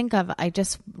makes me think of, I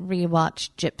just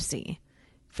rewatched Gypsy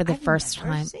for the first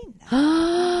time. Seen that.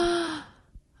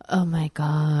 Oh my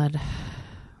God.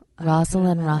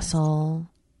 Rosalind Russell,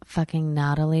 fucking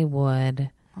Natalie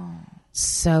Wood. Oh.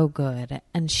 So good.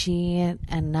 And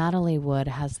Natalie Wood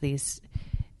has these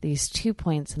 2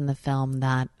 points in the film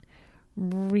that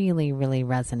really, really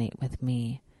resonate with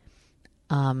me.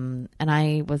 And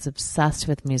I was obsessed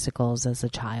with musicals as a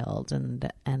child,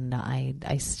 and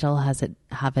I still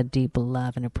have a deep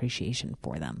love and appreciation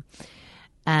for them.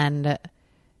 And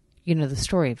you know the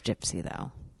story of Gypsy,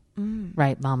 though,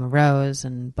 right? Mama Rose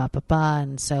and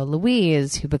and so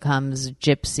Louise, who becomes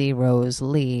Gypsy Rose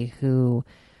Lee, who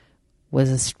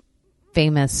was a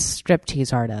famous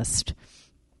striptease artist.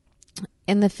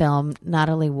 In the film,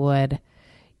 Natalie Wood,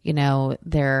 you know,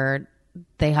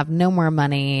 they have no more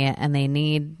money and they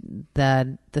need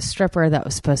the stripper that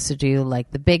was supposed to do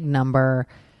like the big number.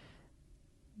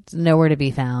 It's nowhere to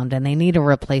be found, and they need a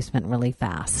replacement really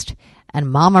fast.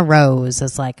 And Mama Rose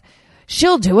is like,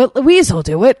 she'll do it. Louise will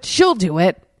do it. She'll do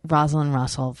it. Rosalind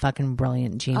Russell, fucking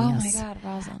brilliant genius. Oh my God,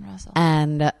 Rosalind Russell.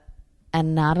 And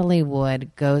Natalie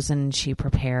Wood goes and she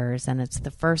prepares, and it's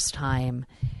the first time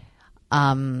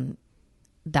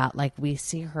that like we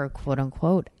see her quote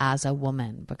unquote as a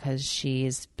woman because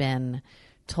she's been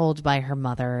told by her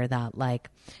mother that like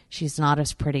she's not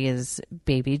as pretty as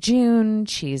baby June,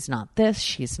 she's not this,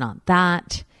 she's not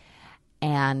that,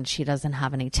 and she doesn't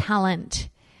have any talent.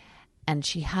 And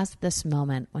she has this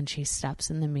moment when she steps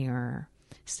in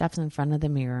front of the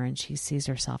mirror, and she sees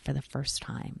herself for the first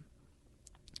time.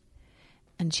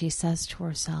 And she says to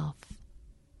herself,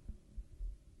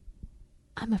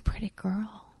 I'm a pretty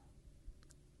girl.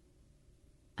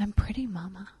 I'm pretty,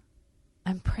 Mama.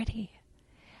 I'm pretty.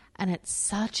 And it's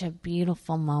such a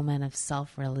beautiful moment of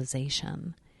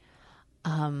self-realization.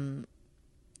 And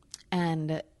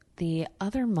the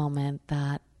other moment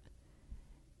that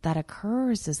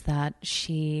occurs is that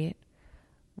she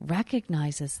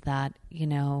recognizes that, you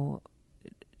know,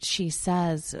 she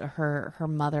says her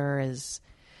mother is,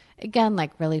 again,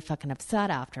 like really fucking upset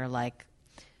after, like,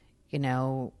 you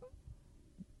know,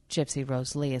 Gypsy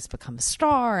Rose Lee has become a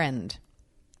star, and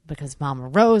because Mama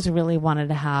Rose really wanted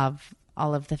to have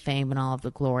all of the fame and all of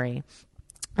the glory.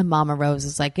 And Mama Rose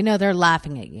is like, you know, they're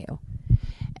laughing at you.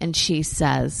 And she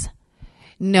says,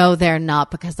 no, they're not,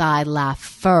 because I laugh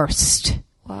first.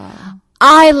 Wow.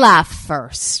 I laugh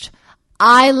first.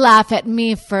 I laugh at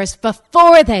me first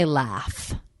before they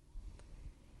laugh.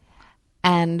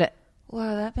 And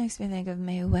wow, that makes me think of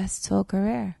Mae West's whole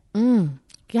career.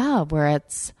 Yeah, where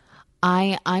it's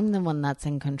I'm the one that's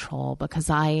in control because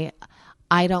I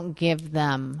don't give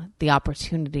them the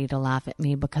opportunity to laugh at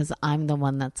me because I'm the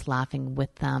one that's laughing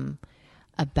with them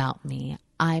about me.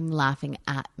 I'm laughing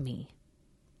at me.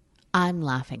 I'm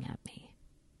laughing at me.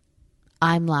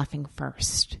 I'm laughing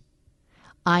first.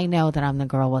 I know that I'm the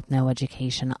girl with no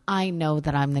education. I know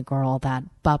that I'm the girl that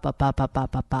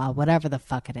whatever the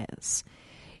fuck it is.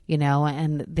 You know,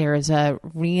 and there's a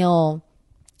real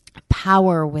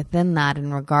power within that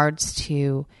in regards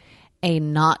to A,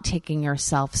 not taking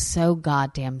yourself so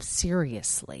goddamn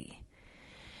seriously.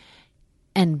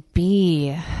 And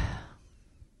B,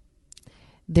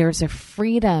 there's a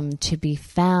freedom to be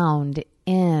found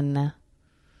in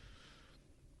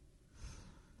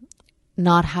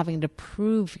not having to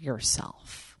prove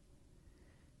yourself.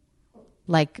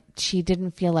 Like, she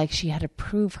didn't feel like she had to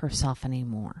prove herself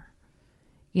anymore.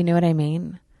 You know what I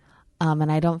mean?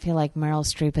 And I don't feel like Meryl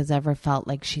Streep has ever felt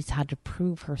like she's had to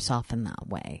prove herself in that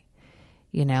way.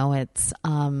 You know, it's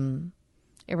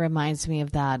it reminds me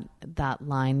of that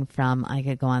line from I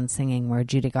Could Go On Singing where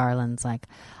Judy Garland's like,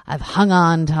 I've hung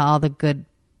on to all the good,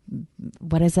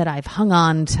 what is it? I've hung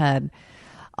on to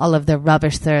all of the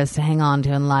rubbish there is to hang on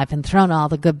to in life and thrown all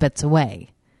the good bits away.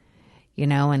 You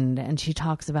know, and she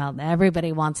talks about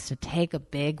everybody wants to take a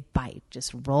big bite,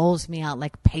 just rolls me out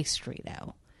like pastry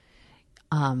dough.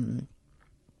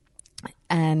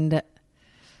 And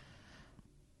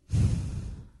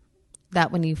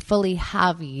that when you fully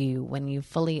have you, when you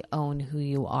fully own who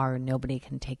you are, nobody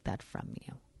can take that from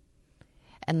you.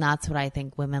 And that's what I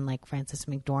think women like Frances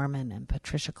McDormand and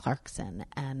Patricia Clarkson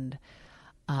and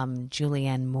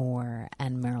Julianne Moore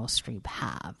and Meryl Streep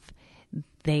have.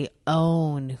 They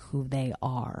own who they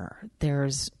are.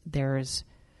 There's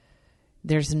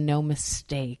no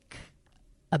mistake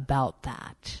about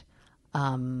that.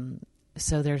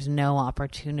 So there's no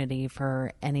opportunity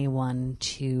for anyone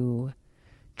to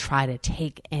try to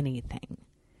take anything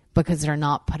because they're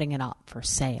not putting it up for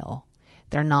sale.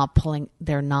 They're not putting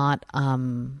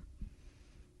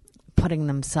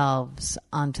themselves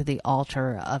onto the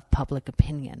altar of public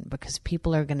opinion because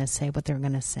people are going to say what they're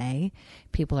going to say.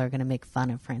 People are going to make fun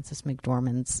of Frances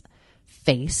McDormand's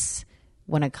face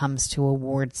when it comes to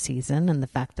award season and the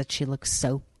fact that she looks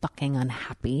so fucking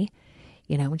unhappy.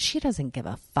 You know, and she doesn't give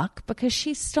a fuck because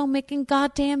she's still making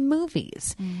goddamn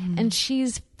movies. Mm-hmm. And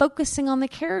she's focusing on the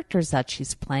characters that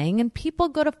she's playing, and people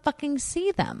go to fucking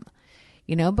see them,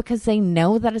 you know, because they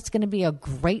know that it's going to be a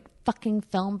great fucking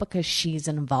film because she's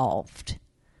involved.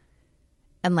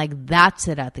 And like, that's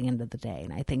it at the end of the day.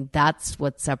 And I think that's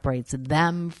what separates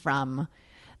them from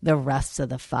the rest of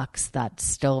the fucks that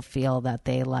still feel that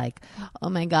they like, oh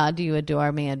my God, do you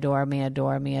adore me, adore me,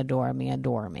 adore me, adore me,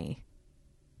 adore me.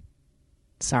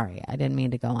 Sorry, I didn't mean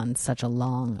to go on such a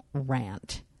long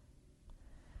rant.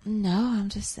 No, I'm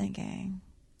just thinking.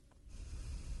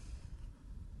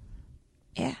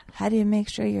 Yeah, how do you make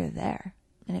sure you're there?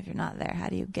 And if you're not there, how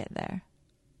do you get there?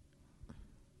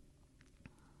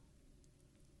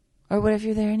 Or what if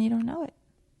you're there and you don't know it?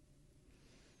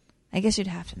 I guess you'd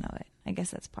have to know it. I guess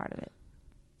that's part of it.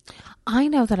 I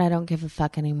know that I don't give a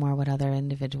fuck anymore what other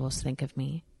individuals think of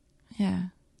me. Yeah.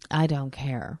 I don't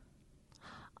care.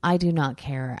 I do not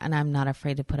care, and I'm not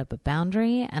afraid to put up a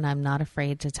boundary, and I'm not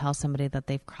afraid to tell somebody that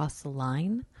they've crossed the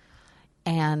line.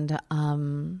 And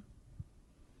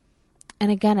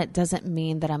And again, it doesn't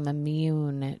mean that I'm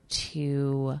immune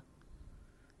to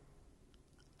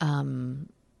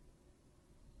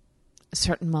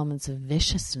certain moments of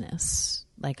viciousness.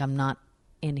 Like I'm not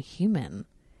inhuman.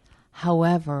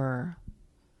 However,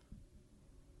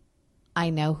 I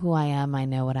know who I am, I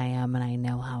know what I am, and I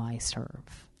know how I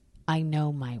serve. I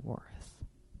know my worth.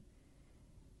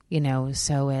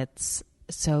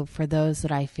 So for those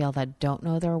that I feel that don't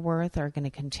know their worth are going to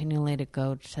continually to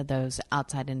go to those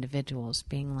outside individuals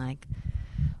being like,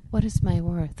 what is my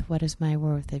worth? What is my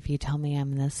worth? If you tell me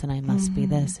I'm this, then I must be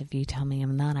this. If you tell me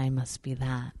I'm that, I must be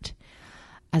that.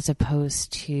 As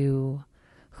opposed to,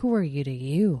 who are you to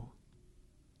you?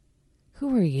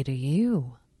 Who are you to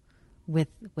you?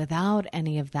 Without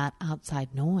any of that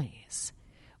outside noise.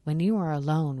 When you are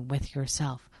alone with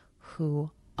yourself,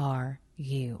 who are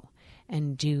you?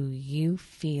 And do you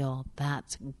feel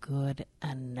that's good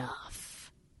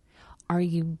enough? Are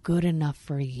you good enough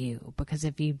for you? Because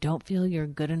if you don't feel you're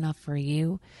good enough for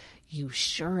you, you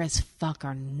sure as fuck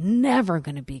are never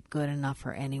going to be good enough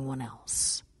for anyone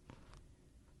else.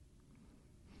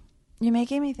 You're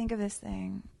making me think of this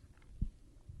thing.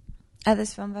 At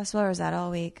this film festival, I was at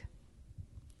all week,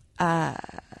 that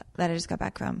I just got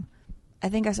back from. I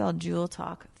think I saw Jewel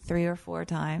talk 3 or 4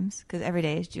 times because every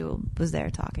day Jewel was there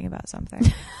talking about something.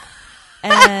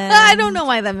 And I don't know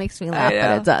why that makes me laugh,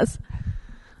 but it does.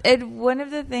 And one of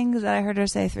the things that I heard her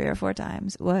say 3 or 4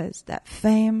 times was that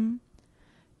fame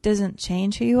doesn't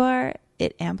change who you are,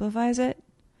 it amplifies it.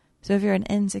 So if you're an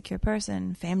insecure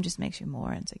person, fame just makes you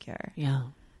more insecure. Yeah.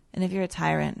 And if you're a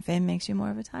tyrant, fame makes you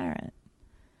more of a tyrant.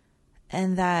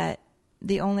 And that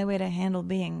the only way to handle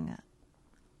being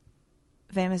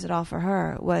famous at all for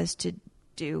her was to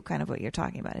do kind of what you're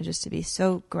talking about, and just to be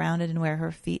so grounded in where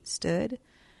her feet stood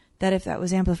that if that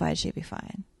was amplified, she'd be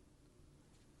fine.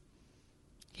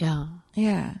 Yeah.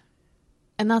 Yeah.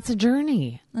 And that's a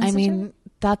journey. That's I mean,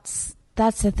 that's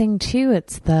the thing too.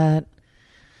 It's that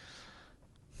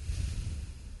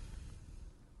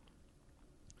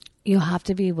you have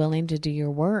to be willing to do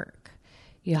your work.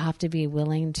 You have to be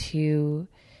willing to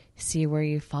see where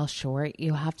you fall short.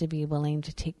 You have to be willing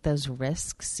to take those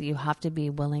risks. You have to be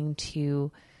willing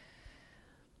to...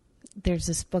 There's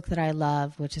this book that I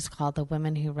love, which is called The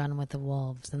Women Who Run with the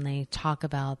Wolves. And they talk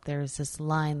about, there's this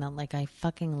line that like I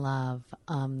fucking love,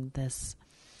 this,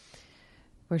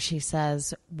 where she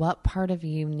says, what part of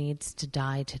you needs to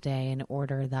die today in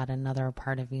order that another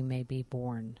part of you may be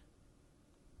born?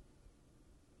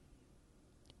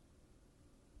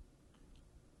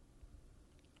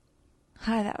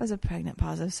 Hi, that was a pregnant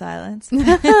pause of silence.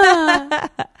 Oh,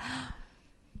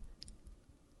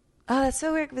 that's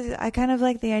so weird because I kind of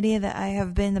like the idea that I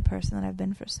have been the person that I've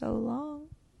been for so long.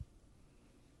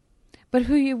 But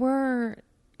who you were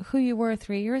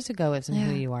 3 years ago isn't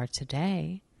who you are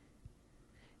today.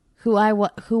 Who I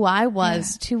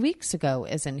was 2 weeks ago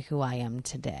isn't who I am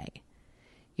today.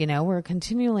 You know, we're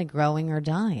continually growing or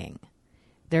dying.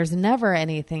 There's never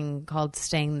anything called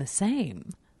staying the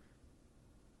same.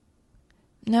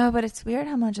 No, but it's weird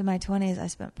how much of my 20s I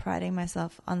spent priding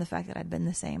myself on the fact that I'd been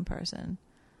the same person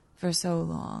for so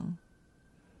long.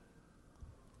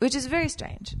 Which is very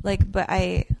strange. Like, but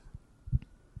I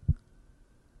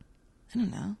don't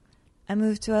know. I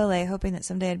moved to LA hoping that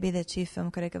someday I'd be the chief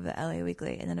film critic of the LA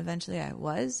Weekly, and then eventually I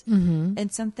was. Mm-hmm.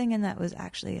 And something in that was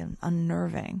actually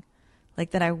unnerving.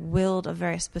 Like that I willed a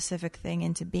very specific thing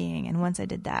into being, and once I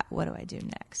did that, what do I do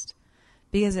next?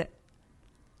 Because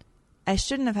I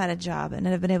shouldn't have had a job and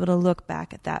have been able to look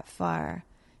back at that far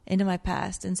into my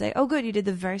past and say, oh, good, you did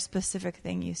the very specific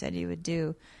thing you said you would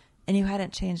do, and you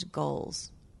hadn't changed goals.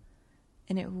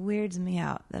 And it weirds me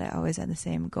out that I always had the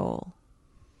same goal.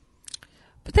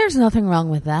 But there's nothing wrong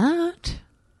with that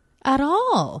at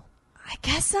all. I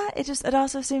guess not. It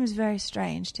also seems very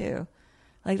strange, too.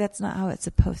 Like, that's not how it's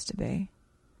supposed to be.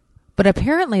 But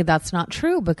apparently that's not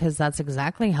true because that's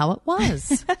exactly how it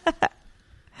was.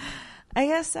 I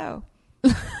guess so.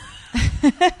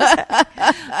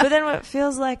 But then what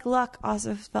feels like luck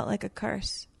also felt like a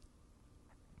curse.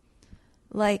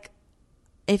 Like,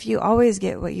 if you always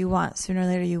get what you want, sooner or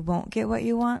later you won't get what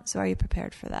you want. So are you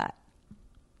prepared for that?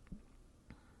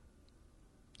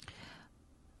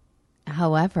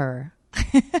 However,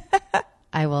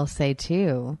 I will say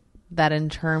too that in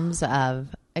terms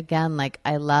of, again, like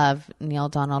I love Neil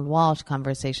Donald Walsch,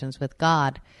 Conversations with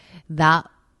God, that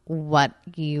which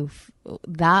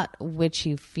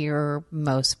you fear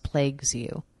most plagues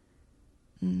you.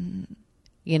 Mm.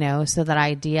 You know, so that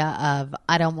idea of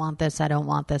I don't want this, I don't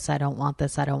want this, I don't want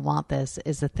this, I don't want this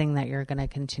is the thing that you're going to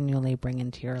continually bring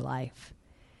into your life.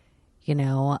 You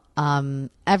know,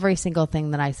 every single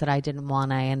thing that I said I didn't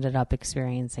want, I ended up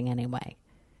experiencing anyway.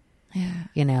 Yeah.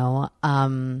 You know,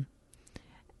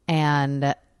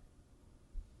 and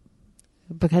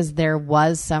because there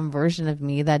was some version of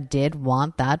me that did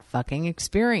want that fucking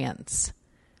experience.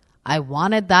 I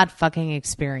wanted that fucking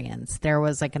experience. There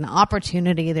was like an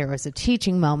opportunity. There was a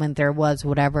teaching moment. There was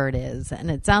whatever it is. And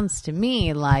it sounds to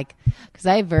me like, because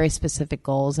I have very specific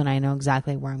goals and I know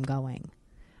exactly where I'm going.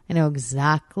 I know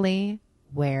exactly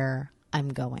where I'm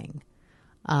going.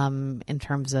 In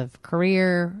terms of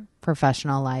career,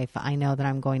 professional life, I know that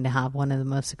I'm going to have one of the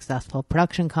most successful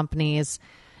production companies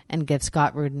and give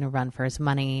Scott Rudin a run for his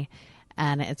money.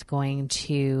 And it's going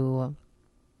to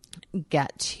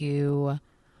get to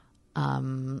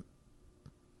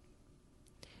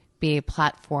be a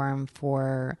platform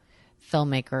for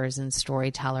filmmakers and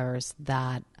storytellers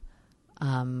that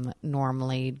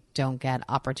normally don't get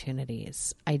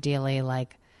opportunities. Ideally,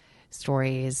 like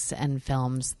stories and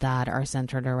films that are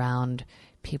centered around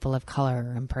people of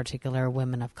color, in particular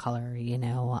women of color, you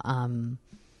know,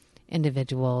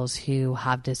 individuals who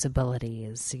have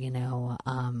disabilities, you know,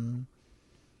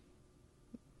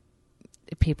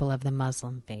 people of the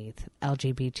Muslim faith,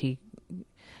 LGBTQIA,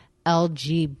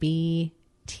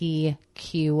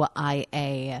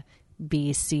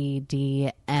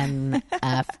 BCDNFPZRS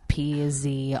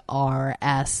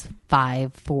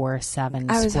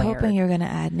 547 I was squared. hoping you were going to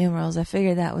add numerals. I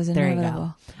figured that was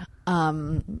inevitable.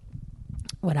 Whatevs.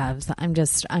 I'm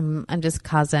just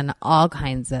causing all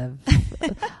kinds of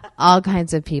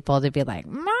people to be like,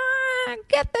 "Ma,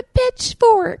 get the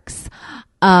pitchforks."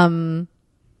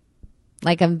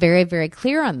 Like I'm very, very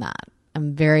clear on that.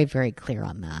 I'm very, very clear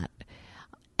on that.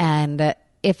 And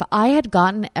if I had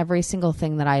gotten every single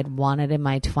thing that I had wanted in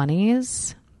my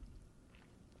 20s,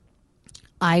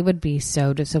 I would be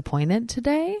so disappointed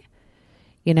today,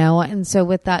 you know? And so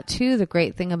with that too, the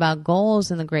great thing about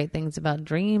goals and the great things about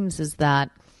dreams is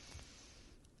that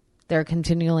they're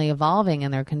continually evolving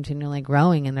and they're continually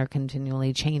growing and they're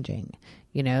continually changing,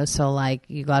 you know? So like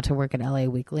you got to work at LA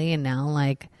Weekly and now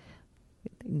like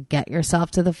get yourself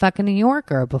to the fucking New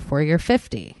Yorker before you're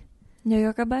 50. New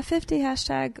Yorker by 50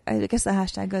 hashtag. I guess the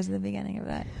hashtag goes in the beginning of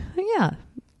that. Yeah.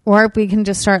 Or we can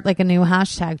just start like a new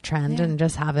hashtag trend and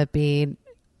just have it be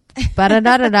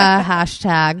ba-da-da-da-da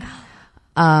hashtag.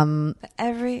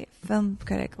 Every film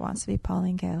critic wants to be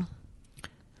Pauline Kael.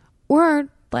 Or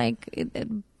like,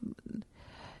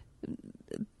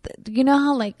 you know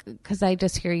how like, because I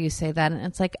just hear you say that and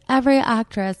it's like every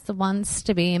actress wants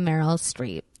to be Meryl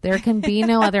Streep. There can be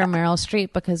no other Meryl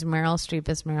Streep because Meryl Streep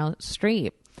is Meryl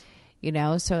Streep. You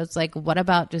know, so it's like, what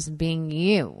about just being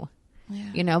you?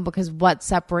 Yeah. You know, because what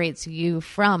separates you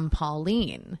from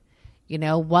Pauline? You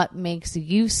know, what makes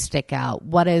you stick out?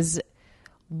 What is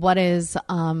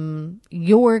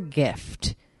your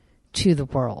gift to the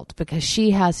world? Because she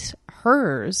has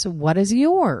hers. What is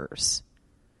yours?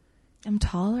 I'm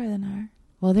taller than her.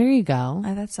 Well, there you go.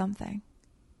 That's something.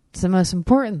 It's the most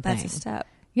important thing. That's a step.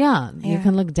 Yeah, you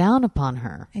can look down upon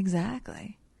her.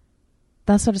 Exactly.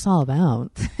 That's what it's all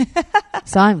about.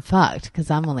 So I'm fucked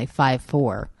because I'm only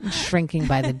 5'4", shrinking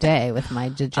by the day with my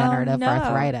degenerative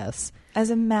arthritis. As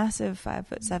a massive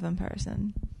 5'7"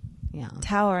 person, yeah,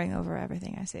 towering over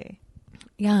everything I see.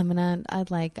 Yeah, I'm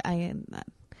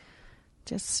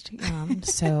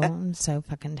so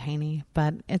fucking tiny,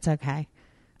 but it's okay.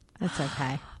 It's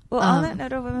okay. Well, on that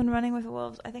note of women running with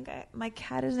wolves, I think my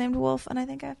cat is named Wolf, and I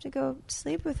think I have to go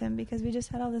sleep with him because we just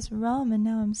had all this rum, and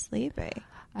now I'm sleepy.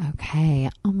 Okay.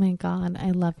 Oh, my God.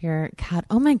 I love your cat.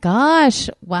 Oh, my gosh.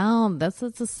 Wow. This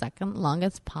is the second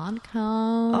longest podcast.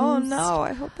 Oh, no.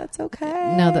 I hope that's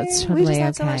okay. No, that's totally okay. We just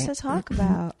had so much to talk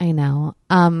about. I know.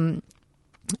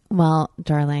 Well,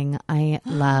 darling, I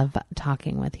love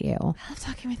talking with you. I love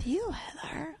talking with you,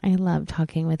 Heather. I love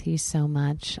talking with you so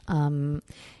much.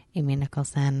 Amy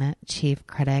Nicholson, chief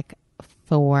critic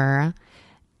for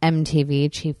MTV,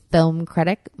 chief film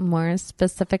critic, more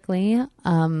specifically.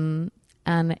 And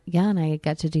I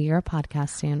get to do your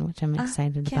podcast soon, which I'm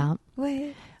excited about.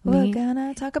 Wait, we're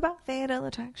gonna talk about Fatal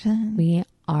Attraction. We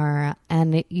are.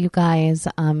 And you guys,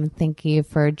 thank you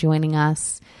for joining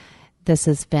us. This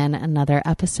has been another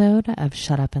episode of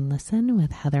Shut Up and Listen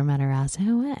with Heather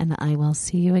Matarazzo, and I will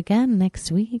see you again next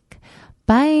week.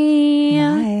 Bye.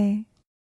 Bye.